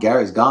gone.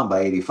 Gary's gone by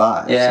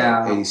 85.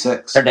 Yeah. So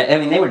 86.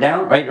 They were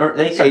down, right? Or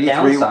they started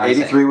downsizing.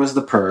 83 was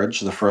the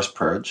Purge, the first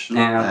Purge.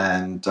 Yeah.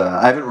 And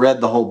I haven't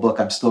read the whole book.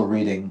 I'm still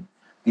reading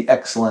the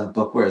excellent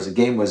book. Whereas the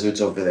Game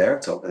Wizard's over there.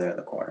 It's over there in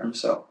the corner.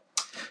 So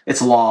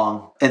it's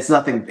long. It's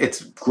nothing.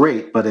 It's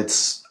great, but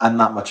I'm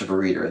not much of a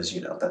reader, as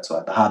you know. That's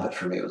why The Hobbit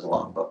for me was a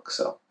long book.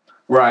 So.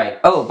 Right.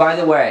 Oh, by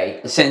the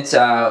way, since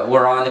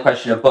we're on the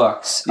question of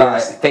books,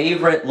 yes.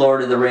 Favorite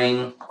Lord of the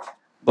Ring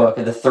book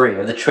of the three,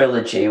 or the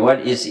trilogy?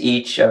 What is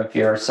each of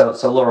your... So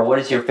Laura, what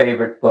is your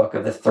favorite book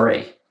of the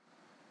three?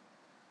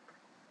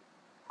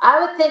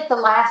 I would think the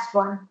last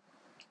one.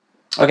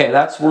 Okay,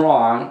 that's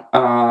wrong.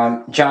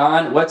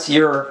 John, what's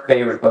your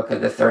favorite book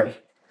of the three?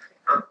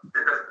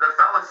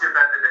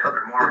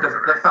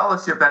 The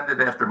Fellowship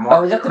ended after Mordor.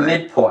 Oh, is that the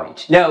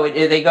midpoint? No,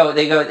 they go.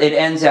 It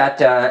ends at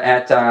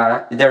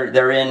they're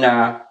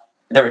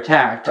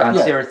attacked on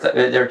Sirith.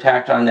 They're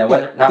attacked on the.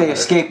 They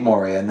escape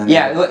Moria, and then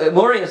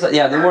Moria is the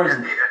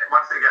Moria.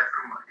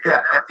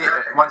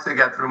 Once they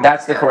got through.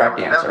 That's the correct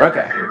answer.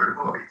 Okay.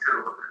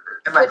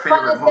 And my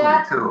favorite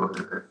movie too.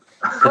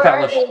 The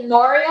Fellowship in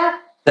Moria.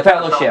 The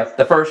Fellowship,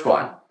 the first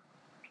one.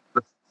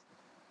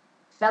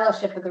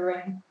 Fellowship of the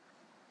Ring.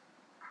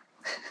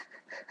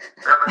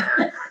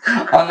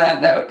 On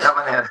that note,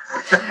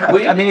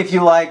 I mean, if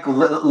you like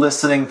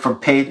listening from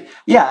paid,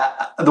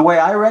 the way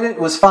I read it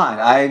was fine.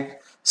 I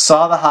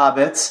saw the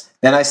Hobbits,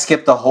 then I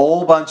skipped a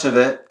whole bunch of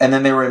it, and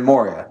then they were in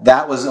Moria.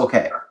 That was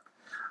okay.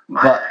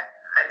 But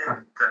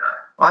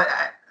I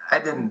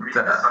didn't read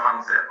the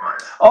songs that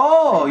much.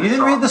 Oh, you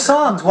didn't read the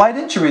songs. Why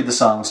didn't you read the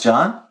songs,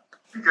 John?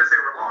 Because they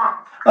were long.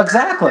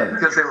 Exactly.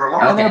 Because they were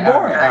long. And they're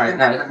boring. All right.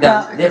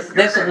 Now,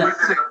 this is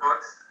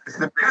if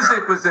the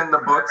music was in the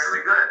books,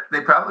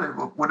 they probably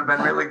would have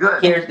been really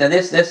good.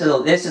 this is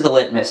a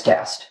litmus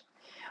test.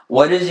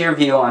 What is your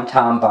view on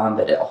Tom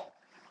Bombadil?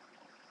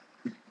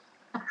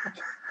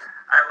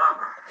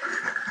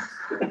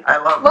 I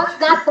love him. What's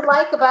not to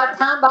like about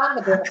Tom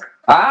Bombadil?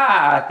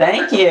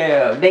 Thank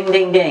you. Ding,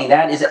 ding, ding.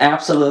 That is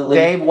absolutely...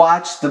 They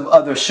watched the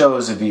other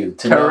shows of you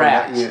to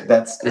correct. Know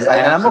that and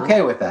I'm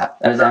okay with that.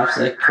 That is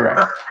absolutely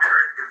correct.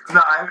 No,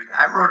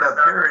 I wrote a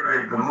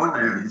parody of the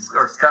movies,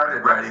 or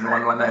started writing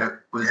one when I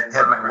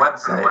had my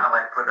website,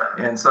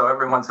 and so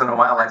every once in a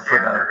while I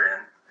put a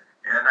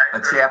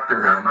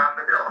chapter in,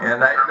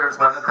 and there's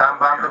one of Tom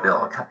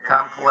Bombadil,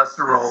 Tom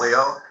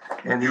Cholesterolio,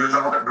 and he was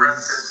all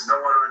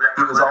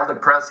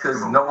depressed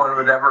because no one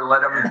would ever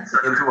let him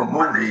into a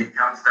movie,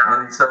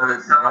 and so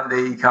one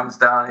day he comes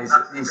down,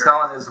 he's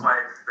telling his wife,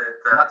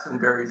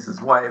 Hudson-Berry's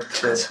his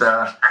wife,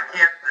 that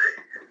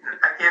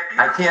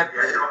I can't be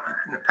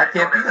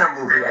in a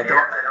movie.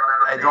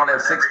 I don't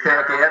have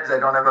six-pack abs. I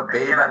don't have a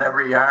babe on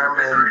every arm,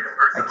 and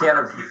I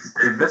can't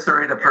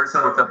eviscerate a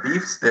person with a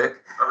beef stick.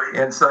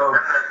 And so,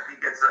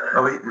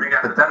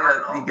 but then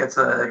he gets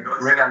a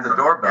ring on the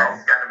doorbell.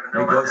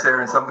 And he goes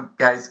there, and some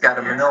guy's got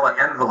a manila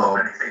envelope,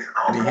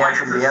 and he hands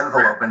him the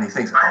envelope, and he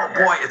thinks, oh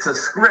boy, it's a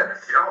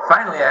script.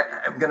 Finally,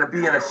 I'm going to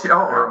be in a show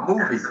or a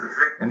movie.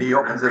 And he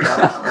opens it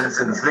up, and it's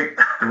an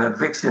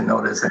eviction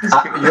notice.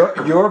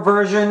 Your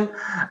version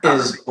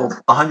is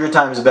 100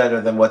 times better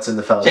than what's in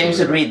the Fellowship. James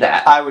would read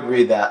that. I would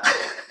read that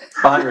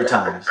 100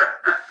 times.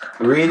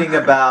 Reading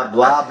about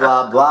blah,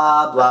 blah,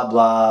 blah, blah,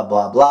 blah,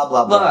 blah, blah,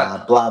 blah,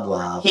 blah, blah,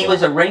 blah. He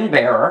was a ring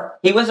bearer.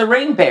 He was a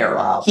ring bearer.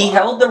 Blah, he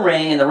held the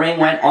ring, and the ring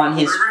went on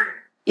his...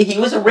 He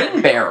was a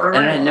ring bearer,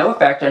 and it had no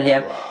effect on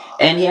him.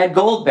 And he had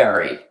gold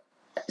buried.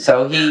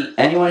 So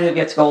anyone who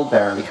gets gold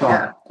buried, come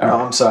on.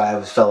 Oh, I'm sorry,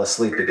 I fell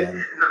asleep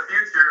again.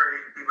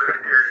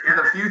 In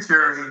the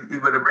future, he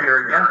would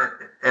appear again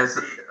as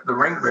the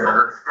ring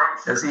bearer,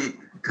 because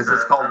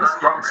it's called the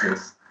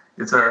scrumptious.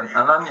 It's an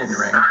onion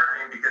ring.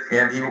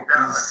 And he's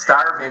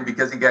starving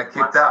because he got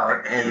kicked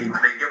out, and he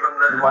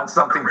wants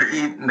something to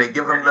eat, and they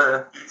give him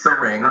the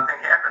ring,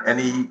 and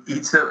he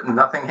eats it, and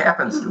nothing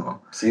happens to him.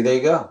 See, there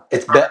you go.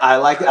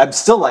 I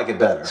still like it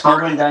better.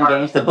 Smuggler and Gun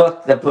Games, the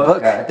book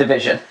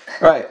division.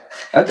 Right.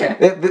 Okay.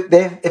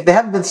 If they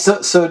haven't been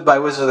sued by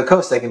Wizard of the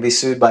Coast, they can be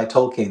sued by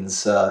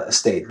Tolkien's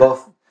estate.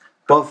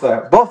 Both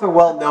are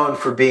well known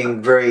for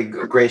being very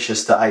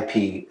gracious to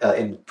IP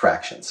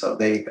infractions. So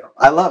there you go.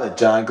 I love it,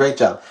 John. Great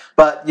job.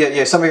 But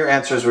yeah, some of your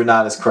answers were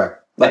not as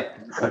correct. Okay.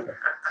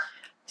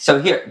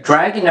 So here,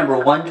 Dragon number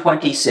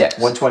 126.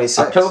 126.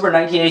 October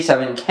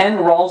 1987. Ken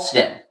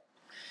Ralston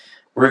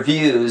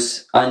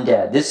reviews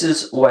Undead. This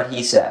is what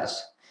he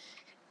says.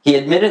 He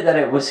admitted that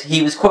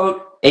he was,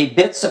 quote, a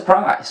bit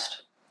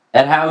surprised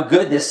at how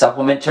good this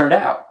supplement turned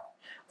out.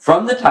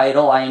 From the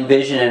title, I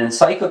envision an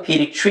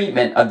encyclopedic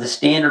treatment of the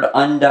standard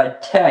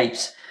Undead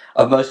types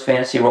of most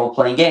fantasy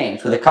role-playing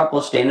games, with a couple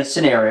of standard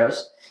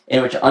scenarios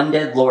in which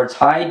undead lords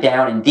hide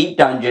down in deep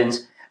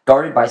dungeons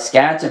guarded by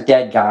scads of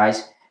dead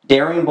guys,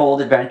 daring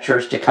bold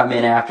adventurers to come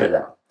in after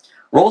them.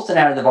 Rolston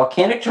added the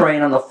volcanic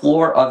terrain on the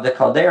floor of the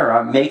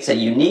caldera makes a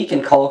unique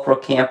and colorful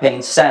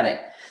campaign setting.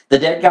 The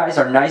dead guys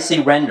are nicely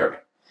rendered.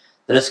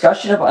 The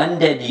discussion of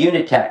undead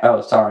unit...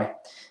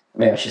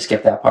 Maybe I should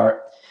skip that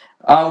part.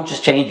 I'll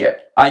just change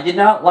it. I did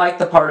not like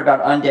the part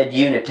about undead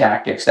unit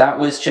tactics.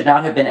 That should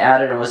not have been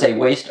added and was a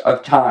waste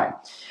of time.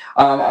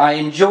 I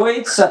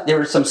enjoyed... there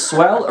were some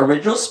swell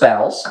original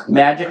spells,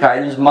 magic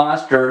items,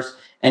 monsters,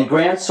 and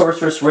grand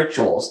sorceress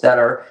rituals that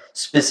are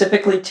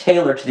specifically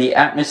tailored to the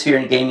atmosphere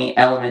and gaming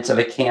elements of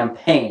a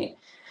campaign.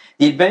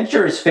 The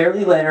adventure is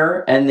fairly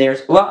linear, and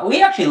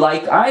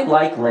I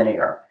like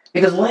linear.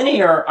 Because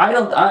linear, I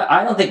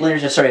don't think linear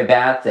is necessarily a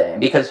bad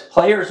thing, because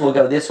players will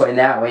go this way and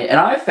that way. And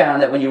I've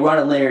found that when you run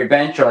a linear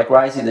adventure like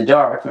Rising in the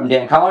Dark from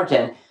Dan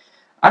Collerton,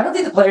 I don't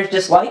think the players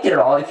dislike it at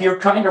all. If you're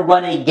trying to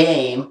run a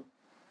game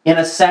in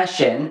a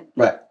session,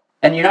 right,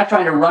 and you're not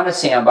trying to run a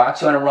sandbox,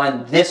 you want to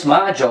run this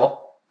module,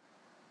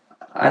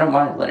 I don't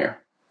mind linear.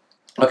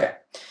 Okay.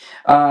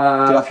 Get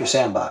off your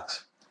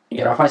sandbox.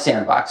 Get off my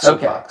sandbox.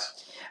 Okay.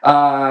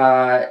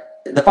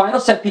 The final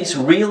set piece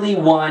really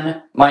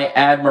won my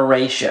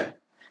admiration.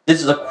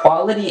 This is a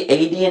quality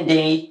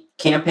AD&D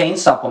campaign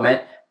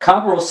supplement,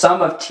 comparable to some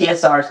of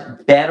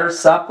TSR's better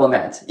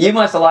supplements. You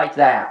must have liked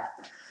that.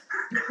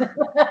 You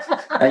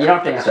don't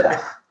have to answer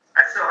that.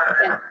 I still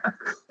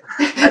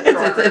have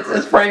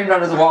It's framed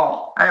on his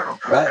wall. I have a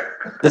Right.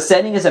 The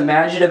setting is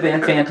imaginative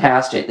and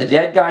fantastic. The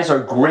dead guys are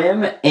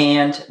grim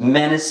and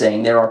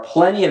menacing. There are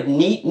plenty of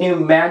neat new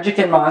magic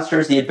and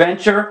monsters. The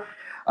adventure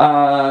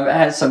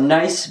has some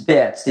nice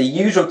bits. The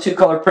usual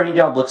 2-color printing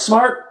job looks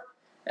smart,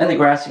 and the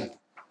graphic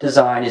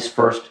design is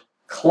first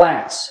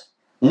class.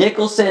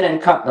 Nicholson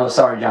and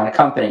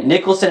Company.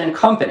 Nicholson and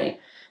Company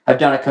have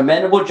done a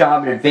commendable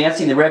job in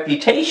advancing the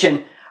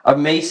reputation of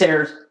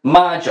Mayfair's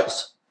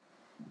modules.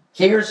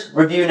 Here's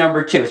review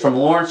number 2. It's from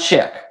Lawrence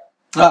Schick.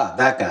 Ah,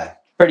 that guy.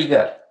 Pretty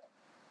good.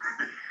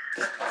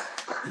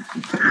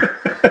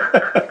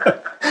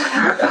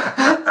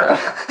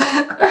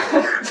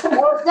 That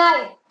was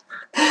nice.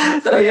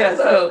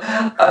 So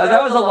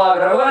that was a lot,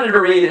 but I wanted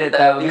to read it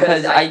though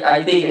because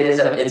I think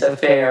it's a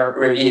fair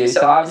review.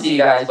 So obviously you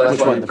guys both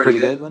Which one? The pretty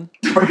good one?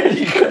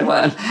 pretty good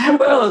one.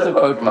 Well, it was a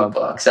quote from a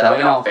book, so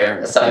in all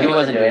fairness, so he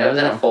wasn't doing it. It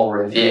wasn't a full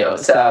review.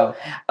 So,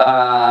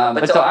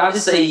 but so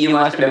obviously you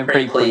must have been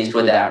pretty pleased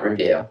with that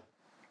review.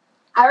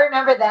 I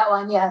remember that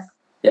one, yes.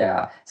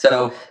 Yeah.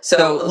 So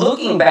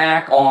looking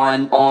back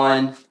on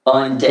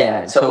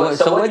Undead.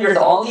 So what years?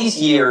 All these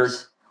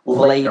years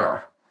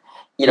later.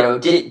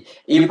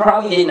 You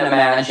probably didn't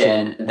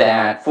imagine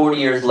that 40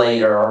 years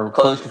later, or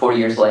close to 40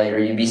 years later,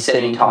 you'd be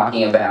sitting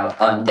talking about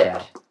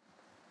Undead.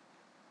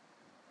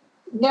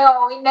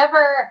 No, we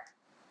never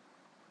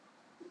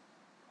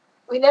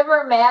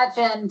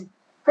imagined,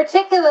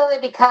 particularly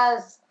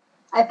because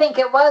I think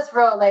it was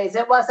Rolai's.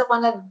 It wasn't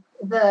one of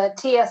the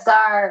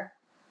TSR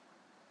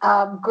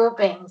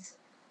groupings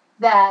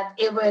that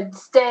it would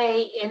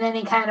stay in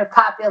any kind of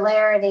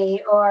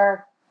popularity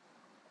or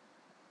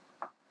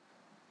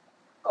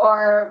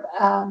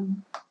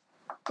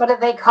what do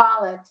they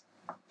call it?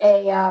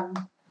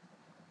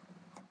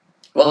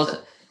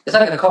 Well, it's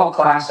like a cult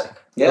classic.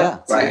 Yeah,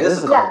 right. This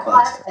is a Yeah, cult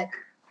classic.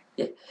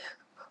 classic.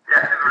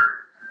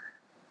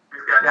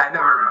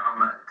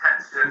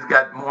 We've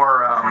got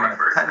more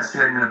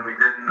attention in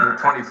the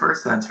 21st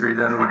century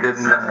than we did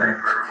in the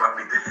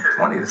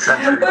 20th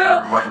century for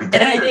what we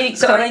did. And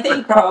I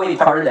think probably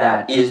part of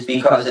that is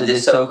because of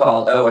this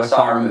so-called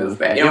OSR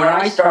movement. When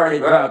I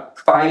started about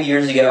 5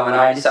 years ago, and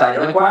I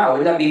decided, like, wow,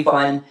 wouldn't that be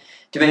fun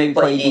to maybe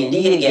play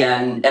D&D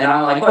again? And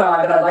I'm like, well,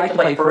 I'd like to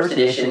play First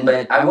Edition,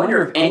 but I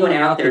wonder if anyone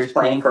out there is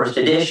playing First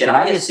Edition.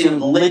 I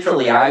assumed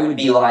literally I would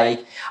be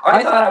like,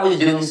 I thought I was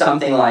doing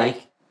something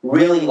like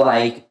really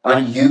like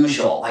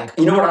unusual. Like,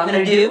 you know what I'm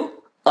going to do?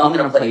 I'm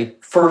going to play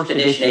First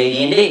Edition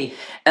AD&D.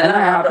 And then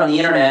I hopped on the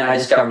internet and I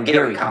discovered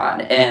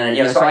GaryCon. And,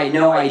 so I had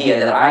no idea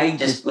that I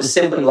just was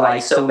simply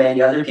like so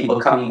many other people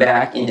coming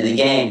back into the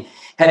game.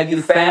 Have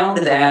you found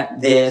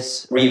that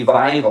this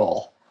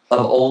revival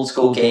of old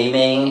school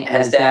gaming,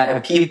 have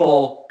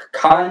people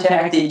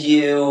contacted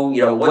you?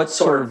 What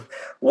sort of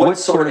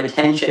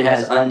attention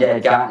has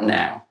Undead gotten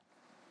now?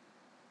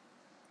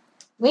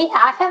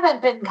 I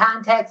haven't been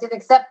contacted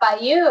except by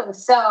you,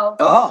 so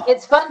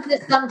It's fun to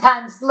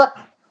sometimes look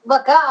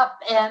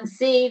up and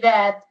see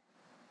that,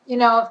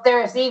 if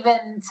there's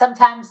even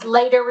sometimes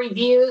later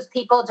reviews,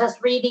 people just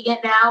reading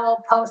it now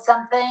will post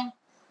something.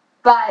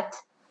 But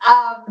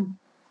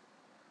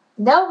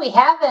no, we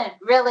haven't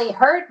really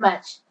heard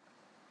much.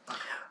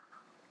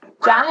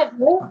 John, have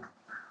you?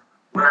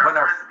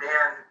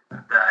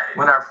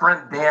 When our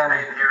friend Dan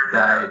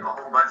died,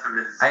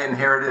 I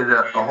inherited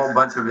a whole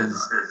bunch of his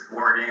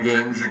war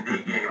games and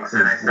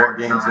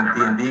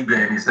D&D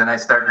games, and I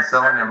started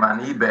selling them on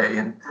eBay.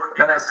 And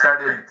then I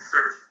started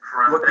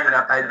looking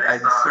up. I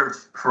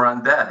searched for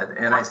Undead,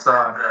 and I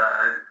saw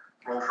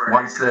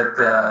once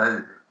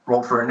that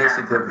Roll for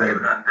Initiative had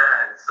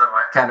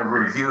kind of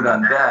reviewed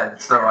Undead.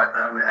 So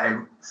I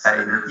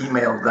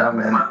emailed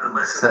them and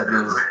said it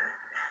was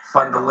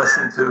fun to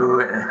listen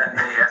to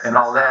and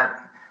all that.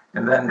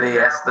 And then they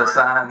asked us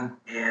on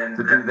to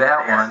do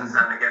that one,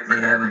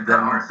 and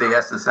then they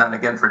asked us on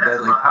again for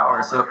Deadly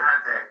Power. So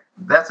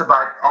that's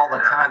about all the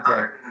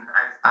contact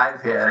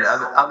I've had.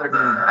 Other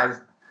than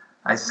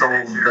I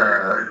sold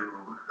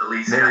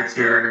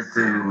miniature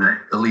to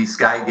Elise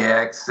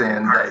Gygax,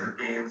 and I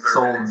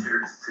sold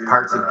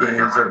parts of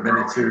games or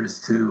miniatures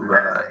to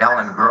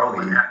Alan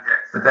Growley.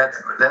 But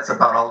that's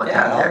about all the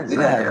contacts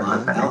I have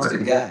with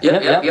anybody.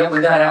 Yep,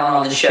 we've got Alan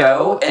on the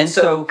show. And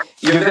so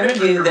you're going to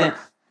do that.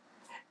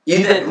 You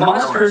did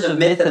Monsters of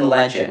Myth and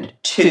Legend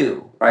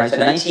 2, right? So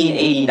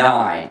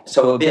 1989,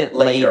 so a bit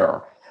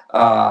later.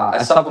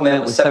 A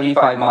supplement with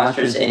 75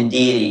 monsters and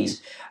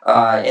deities.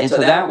 And so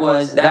that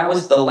was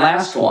the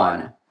last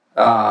one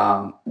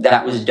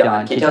that was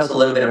done. Can you tell us a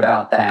little bit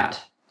about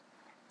that?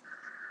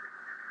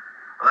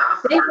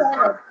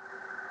 Well,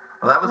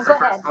 that was the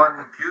first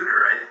one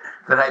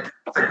that I did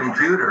with the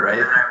computer,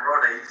 right?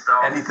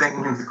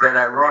 Anything that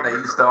I wrote, I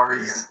used to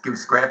always give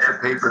scraps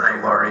of paper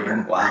to Laurie,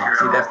 and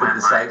she'd have to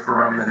decipher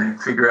them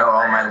and figure out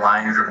all my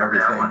lines and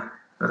everything.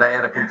 But I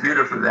had a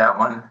computer for that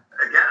one,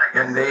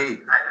 and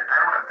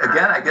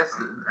I guess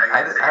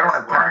I don't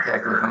have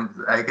contact with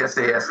them. I guess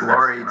they asked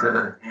Laurie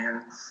to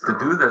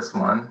do this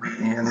one,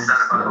 and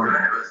so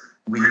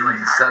we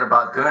set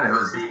about doing it. It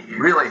was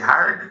really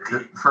hard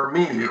for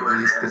me, at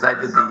least, because I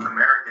did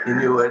the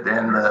Inuit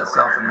and the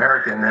South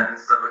American, and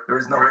there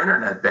was no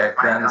internet back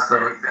then,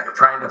 so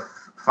trying to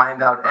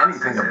find out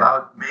anything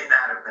about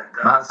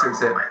monsters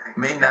that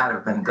may not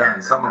have been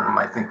done. Some of them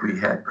I think we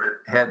had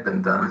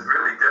been done,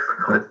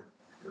 but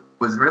it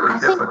was really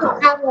difficult. I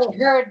think we probably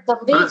heard the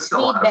least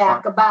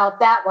feedback about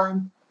that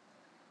one.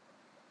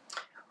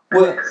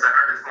 Well,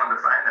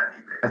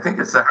 I think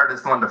it's the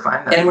hardest one to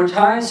find. And we're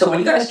talking. So when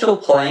you guys still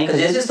playing, because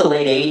this is the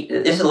late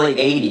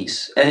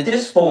 '80s, and at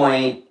this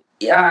point,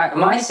 yeah,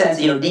 my sense,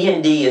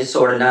 D&D is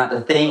sort of not the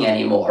thing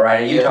anymore,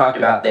 right? You talked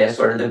about this,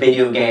 where the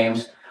video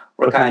games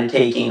were kind of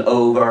taking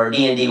over.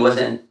 D&D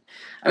wasn't.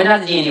 I mean,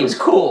 not that D&D was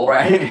cool,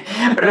 right?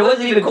 But it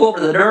wasn't even cool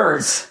for the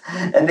nerds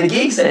and the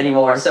geeks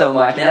anymore so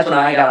much. And that's when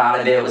I got out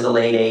of it. It was the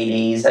late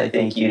 '80s. I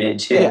think you did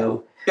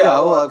too. Yeah,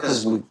 well,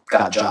 because we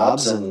got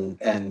jobs and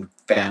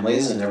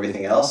families and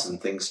everything else,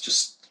 and things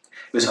just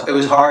it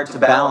was hard to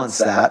balance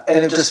that,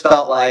 and it just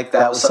felt like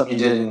that was something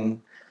you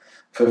did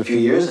for a few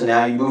years, and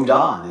now you moved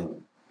on,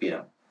 and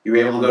you were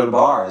able to go to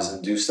bars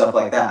and do stuff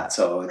like that.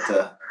 So it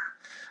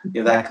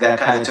that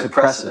kind of took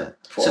precedent.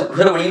 So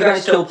were you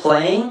guys still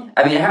playing?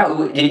 I mean,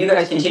 how did you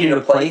guys continue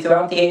to play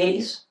throughout the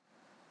 '80s?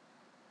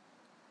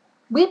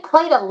 We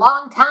played a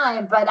long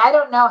time, but I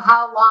don't know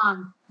how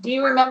long. Do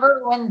you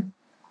remember when?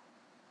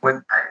 I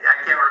can't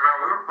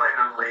remember. We were playing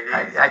in the late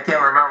 '80s. I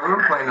can't remember. We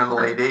were playing in the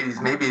late '80s,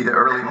 maybe the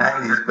early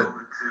 '90s. But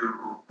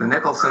the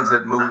Nicholsons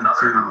had moved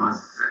to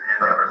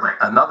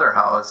another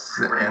house,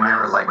 and they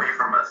were like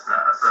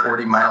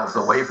 40 miles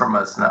away from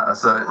us now.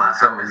 So it was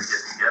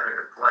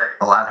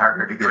a lot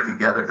harder to get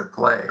together to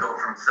play.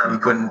 You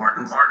couldn't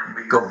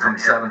go from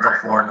 7 till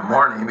 4 in the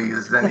morning,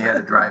 because then you had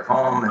to drive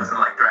home. And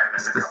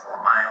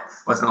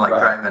wasn't like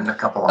driving a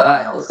couple of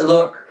miles.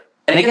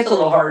 And it gets a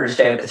little harder to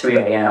stay up at 3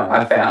 a.m.,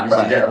 I found,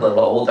 as you get a little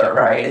older,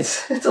 right?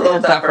 It's a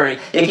little tougher.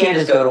 You can't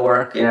just go to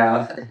work,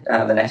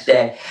 the next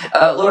day.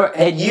 Laura,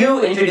 had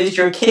you introduced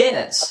your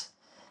kids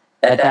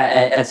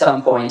at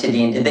some point to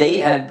D&D?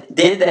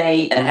 Did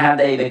they and have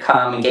they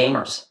become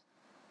gamers?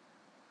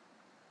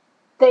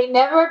 They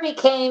never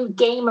became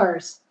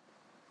gamers.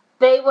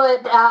 They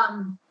would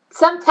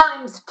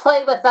sometimes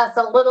play with us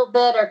a little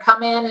bit, or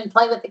come in and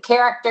play with the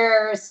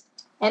characters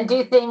and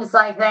do things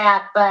like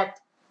that, but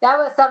that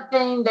was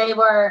something they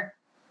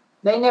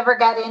never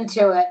got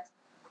into it.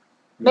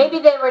 Maybe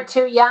they were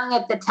too young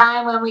at the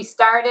time when we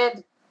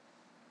started.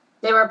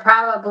 They were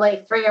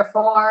probably 3 or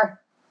 4.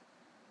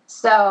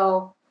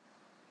 So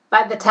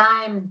by the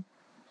time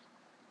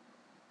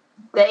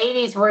the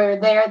 '80s were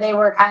there, they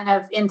were kind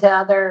of into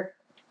other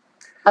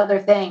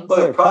things. Well,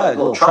 they were probably a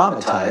little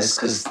traumatized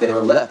because they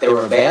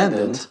were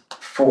abandoned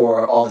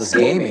for all this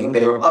gaming.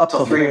 They were up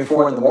till 3 and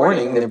 4 in the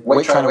morning. They're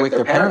trying to wake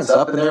their parents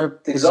up, and they're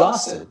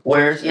exhausted.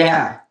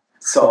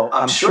 So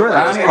I'm sure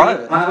that was part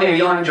of it. Mommy, are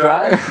you on a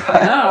drive? No.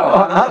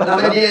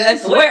 I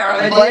swear,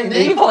 I'm a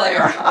D&D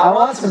player. I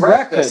want some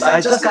breakfast.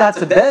 I just got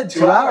to bed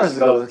 2 hours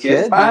ago,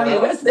 kid. Mommy,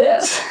 what's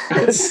this?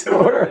 It's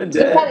Undead.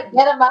 You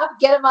gotta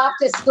get them up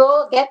to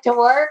school, get to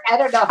work. I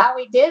don't know how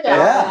we did all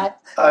that.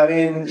 I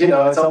mean,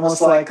 it's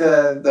almost like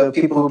the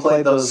people who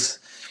play those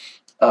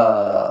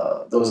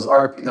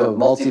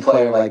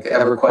multiplayer like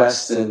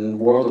EverQuest and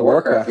World of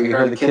Warcraft. You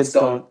heard the kids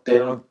don't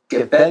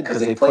get fed because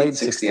they played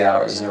 60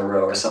 hours in a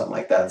row or something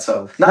like that.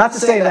 So not to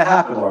say that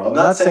happened, Laurel. I'm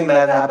not saying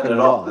that happened at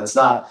all. That's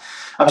not.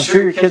 I'm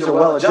sure your kids are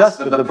well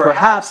adjusted, but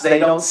perhaps they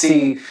don't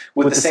see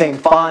with the same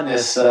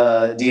fondness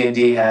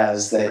D&D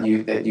has that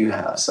you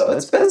have. So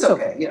it's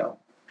okay,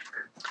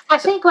 I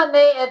think when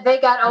they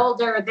got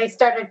older, they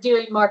started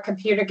doing more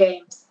computer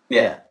games.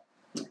 Yeah.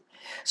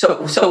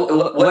 So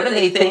what do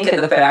they think of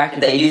the fact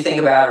that they do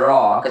think about it at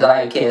all? Because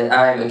I have a kid,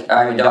 I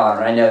have a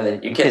daughter. I know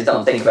that your kids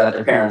don't think about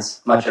their parents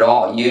much at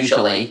all,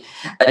 usually.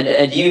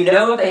 Do you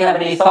know if they have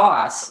any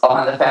thoughts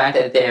on the fact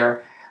that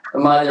their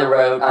mother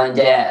wrote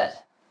Undead?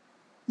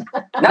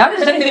 Not that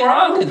there's anything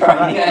wrong with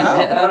writing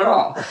Undead, not at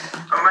all.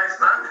 My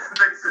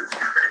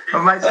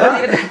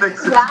son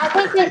thinks Yeah, I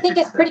think they think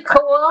it's pretty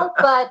cool,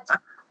 but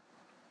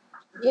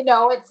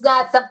it's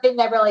not something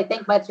they really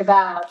think much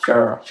about.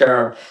 Sure.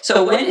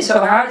 So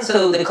how did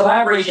the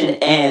collaboration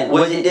end?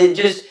 Did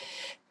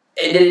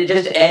it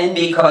just end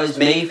because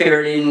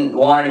Mayfair didn't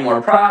want any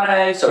more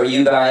products, or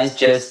you guys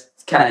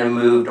just kind of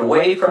moved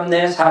away from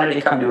this? How did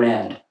it come to an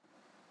end?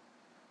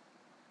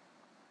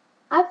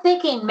 I'm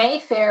thinking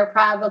Mayfair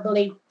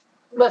probably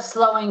was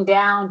slowing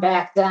down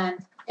back then,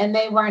 and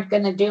they weren't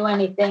going to do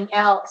anything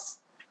else,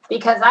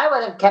 because I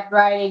would have kept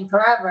writing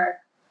forever.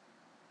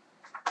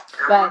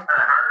 But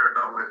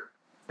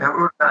it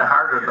was kind of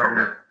harder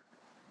though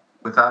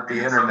without the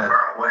internet,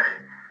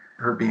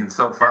 her being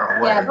so far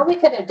away. Yeah, but we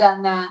could have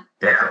done that.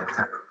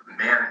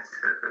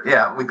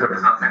 Yeah, we could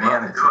have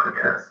managed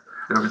it.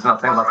 There was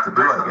nothing left to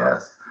do, I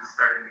guess.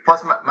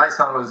 Plus, my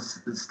son was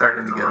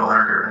starting to get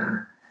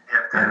older,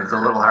 and it's a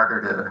little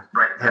harder to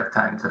have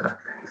time to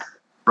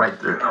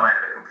write the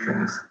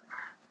things.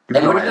 And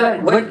in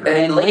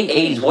late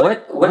 '80s,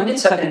 when did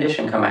second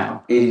edition come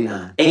out?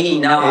 89.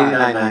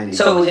 89. 90.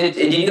 So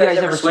did you guys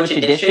ever switch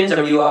editions,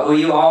 or were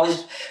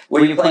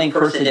you playing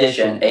first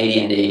edition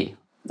AD&D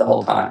the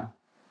whole time?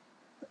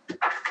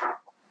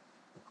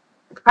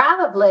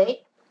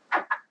 Probably.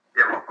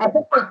 I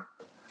think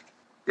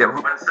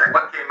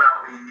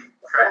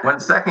when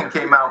second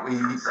came out, we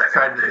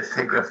tried to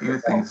take a few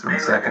things from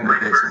second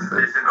edition,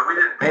 but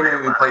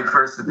mainly we played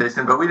first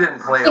edition, but we didn't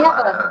play a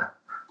lot of.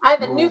 I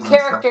have a new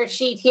character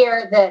sheet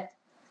here that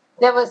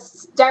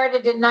was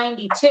started in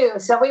 92,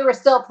 so we were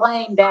still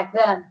playing back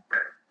then.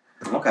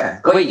 Okay.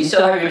 Wait, you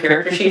still have your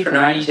character sheet for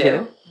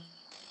 92?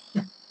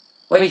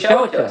 Wait,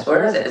 show it to us.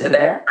 Where is it? Is it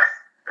there?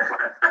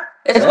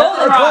 It's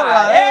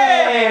Goldenrod!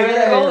 Hey! We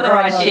got a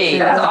Goldenrod sheet.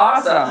 That's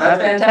awesome.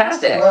 That's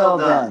fantastic. Well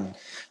done.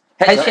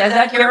 Has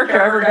that character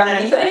ever done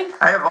anything?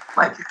 I have all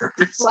my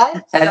characters. What?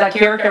 Has that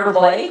character ever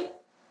played?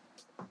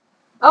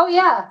 Oh,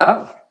 yeah.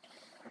 Oh.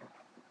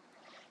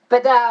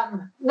 But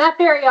not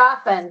very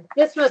often.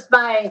 This was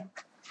my,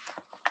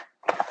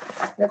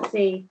 let's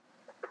see.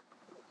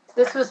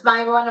 This was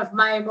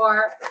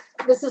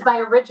this is my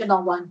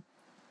original one.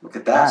 Look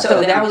at that.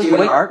 So that was cute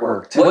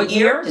artwork, too. What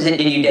year?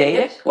 Did you date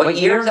it? What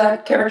year is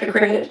that character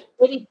created?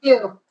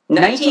 82.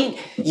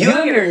 You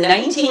have your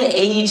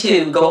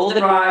 1982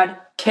 Goldenrod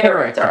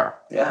character.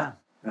 Yeah,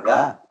 look at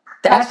that.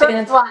 That's my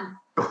first one.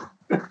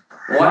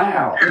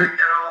 Wow. Here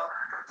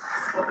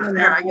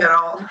I get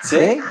all.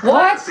 See?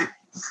 What?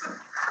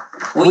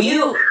 Will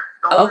you?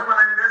 The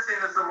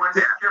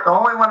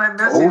only one I'm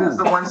missing is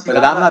the one she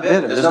But I'm not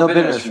bitter. There's no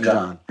bitterness from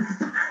John.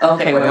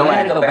 Okay, wait, we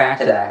had to go back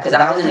to that because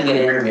I was in a good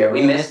interview.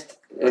 We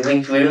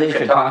really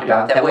should have talked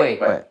about that.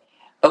 Wait.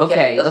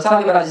 Okay, let's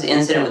talk about this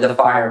incident with the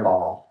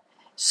fireball.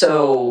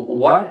 So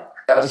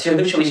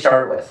who should we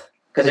start with?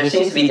 Because there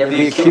seems to be different.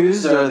 The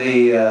accused or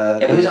the...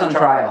 who's on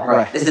trial?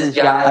 Right. This is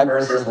John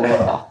versus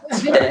Laurel.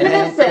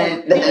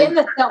 The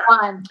innocent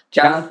one.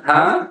 John,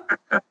 huh?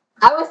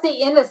 I was the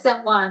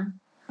innocent one.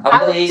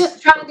 I was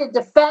just trying to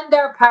defend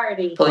our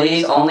party.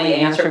 Please only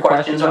answer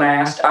questions when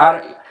asked.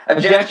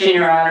 Objection,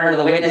 Your Honor.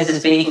 The witness is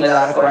speaking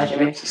without a question.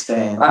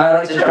 I'd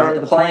like to start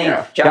with the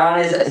plaintiff. John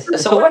is.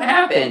 So what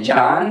happened,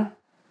 John?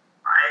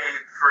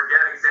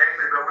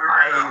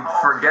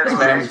 I forget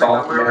Mary's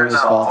fault. Mary's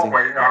fault.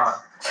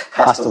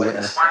 Hostile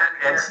witness.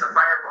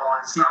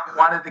 She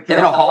wanted to get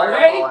In a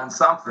hallway on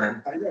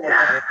something.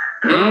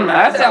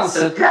 That sounds.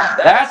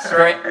 That's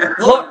great.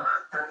 Look.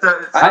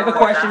 I have a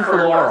question for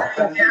Laurel.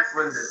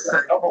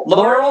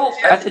 Laurel,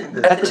 at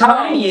the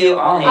time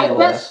I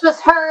just was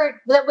heard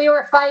that we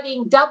were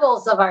fighting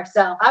doubles of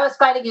ourselves. I was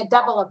fighting a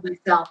double of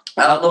myself.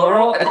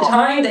 Laurel, at the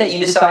time that you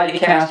decided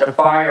to cast a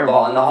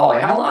fireball in the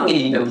hallway, how long had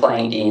you been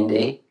playing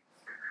D&D?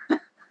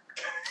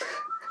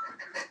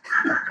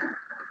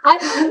 I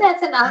think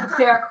that's an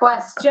unfair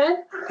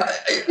question.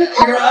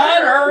 Your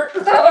Honor,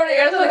 somebody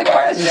answer the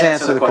question. Just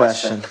answer the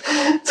question.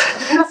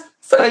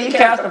 So you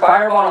cast a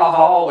fireball in the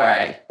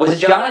hallway. Was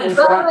John in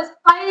front? But I was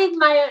fighting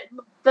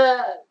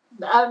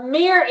a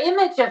mirror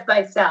image of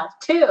myself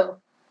too.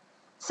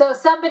 So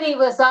somebody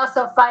was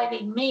also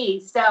fighting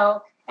me.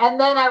 And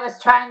then I was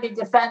trying to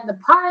defend the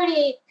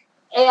party.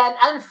 And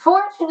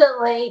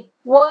unfortunately,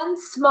 one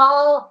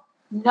small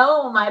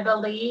gnome, I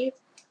believe,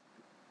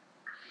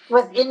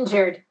 was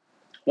injured.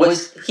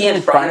 Was he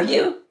in front of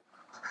you?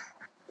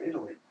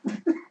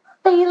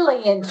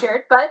 Fatally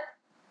injured, but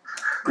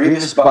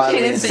Grievous body.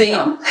 She didn't see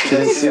him.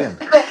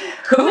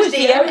 Who was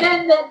the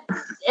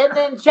and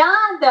then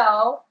John,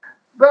 though,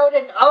 wrote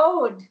an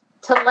ode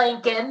to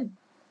Lincoln.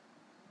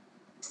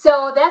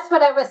 So that's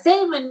what I was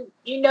saying when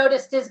you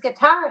noticed his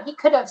guitar. He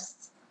could have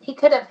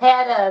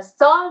had a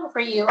song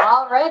for you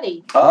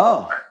already.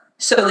 Oh.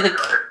 So the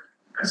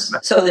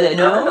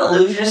gnome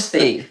illusionist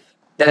thief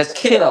that's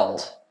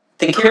killed,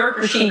 the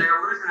character sheet.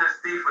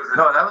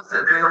 No, that was the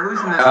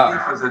illusionist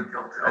thief was a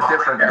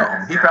different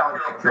gnome. He probably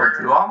got killed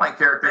too. All my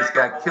characters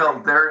got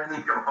killed. They're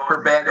in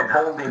her bag of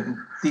holding,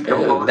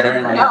 decomposing.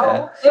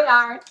 No, they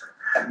aren't.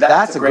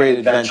 That's a great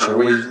adventure.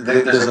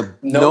 There's a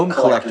gnome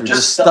collector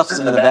just stuffs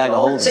them in a bag of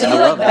holding. So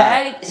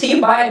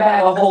you buy a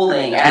bag of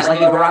holding at like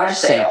a garage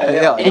sale,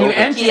 and you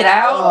empty it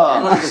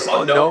out.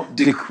 No,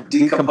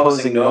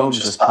 decomposing gnomes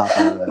just pop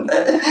out of it.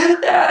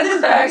 Yeah,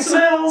 this bag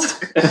smells.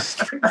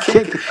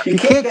 You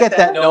can't get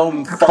that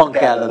gnome funk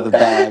out of the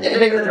bag.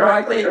 Maybe the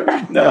dry cleaner.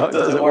 No, it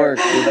doesn't work.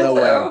 There's no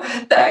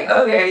way.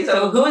 Okay,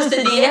 so who is the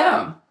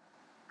DM?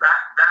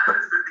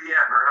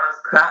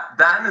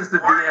 Don is the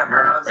DM,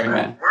 her husband.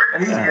 Amen.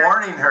 And he's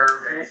warning her,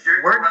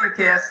 where do you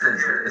cast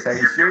this? Are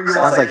you sure you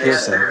Sounds want like to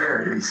cast it hearsay. here?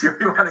 Are you sure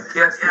you want to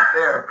cast it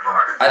there?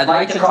 I'd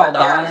like to call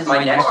Don as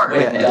my next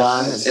witness.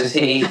 Don is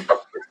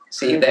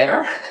he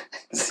there?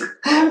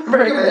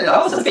 Very good.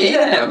 I'll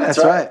subpoena him. That's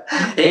right.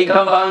 He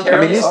come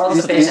voluntarily.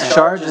 These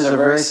charges are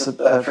very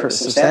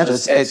substantial.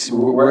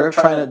 We're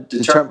trying to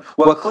determine.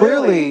 Well,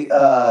 clearly,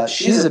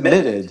 she's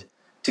admitted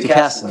to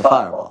casting the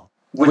fireball,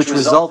 which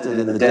resulted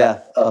in the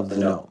death of the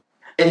gnome.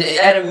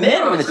 At a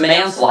minimum, it's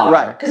manslaughter.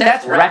 Right. Because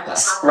that's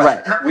reckless.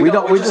 Right.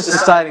 We're just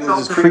deciding it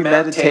was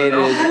premeditated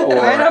It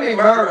may not or be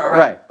murder,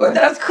 right. But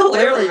that's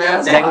clearly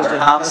manslaughter.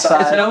 Negligent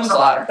homicide. It's no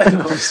slaughter.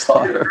 No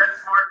slaughter.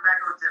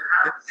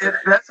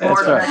 That's more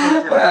That's right.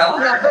 negligent. Well,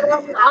 Yeah,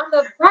 but on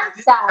the bright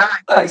side,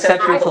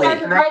 except I your plea.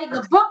 started writing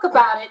a book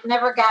about it,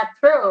 never got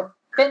through,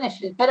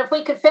 finished it. But if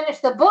we could finish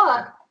the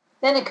book,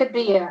 then it could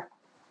be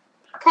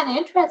kind of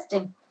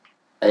interesting.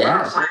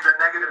 Yes.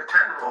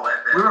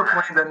 We were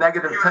playing the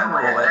negative 10 rule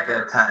at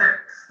that time.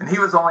 And he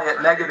was only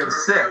at negative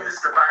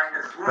 6.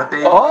 But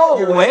they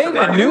Wait a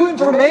minute, new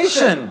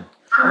information.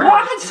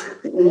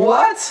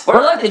 What?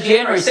 We're like the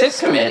January 6th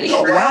committee.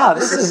 Oh, wow,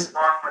 this is...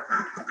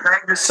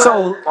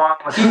 So,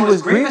 he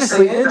was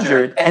grievously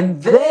injured,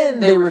 and then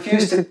they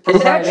refused to Is that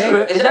provide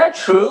true? aid. Is that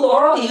true,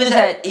 Laurel?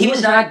 He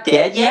was not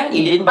dead yet.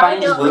 You didn't I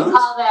bind his don't wounds.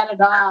 recall that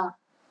at all.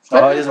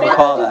 Oh, he doesn't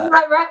recall That's that.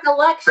 my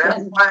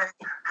recollection.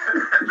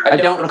 I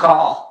don't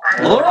recall.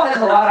 Laurel has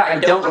a lot of I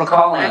don't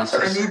recall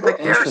answers.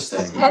 Interesting.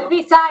 And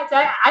besides,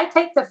 I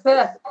take the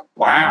 5th.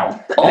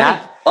 Wow.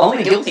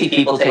 Only guilty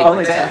people take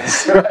Only that.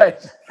 that.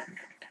 Right.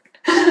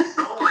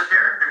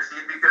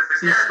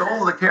 He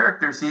stole the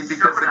character sheet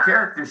because the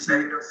character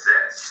sheet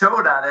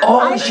showed on it.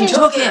 Oh, she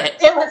took it.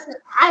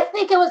 I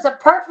think it was a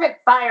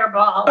perfect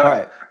fireball. All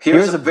right.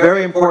 Here's a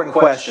very important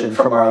question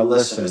from our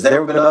listeners. There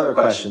have been other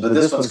questions, but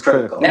this one's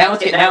critical. Now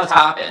it's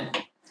hopping.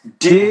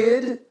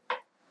 Did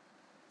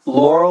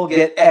Laurel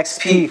get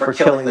XP for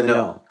killing the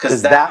gnome?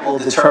 Because that will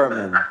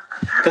determine.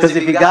 Because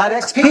if he got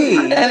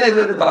XP And they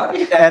looted the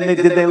body. and did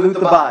they loot the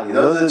body,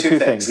 those are the two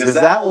things. Because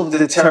that will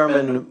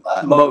determine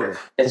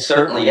motive. It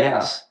certainly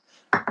has.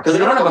 Because they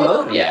don't have a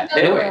motive yet,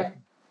 do we? I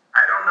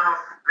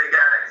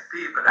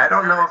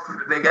don't know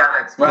if they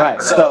got XP. Right,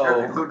 but so- I'm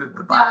sure they looted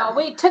the body. No,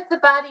 we took the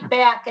body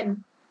back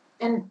and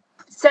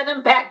sent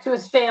him back to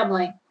his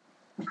family.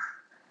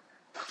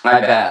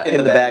 I bet. In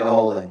the bag of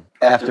holding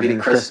after being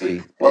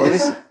crispy. Well, at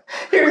least,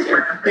 Here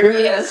he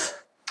is.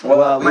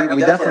 well, we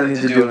definitely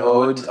need to do an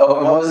ode. Oh,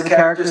 and what was the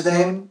character's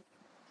name?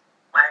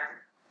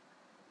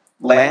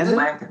 Landon?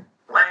 Lincoln.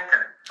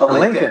 Oh,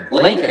 Lincoln.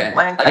 Lincoln.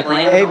 Like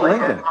Lincoln. Abe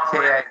Lincoln.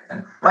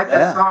 K-I-N. Like Yeah.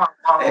 the song.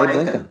 Abe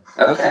Lincoln.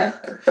 Okay.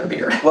 Could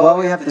be right. Well,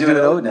 we have to do an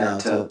ode now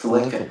to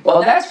Lincoln.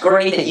 Well, that's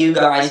great that you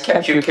guys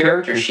kept your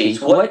character sheets.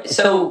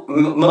 So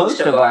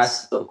most of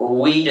us,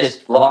 we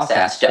just lost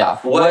that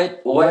stuff.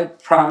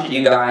 What prompted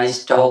you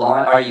guys to hold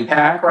on? Are you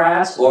pack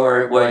rats,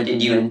 or what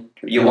did you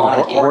want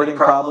to keep? Hoarding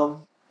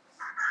problem?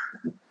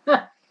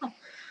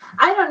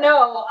 I don't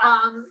know.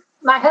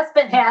 My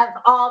husband has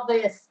all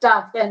this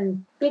stuff,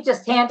 and he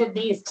just handed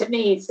these to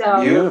me.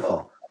 So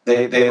Beautiful.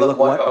 They look.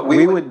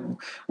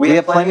 We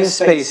have plenty of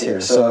space here.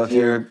 So if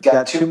you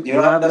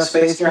don't have enough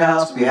space in your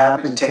house, be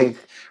happy to take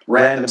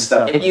random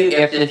stuff.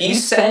 If you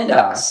send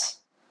us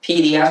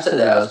PDFs of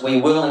those, we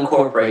will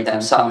incorporate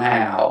them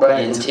somehow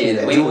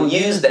into. We will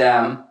use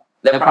them.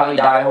 They'll probably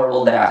die a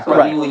horrible death,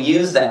 but we will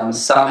use them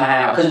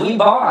somehow because we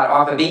bought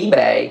off of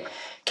eBay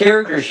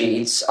character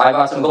sheets. I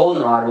bought some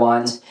goldenrod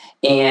ones.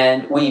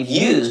 And we've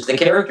used the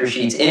character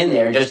sheets in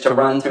there just to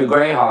run through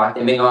Greyhawk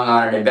and be going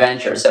on an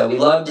adventure. So we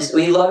love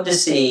to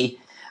see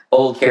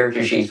old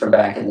character sheets from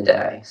back in the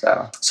day.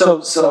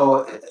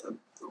 So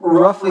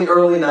roughly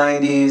early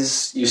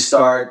 90s, you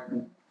start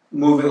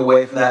moving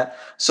away from that.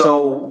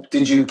 So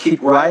did you keep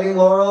writing,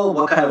 Laurel?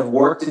 What kind of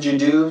work did you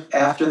do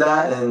after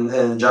that?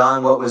 And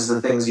John, what was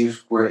the things you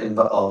were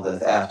involved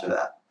with after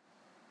that?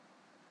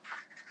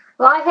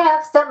 well, I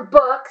have some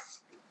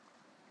books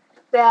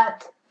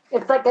that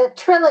it's like a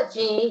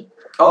trilogy,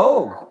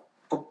 Oh,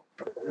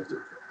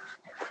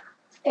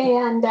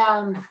 and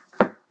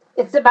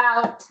it's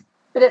about,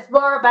 but it's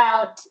more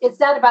about.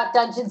 It's not about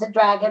Dungeons and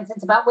Dragons.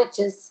 It's about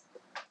witches,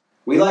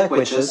 we like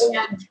witches.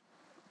 and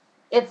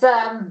it's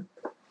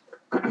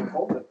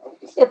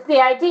it's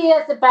the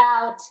ideas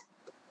about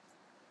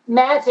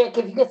magic.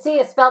 If you could see,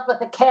 it's spelled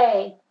with a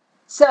K.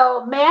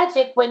 So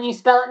magic, when you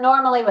spell it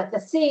normally with a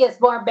C, is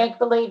more make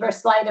believe or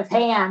sleight of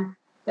hand.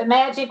 The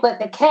magic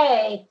with a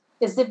K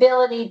is the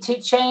ability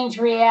to change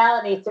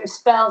reality through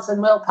spells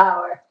and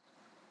willpower.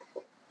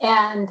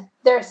 And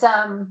there's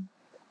some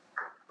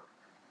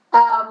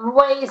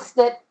ways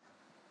that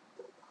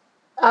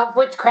of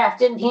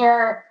witchcraft in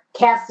here,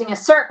 casting a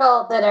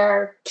circle, that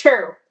are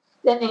true.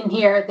 Then in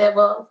here that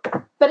will,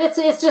 but it's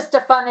just a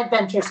fun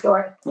adventure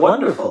story.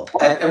 Wonderful.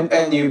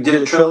 And you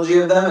did a trilogy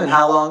of them. And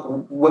how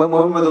long? When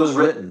were those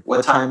written?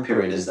 What time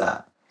period is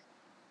that?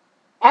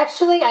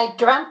 Actually, I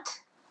dreamt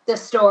the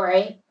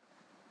story.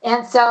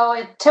 And so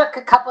it took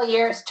a couple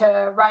years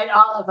to write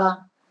all of them,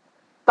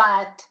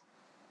 but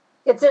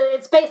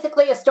it's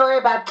basically a story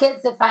about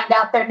kids that find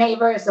out their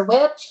neighbor is a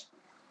witch,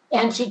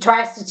 and she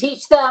tries to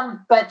teach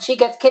them, but she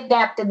gets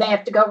kidnapped and they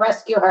have to go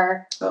rescue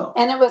her. Oh.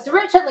 And it was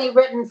originally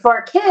written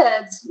for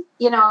kids,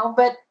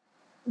 but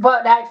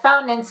what I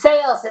found in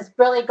sales has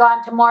really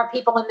gone to more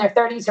people in their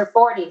 30s or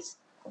 40s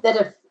that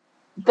have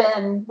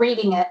been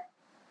reading it.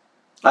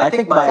 I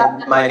think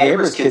my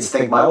neighbor's kids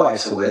think my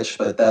wife's a witch,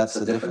 but that's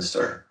a different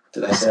story.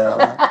 Did I say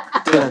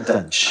that?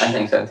 I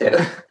think so too.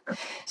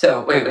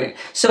 So wait.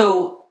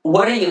 So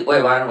what are you?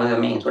 Wait, well, I don't know what that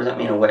means. What does that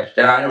mean? A witch?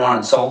 That I don't want to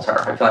insult her.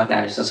 I feel like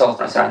now I just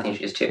insulted her. So I think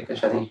she is too.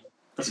 Because I think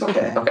It's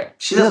okay. Okay.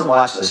 She doesn't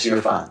watch this.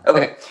 You're fine.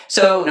 Okay.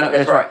 So no,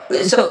 that's right.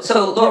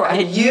 So Laura,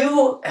 had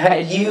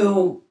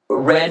you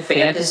read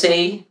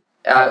fantasy?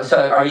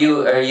 So are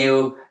you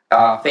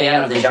a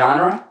fan of the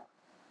genre?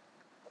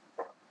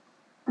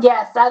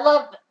 Yes, I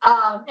love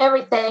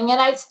everything, and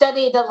I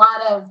studied a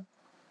lot of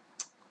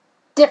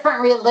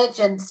different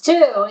religions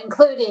too,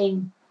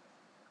 including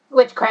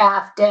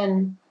witchcraft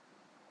and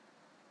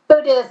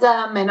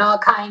Buddhism and all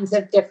kinds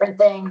of different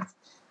things.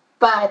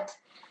 But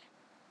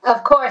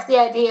of course, the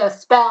idea of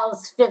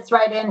spells fits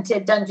right into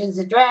Dungeons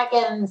and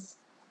Dragons,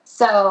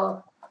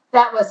 so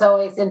that was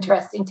always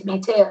interesting to me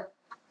too.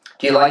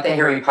 Do you like the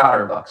Harry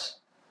Potter books?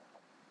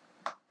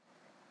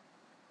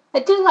 I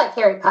do like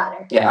Harry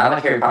Potter. Yeah, I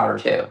like Harry Potter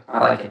too. I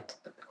like it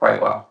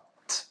quite well.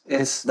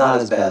 It's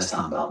not as bad as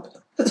Tom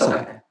Belton. It's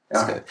okay.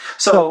 It's Okay. good.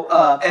 So,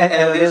 and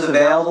it is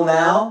available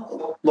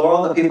now,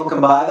 Laurel, that people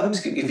can buy them.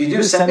 If you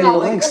do, send me the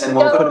links and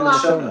we'll put them in the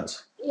show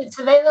notes. It's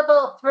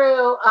available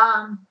through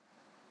on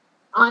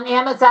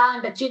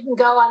Amazon, but you can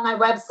go on my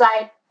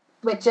website,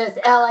 which is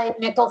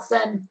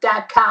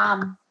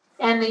lanicholson.com,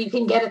 and you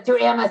can get it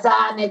through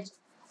Amazon. It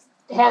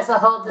has a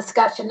whole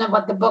discussion of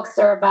what the books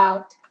are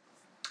about.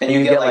 And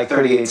you get like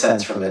 38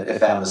 cents from it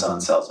if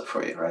Amazon sells it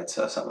for you, right?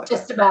 So something like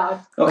Just that.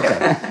 about.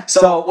 Okay.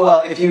 So,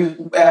 well, if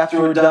you,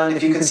 after we're done,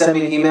 if you can send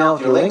me an email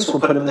with your links,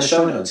 we'll put them in the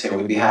show notes here.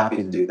 We'd be happy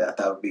to do that.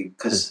 That would be,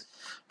 because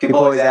people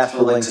always ask for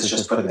the links, it's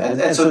just put them in.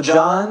 And so,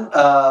 John,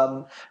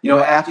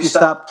 after you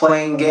stopped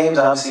playing games,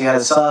 obviously you had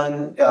a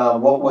son.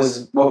 What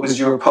was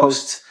your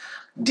post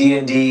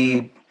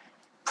D&D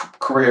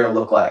career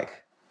look like?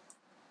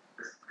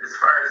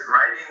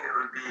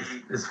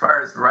 As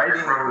far as writing,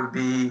 it would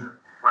be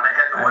when I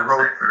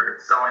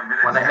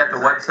had the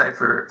website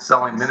for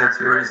selling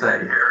miniatures,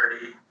 I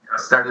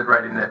started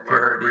writing that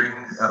parody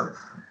of.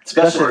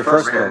 Especially the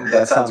first book.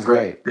 That sounds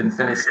great. Didn't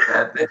finish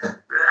that.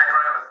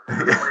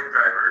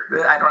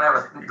 I don't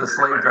have the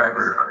slave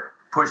driver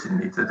pushing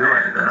me to do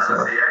anything.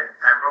 So,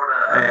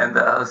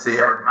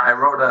 I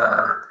wrote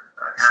a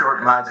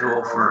short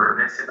module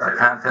for a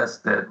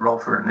contest at Roll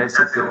for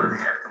Initiative.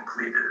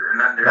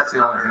 That's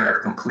the only thing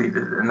I've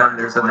completed. And then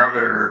there's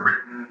another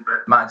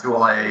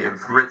module I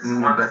have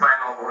written, but it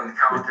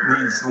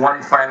needs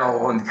one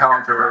final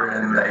encounter,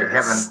 and I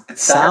haven't. It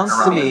sounds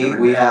to me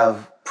we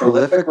have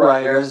prolific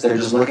writers. They're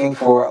just looking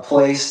for a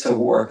place to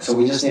work. So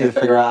we just need to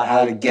figure out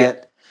how to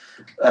get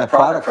a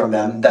product from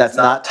them that's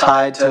not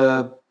tied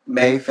to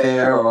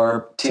Mayfair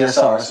or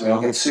TSR, so we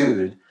don't get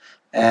sued,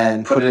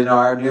 and put it in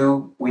our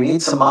new. We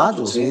need some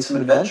modules. We need some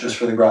adventures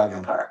for the Grog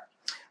Empire.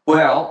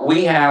 Well,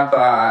 we have.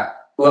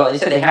 They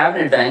said they have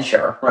an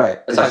adventure. Right.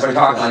 It's like we're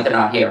talking like they're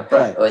not here.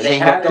 Right. They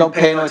have. Don't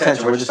pay no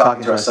attention. We're just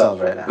talking to ourselves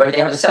right now. But they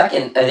have a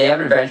second. They have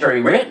an adventure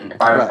already written,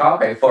 if I recall,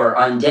 for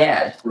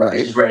Undead, Right.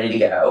 which is ready to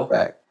go.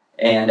 Right.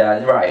 And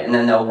and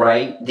then they'll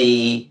write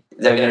the.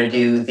 They're going to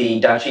do the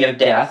Duchy of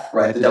Death.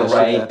 Right. They'll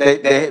write.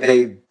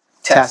 They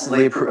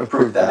tacitly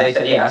approved that. They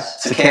said yes.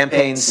 It's a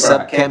campaign,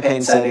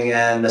 sub-campaign setting,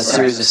 and a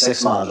series of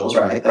 6 modules.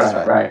 Right. That's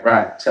right.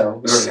 Right.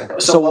 So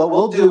what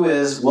we'll do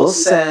is we will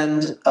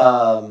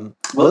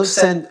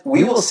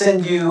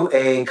send you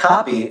a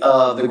copy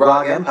of the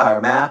Grog Empire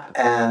map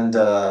and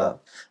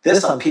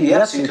this on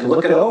PDF so you can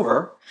look it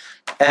over.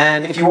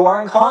 And if you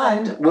are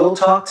inclined, we'll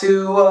talk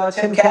to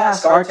Tim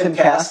Kask, our Tim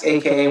Kask,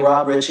 aka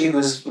Rob Ritchie,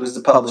 who's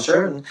the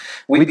publisher, and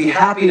we'd be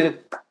happy to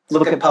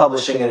look at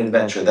publishing an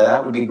adventure.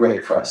 That would be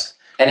great for us.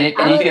 I would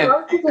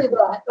love to do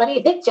that. What do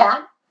you think,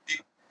 John?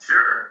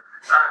 Sure.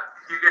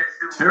 Do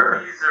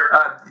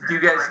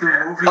you guys do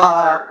movies?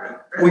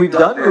 We've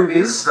done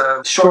movies,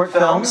 short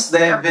films.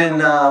 They have been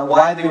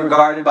widely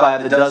regarded by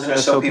the dozen or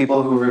so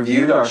people who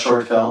reviewed our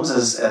short films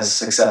as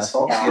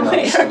successful.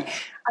 Yeah.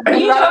 Are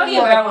you talking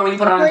about when we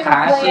put on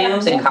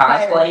costumes and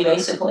cosplay,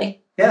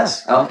 basically?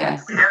 Yes. Okay.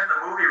 We have the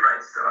movie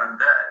rights to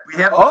Undead. We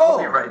have the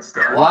movie rights to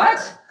Undead.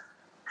 What?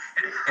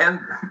 And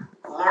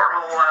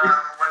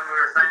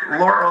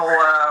Laurel,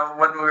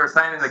 when we were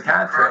signing the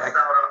contract,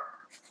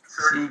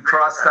 she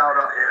crossed out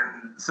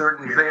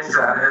certain things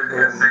on it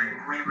and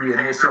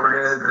reinitialed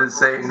it as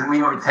saying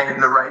we retain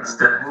the rights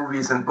to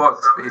movies and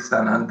books based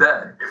on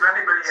Undead.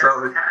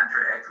 So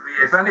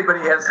if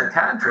anybody has a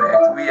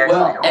contract, we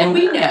actually own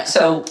it.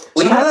 So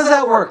how does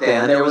that work,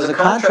 Dan? There was a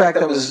contract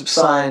that was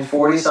signed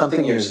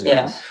 40-something years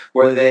ago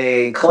where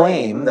they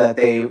claim that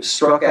they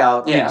struck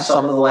out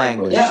some of the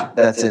language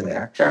that's in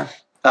there. Sure.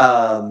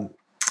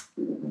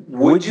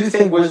 Would you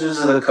think Wizards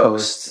of the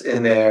Coast,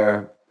 in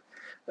their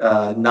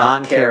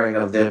non-caring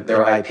of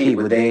their IP,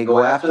 would they go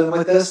after them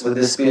with this? Would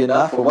this be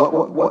enough?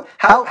 Or what?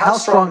 How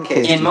strong a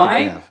case do you think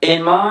they have?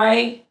 In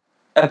my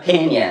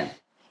opinion,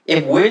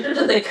 if Wizards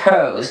of the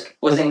Coast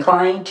was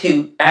inclined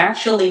to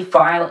actually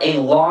file a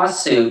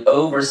lawsuit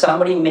over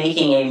somebody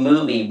making a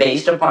movie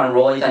based upon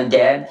Roy's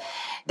Undead,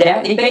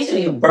 that they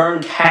basically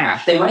burn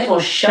cash. They might as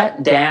well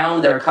shut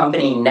down their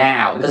company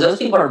now because those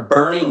people are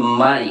burning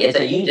money.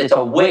 It's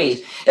a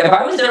waste. If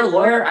I was their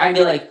lawyer, I'd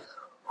be like,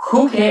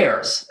 who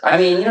cares? I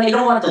mean, you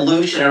don't want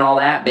dilution and all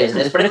that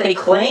business, but if they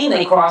claim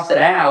they crossed it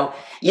out,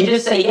 you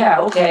just say, yeah,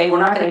 okay, we're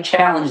not going to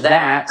challenge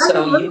that. I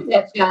remember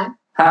that, John.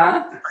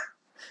 Huh?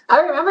 I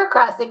remember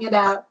crossing it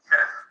out.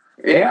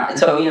 Yeah,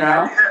 so, I think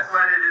that's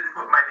why they didn't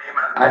put my name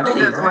on it. I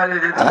believe that's why they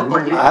didn't put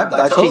my name on it.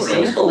 I totally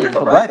seems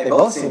believable. Right, they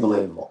both seem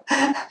believable.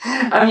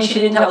 I mean, she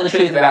didn't tell the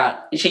truth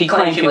she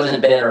claimed she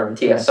wasn't bitter in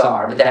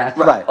TSR, but that,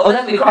 Right. oh,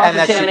 that'd be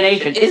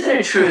cross-examination. Isn't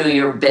it true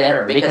you're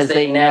bitter because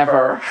they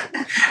never...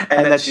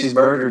 And that she's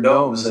murdered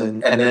gnomes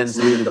and then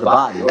looted the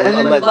body. And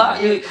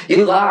then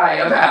you lie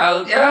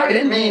about, I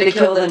didn't mean to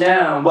kill the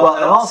gnome. Well,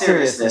 in all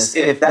seriousness,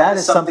 if that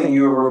is something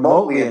you're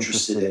remotely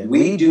interested in,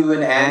 we do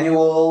an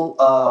annual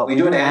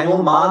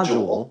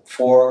module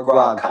for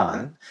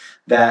GrogCon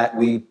that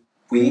we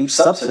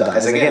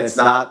subsidize. Again, it's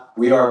not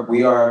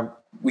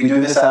we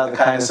do this out of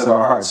the kindness of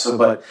our hearts. So,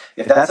 but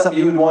if that's something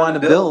you would want to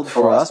build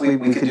for us, we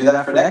could do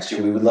that for next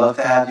year. We would love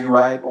to have you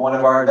write one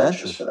of our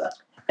adventures for that.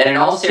 And in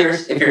all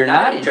seriousness, if you're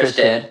not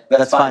interested,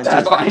 that's fine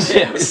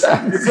too. So,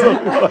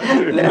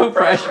 no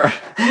pressure.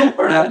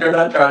 We're not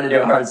trying to do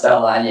a hard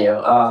sell on you.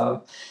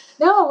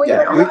 No, we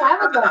don't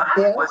have a dog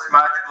there. What's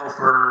module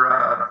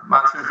for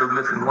Monsters of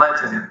Myth and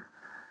Legend?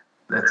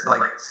 That's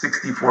like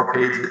 64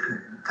 pages,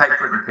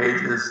 typewritten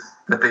pages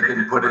that they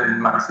didn't put in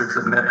Monsters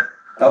of Myth.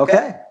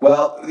 Okay.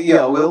 Well, we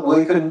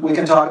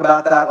can talk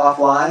about that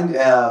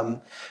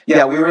offline. We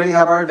already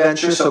have our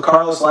adventure. So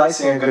Carlos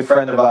Lysing, a good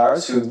friend of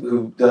ours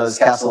who does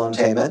Castle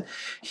Entertainment,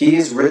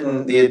 he's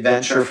written the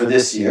adventure for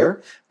this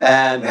year.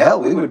 And hell,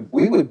 we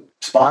would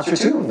sponsor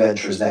 2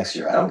 adventures next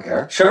year. I don't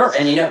care. Sure.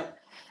 And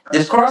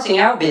this crossing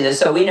out business,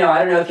 so we know, I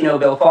don't know if you know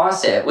Bill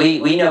Fawcett.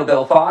 We know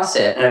Bill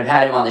Fawcett, and I've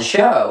had him on the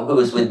show, who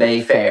was with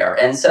Mayfair.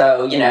 And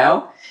so,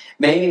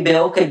 maybe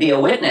Bill could be a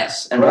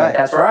witness. And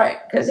that's right,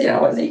 because,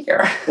 what does he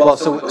care? Well,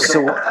 so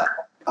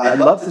I'd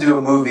love to do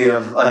a movie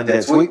of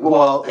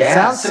Undead. It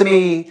sounds to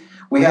me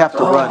we have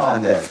to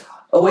run Undead.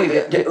 Oh,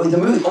 wait, the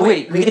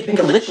movie, we get to pick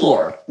a Lich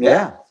Lord.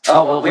 Yeah.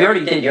 Oh, well, we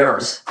already did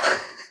yours.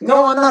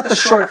 No, I'm not the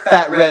short,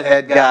 fat,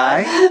 redhead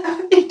guy.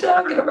 What are you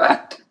talking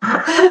about?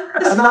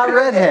 I'm not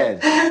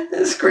redhead.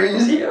 This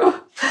screams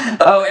you.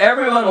 Oh,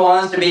 everyone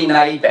wants to be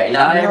Night Bay.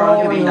 Not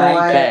everyone can be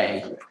Night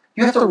Bay.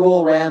 You have to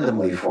roll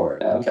randomly for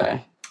it.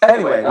 Okay.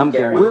 Anyway, I'm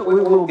Gary.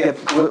 We'll get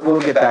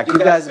back. You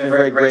guys have been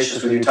very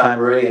gracious with your time.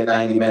 We're already at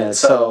 90 minutes.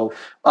 So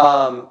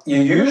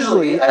you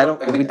usually,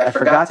 I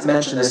forgot to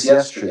mention this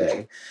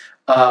yesterday.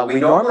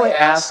 We normally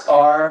ask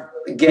our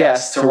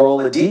guests to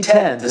roll a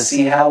D10 to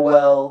see how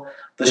well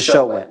the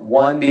show went.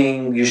 1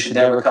 being you should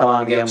never come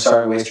on again, I'm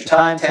sorry to waste your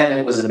time. 10,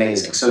 it was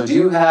amazing. So do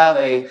you have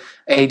a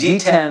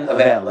D10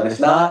 available? And if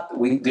not,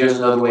 there's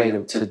another way to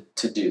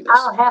do this.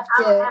 I'll have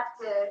to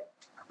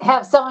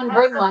have someone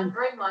bring one.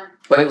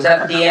 Wait, was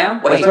that the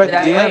DM?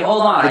 Wait,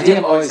 hold on. The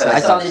DM always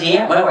I saw the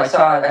DM. No, I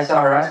saw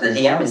her. The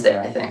DM is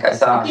there, I think. I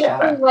saw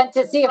We went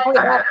to see if we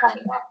had one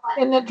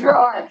in the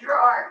drawer.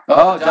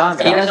 Oh, John's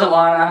He doesn't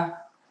want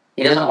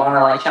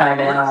to chime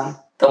in on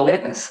the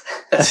witness.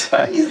 That's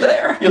right. He's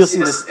there. You'll see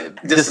this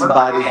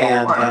disembodied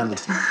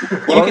hand.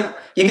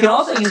 You can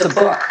also use a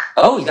book.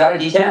 Oh, he's got a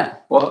D10.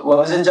 What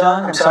was it,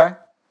 John? I'm sorry.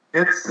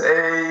 It's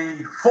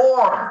a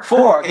 4.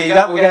 4. Okay, we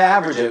gotta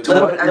average it.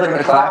 Little bit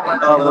of clapping.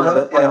 Oh, a little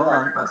bit. Yeah, hold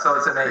on. So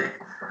it's an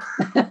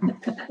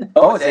 8.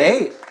 Oh, it's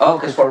 8. Oh,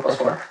 because 4 plus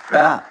 4.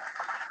 Yeah.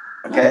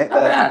 Okay.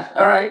 Not bad.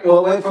 All right.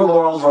 We'll wait for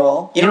Laurel's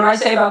roll. You know what I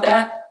say about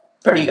that?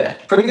 Pretty good.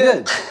 Pretty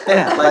good.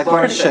 Yeah, like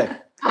Lauren's chick.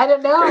 I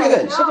don't know. Pretty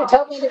good. You should have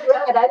told me to bring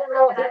it. I don't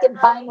know if he can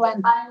find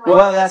one.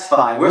 Well, that's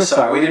fine. We're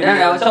sorry.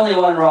 No, it's only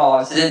 1 roll.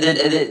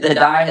 The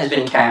die has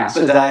been cast.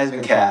 So the die has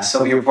been cast.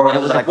 So your reporter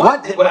was like,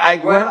 what?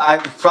 I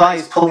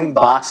probably pulling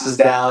boxes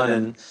down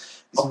and...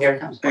 Oh, here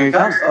it comes. Here it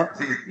comes. Oh.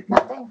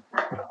 Nothing.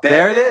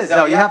 There it is.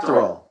 No, you have to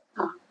roll.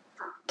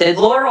 Did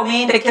Laurel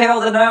mean to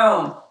kill the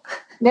gnome?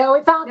 No,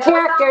 we found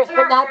characters,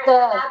 but not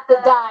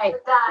the die.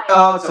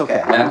 Oh, it's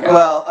okay.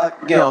 Well,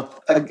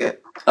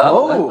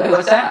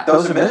 What's that?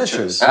 Those are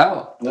miniatures.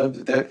 Oh.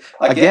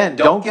 Again,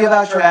 don't give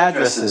out your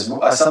addresses.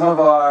 Some of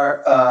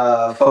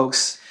our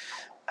folks,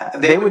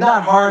 they would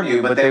not harm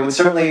you, but they would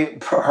certainly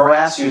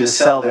harass you to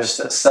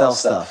sell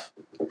stuff.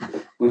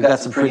 We've got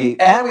some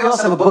and we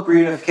also have a book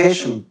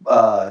reunification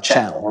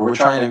channel where we're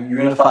trying to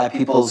unify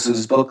people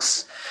whose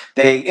books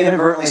they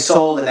inadvertently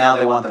sold and now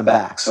they want them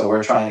back. So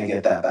we're trying to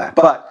get that back.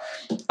 But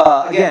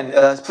again,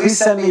 please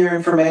send me your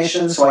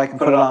information so I can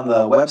put it on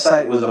the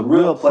website. It was a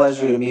real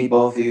pleasure to meet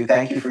both of you.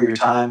 Thank you for your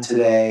time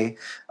today.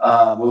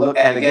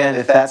 And again,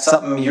 if that's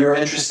something you're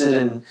interested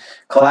in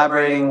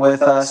collaborating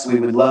with us, we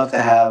would love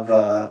to have.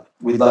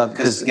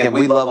 Because again,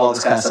 we love all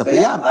this kind of stuff. But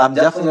yeah, I'm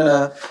definitely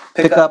going to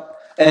pick up.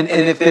 And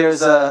if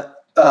there's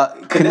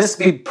can this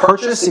be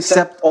purchased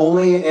except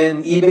only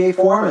in eBay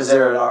form? Is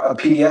there a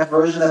PDF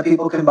version that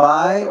people can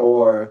buy,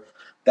 or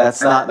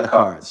that's not in the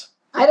cards?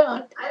 I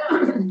don't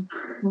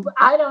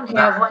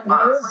have one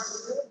here.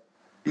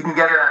 You can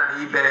get it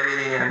on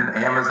eBay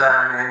and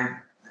Amazon,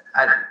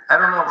 and I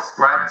don't know if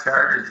Scribe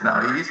charges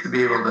now. You used to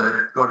be able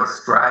to go to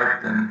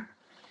Scribe and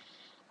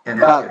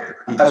And I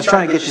was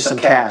trying to get you some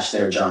cash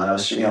there, John.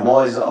 I'm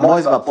always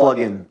about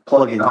plugging.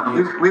 No,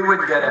 we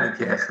wouldn't get any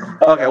cash from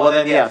it. Okay, well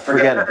then, yeah,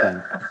 forget it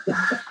then.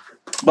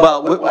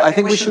 Well, I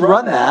think we should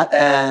run that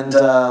and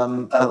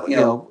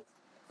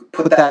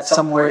put that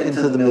somewhere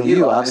into the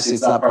milieu. Obviously,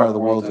 it's not part of the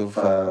world of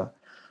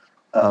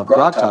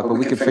Grog Talk, but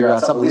we could figure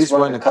out something. At least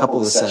run a couple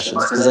of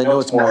sessions because I know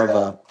it's more of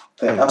a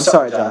thing. I'm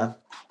sorry, John.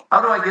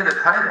 How do I get a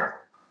title?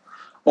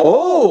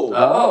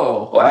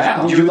 Oh,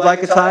 wow. You would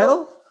like a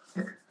title?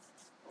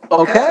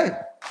 Okay.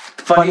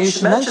 Funny you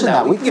should mention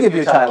that. We can give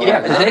you a title.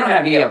 Yeah, because they don't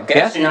have to become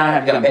guests, you don't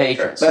have to become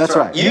patrons. That's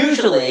right.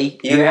 Usually,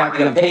 you have to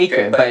become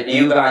patron, but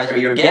you guys are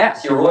your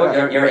guests,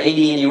 your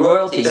AD&D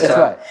royalty. That's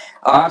right.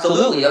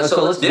 Absolutely.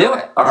 So let's do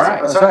it. All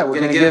right. That's right. We're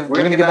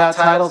gonna give out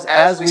titles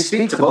as we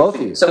speak to both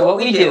of you. So what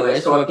we do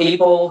is, for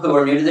people who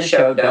are new to the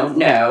show don't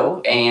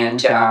know,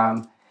 and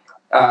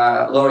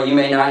Laura, you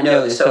may not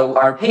know this, so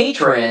our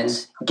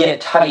patrons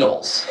get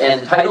titles,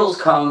 and titles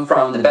come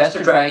from the Best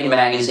of Dragon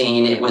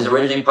magazine. It was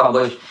originally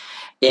published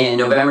in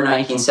November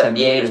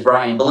 1978. It was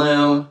Brian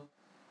Bloom.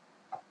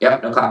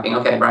 Yep, no clapping.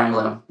 Okay, Brian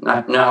Bloom.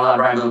 Not a lot of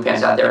Brian Bloom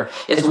fans out there.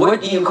 It's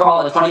what do you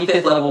call a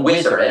 25th level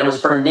wizard, and it was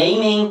for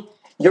naming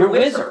your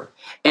wizard.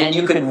 And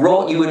you could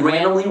roll. You would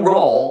randomly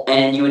roll,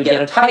 and you would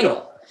get a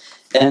title.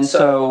 And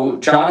so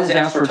John has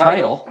asked for a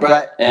title,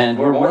 Right. And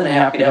we're more than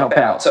happy to help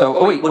out.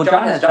 So,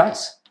 John has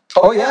dice.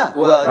 Oh yeah.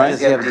 Well,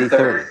 does he have a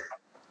D30?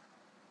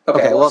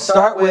 Okay. Well,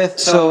 start with.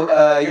 So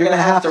you're gonna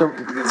have to.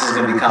 This is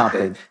gonna be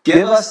complicated.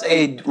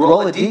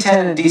 Roll a D10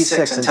 and a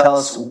D6 and tell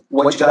us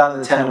what you got on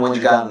the 10 and what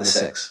you got on the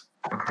 6.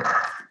 Okay.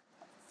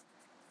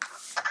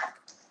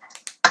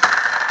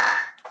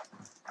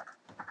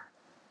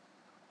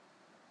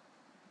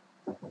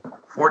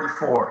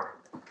 $44.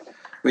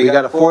 We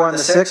got a 4 on the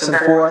 6 and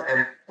 4.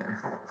 And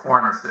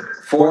 4 on the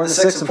 6. 4 on the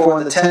 6 and 4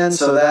 on the 10.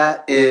 So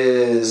that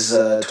is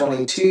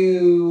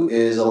 22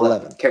 is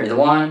 11. Carry the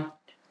 1.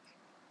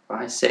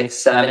 5, 6,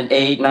 7,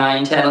 8,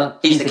 9, 10.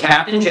 He's the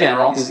captain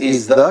general.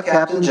 He's the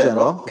captain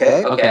general.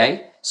 Okay.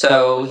 Okay.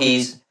 So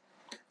he's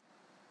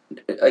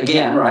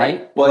again,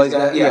 right? Well, he's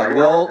gonna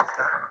roll.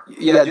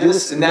 Yeah, do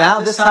this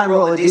now. This time,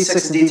 roll a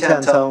D6 and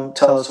D10.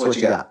 Tell us what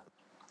you got.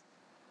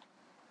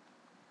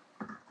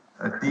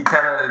 A D10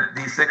 and a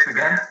D6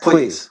 again?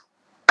 Please.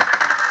 8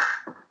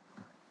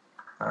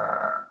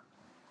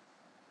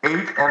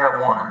 and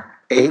a 1.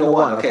 8 and a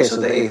 1. Okay, so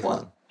the 8th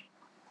one.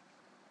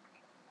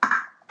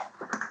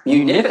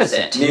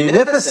 Munificent.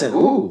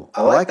 Ooh,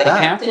 I like the that. The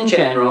captain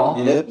general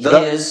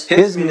is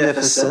his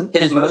munificent.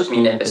 His most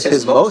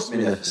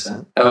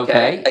munificent.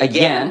 Okay.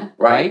 Again,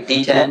 right?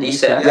 D10,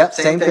 D6. Yep,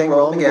 same thing.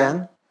 Roll them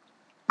again.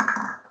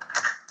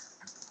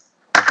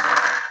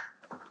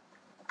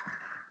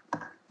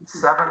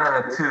 7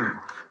 and a 2.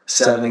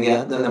 7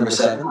 again. The number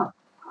 7.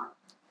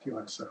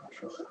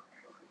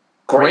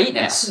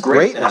 Greatness.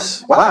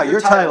 Wow,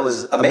 your title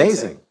is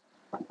amazing.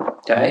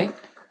 Okay.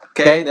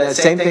 Okay, the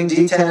same thing.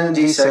 D10 and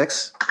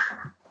D6.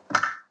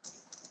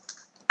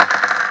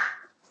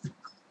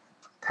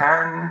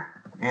 10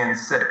 and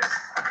 6.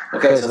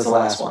 Okay, so that's the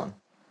last one.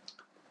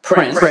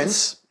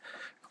 Prince.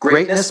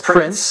 Greatness,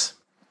 Prince.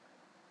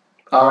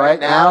 All right,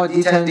 now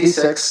D10,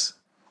 D6.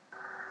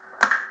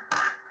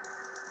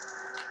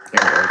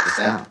 Here, I'll write this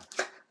down.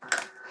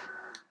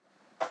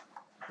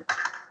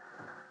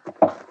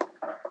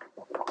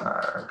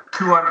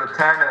 Two on the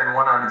 10 and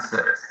 1 on the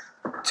 6.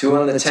 2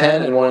 on the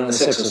 10 and 1 on the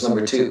 6 was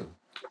number 2.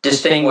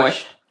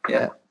 Distinguished.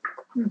 Yeah.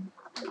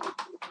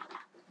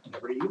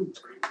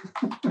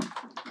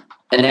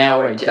 And now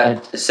we're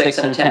at 6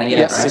 and a 10 again,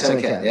 Yeah, right? 6 and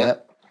a 10, yeah.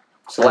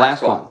 It's the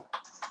last one.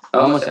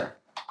 Almost there.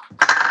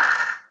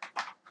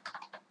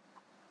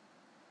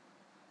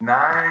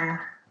 9,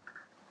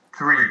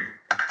 3.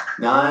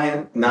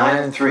 9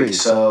 and 3,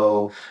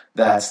 so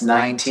that's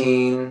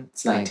 19.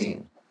 It's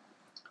 19.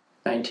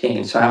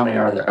 19. So how many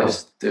are there?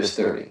 There's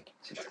 30.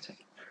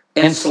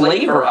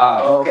 Enslaver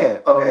of.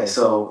 Okay,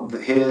 so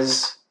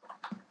his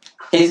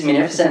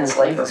munificent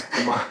enslaver.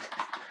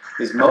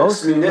 His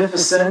most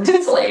munificent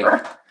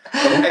enslaver.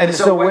 And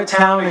so what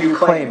town are you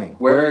claiming?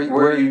 Where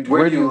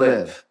do you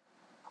live?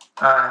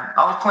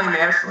 I'll claim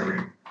Ashley.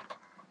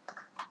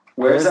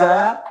 Where's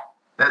that?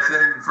 That's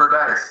in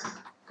Verdice.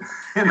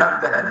 In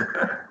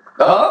Undead.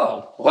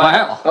 Oh,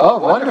 wow. Oh,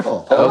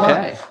 wonderful.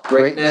 Okay.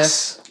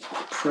 Greatness,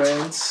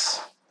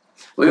 Prince.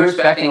 We were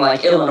expecting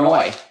like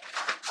Illinois.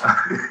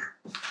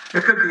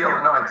 It could be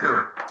Illinois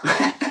too.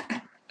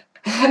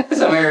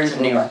 Some areas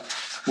of New York.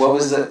 What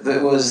was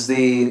what was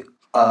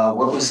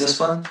this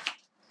one?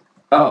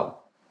 Oh,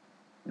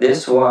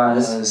 this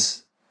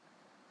was.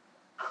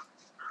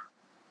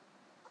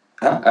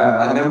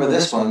 I remember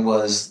this one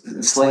was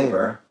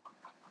Enslaver.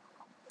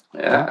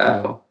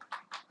 Uh-oh.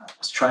 I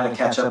was trying to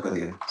catch up with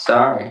you.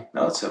 Sorry.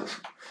 No, it's a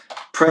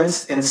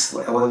Prince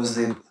Enslaver. What was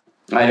the?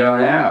 I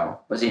don't know.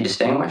 Was he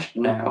distinguished?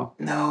 No.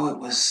 No, it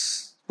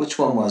was. Which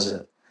one was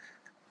it?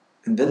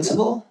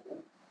 Invincible?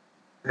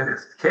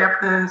 It's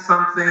Captain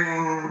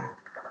something.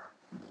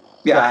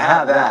 Yeah, I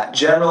have that.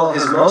 General,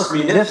 his most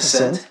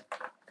munificent.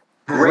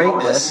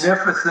 Greatness.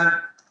 Magnificent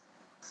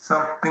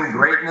something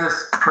greatness,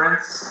 Prince.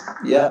 Prince.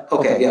 Yeah.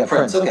 Okay. Yeah.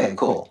 Prince. Okay.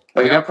 Cool.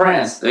 We got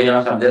Prince. We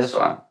don't have this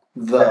one.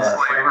 The.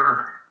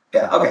 Slaver.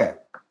 Yeah. Okay.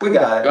 We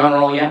got You it. want to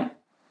roll again?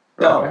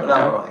 No, we're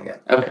not rolling it.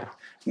 Okay.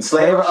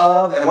 Enslaver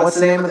of, and what's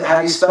the name of it? How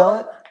do you spell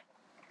it?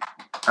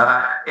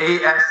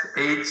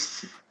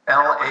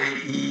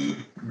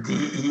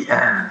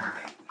 ASHLAEDEN.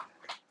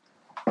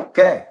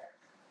 Okay.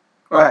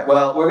 All right.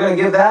 Well, we're going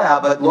to give that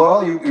out. But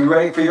Laurel, you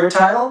ready for your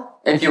title?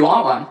 If you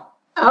want one.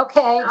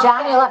 Okay,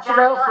 John, you'll have to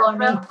roll for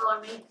me.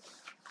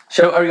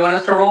 So, are you want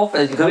us to roll?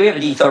 Because we have a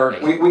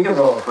D30. We can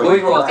roll it for you.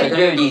 We roll. Okay,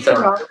 we have a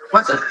D30.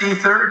 What's a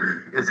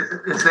D30? Is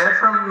that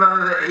from the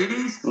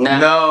 80s? No.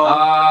 No.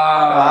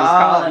 Oh, he's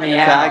calling me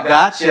out. I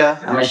gotcha.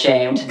 I'm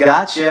ashamed.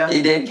 Gotcha.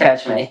 He did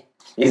catch me.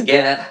 He's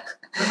getting it.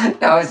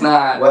 No, it's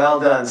not. Well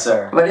done,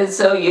 sir. But it's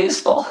so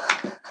useful.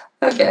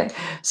 Okay.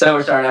 So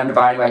we're starting. I'm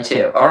dividing by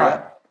 2. All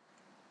right.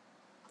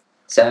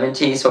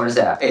 17. So what is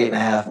that?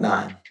 8.5,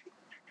 9.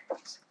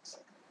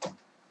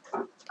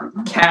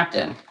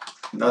 Captain.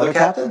 Another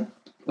captain?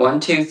 1,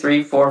 2,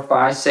 3, 4,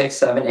 5, 6,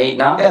 7, 8,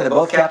 9. Yeah, they're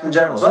both captain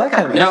generals. Well, that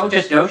kind of makes No,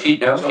 sense. she's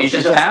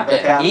just the captain.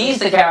 captain. He's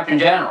the captain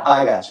general.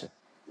 I gotcha.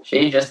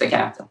 She's just the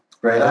captain.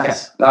 Very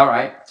nice. All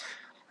right.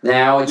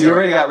 Now it's You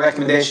already got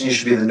recommendation you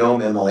should be the gnome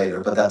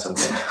immolator, but that's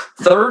okay.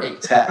 30.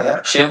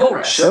 Yeah.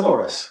 Chivalrous.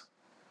 Chivalrous.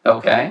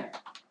 Okay.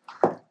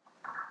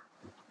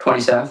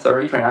 27,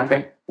 30, 29,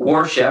 30.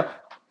 Warship.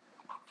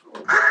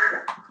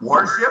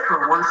 Warship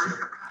or worship?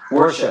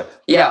 Worship.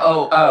 Yeah,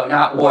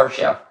 not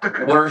warship.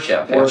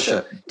 Worship. Yeah.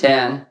 Worship.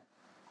 10,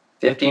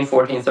 15,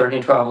 14,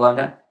 13, 12,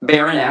 11.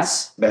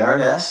 Baroness.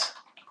 Baroness.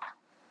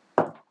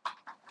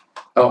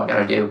 Oh, I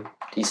gotta do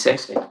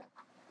D60.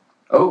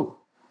 Oh,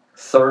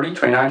 30,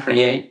 29,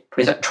 28,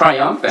 27.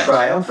 Triumphant.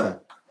 Triumphant.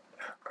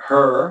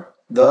 Her,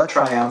 the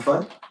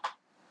triumphant.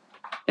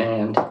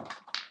 And,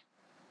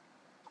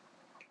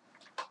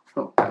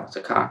 oh, that was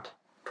a cocked.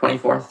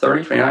 24,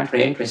 30, 29,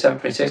 28, 27,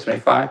 26,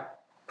 25,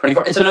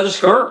 24. It's another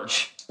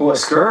scourge. Oh, a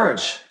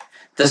scourge.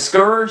 The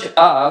scourge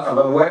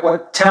of...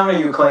 What town are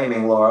you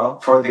claiming, Laurel,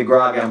 for the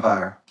Grog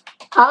Empire?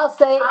 I'll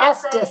say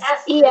Estes.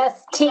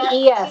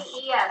 E-S-T-E-S.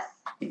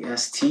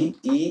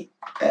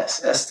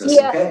 E-S-T-E-S. Estes,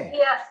 Yes. okay.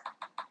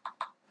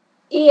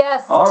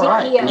 E-S-T-E-S. All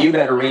right. And you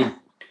better read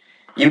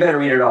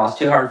it all. It's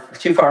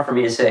too far for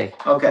me to say.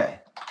 Okay.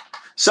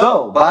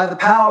 So, by the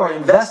power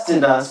invested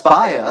in us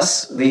by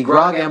us, the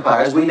Grog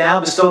Empires, we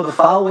now bestow the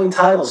following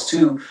titles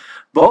to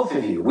both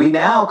of you. We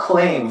now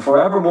claim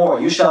forevermore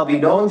you shall be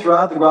known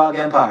throughout the Grog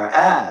Empire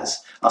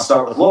as, I'll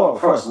start with Laurel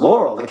first,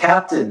 Laurel, the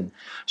captain,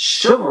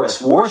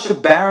 chivalrous,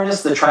 worship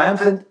baroness, the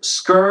triumphant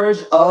scourge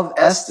of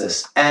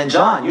Estes. And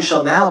John, you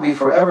shall now be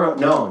forever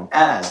known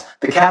as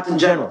the captain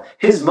general,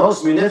 his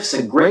most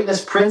munificent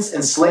greatness, prince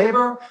and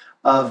slaver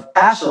of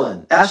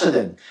Ashland.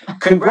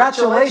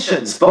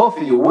 Congratulations, both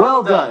of you.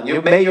 Well done.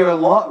 May your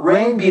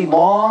reign be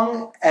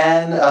long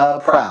and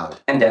proud.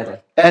 And deadly.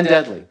 And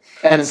deadly.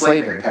 And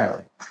enslaving,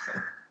 apparently.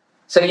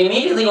 So you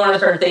immediately want to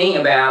start thinking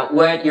about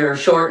what your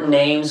short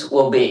names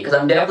will be, because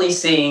I'm definitely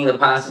seeing the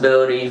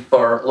possibility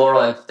for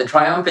Laurel, the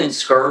Triumphant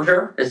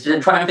Scourger. Is the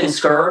Triumphant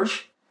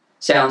Scourge?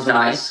 Sounds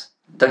nice,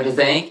 don't you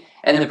think?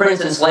 And the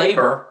Prince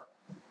Enslaver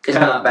is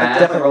not bad. It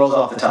definitely rolls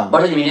off the tongue.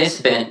 Or the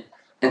Municipant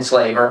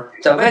Enslaver.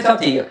 So it's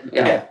up to you.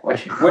 Yeah.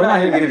 We're not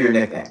here to give you a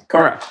nickname.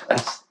 Correct.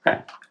 That's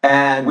right.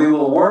 And we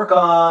will work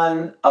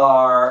on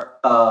our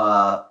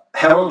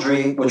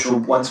heraldry, which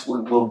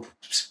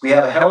we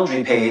have a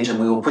heraldry page, and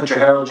we will put your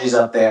heraldries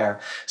up there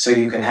so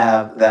you can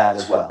have that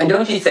as well. And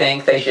don't you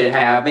think they should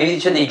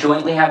they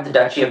jointly have the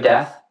Duchy of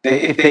Death?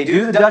 If they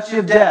do the Duchy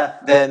of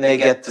Death, then they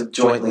get to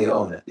jointly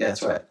own it. Yeah,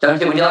 that's right.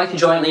 Would you like to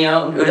jointly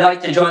own? Would you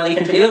like to jointly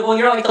control? Well,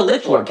 you're like the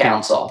Lich Lord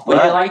Council. Would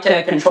you like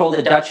to control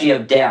the Duchy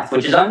of Death,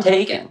 which is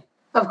untaken?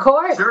 Of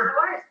course. Sure.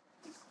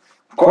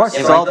 Of course,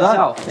 it's all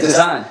done. It's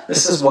done.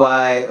 This is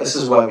why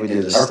we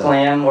do this. Our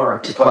plan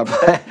worked. Our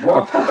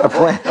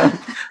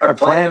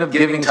plan of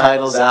giving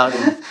titles out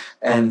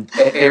and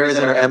heirs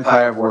in our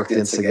empire have worked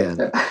once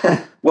again.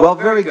 Well,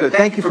 very good.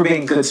 Thank you for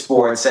being good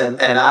sports,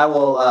 and I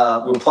will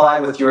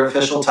reply with your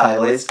official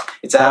title.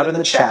 It's out in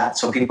the chat,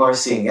 so people are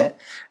seeing it.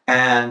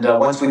 And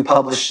once we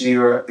publish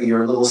your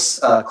little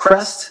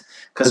crest,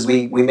 because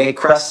we make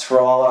crests for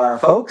all our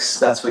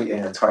folks. That's what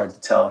it's hard to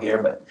tell here,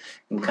 but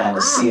you can kind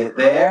of see it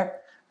there.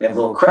 We have a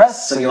little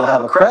crest, so you'll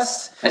have a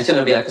crest. And it's going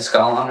to be like a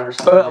skull on it or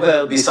something? Well,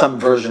 it'll be some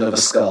version of a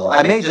skull.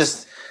 I may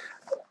just...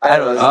 I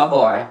don't know. Oh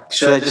boy!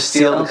 Should I just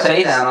steal? Don't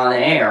say that on the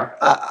air.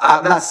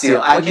 I'm not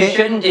stealing. What you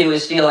shouldn't do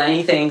is steal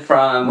anything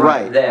from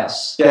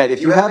this. Yeah, if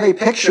you have a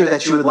picture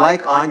that you would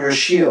like on your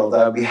shield,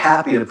 I would be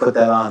happy to put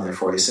that on there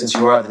for you. Since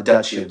you are the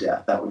Duchy of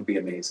Death, that would be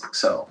amazing.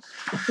 So,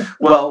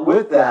 well,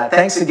 with that,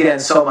 thanks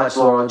again so much,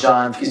 Laurel and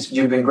John.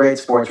 You've been great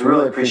sports. We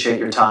really appreciate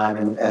your time,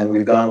 and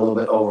we've gone a little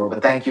bit over,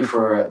 but thank you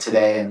for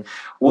today. And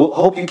we'll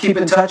hope you keep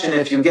in touch. And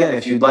if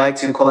you'd like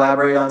to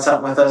collaborate on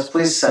something with us,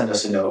 please send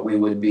us a note. We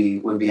would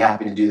be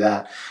happy to do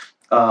that.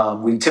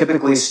 We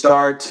typically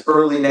start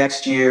early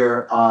next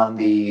year on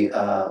the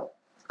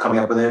coming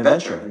up with an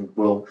adventure, and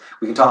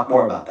we can talk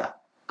more about that.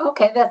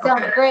 Okay, that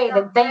sounds great,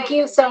 and thank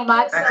you so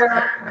much for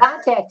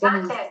contacting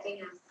us.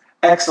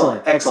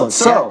 Excellent.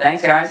 So,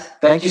 thanks, guys.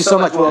 thank you so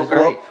much.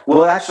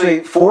 We'll actually,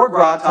 for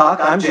Grog Talk,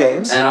 I'm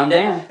James. And I'm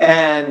Dan.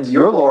 And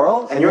you're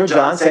Laurel, and you're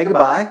John. Say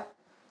goodbye.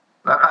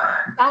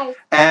 Bye-bye. Bye.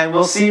 And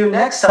we'll see you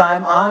next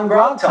time on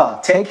Grog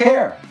Talk. Take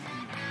care.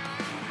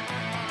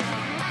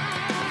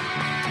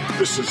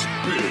 This has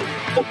been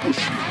a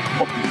Bushy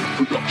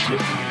Puppy production.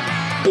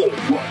 All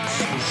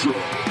rights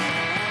reserved.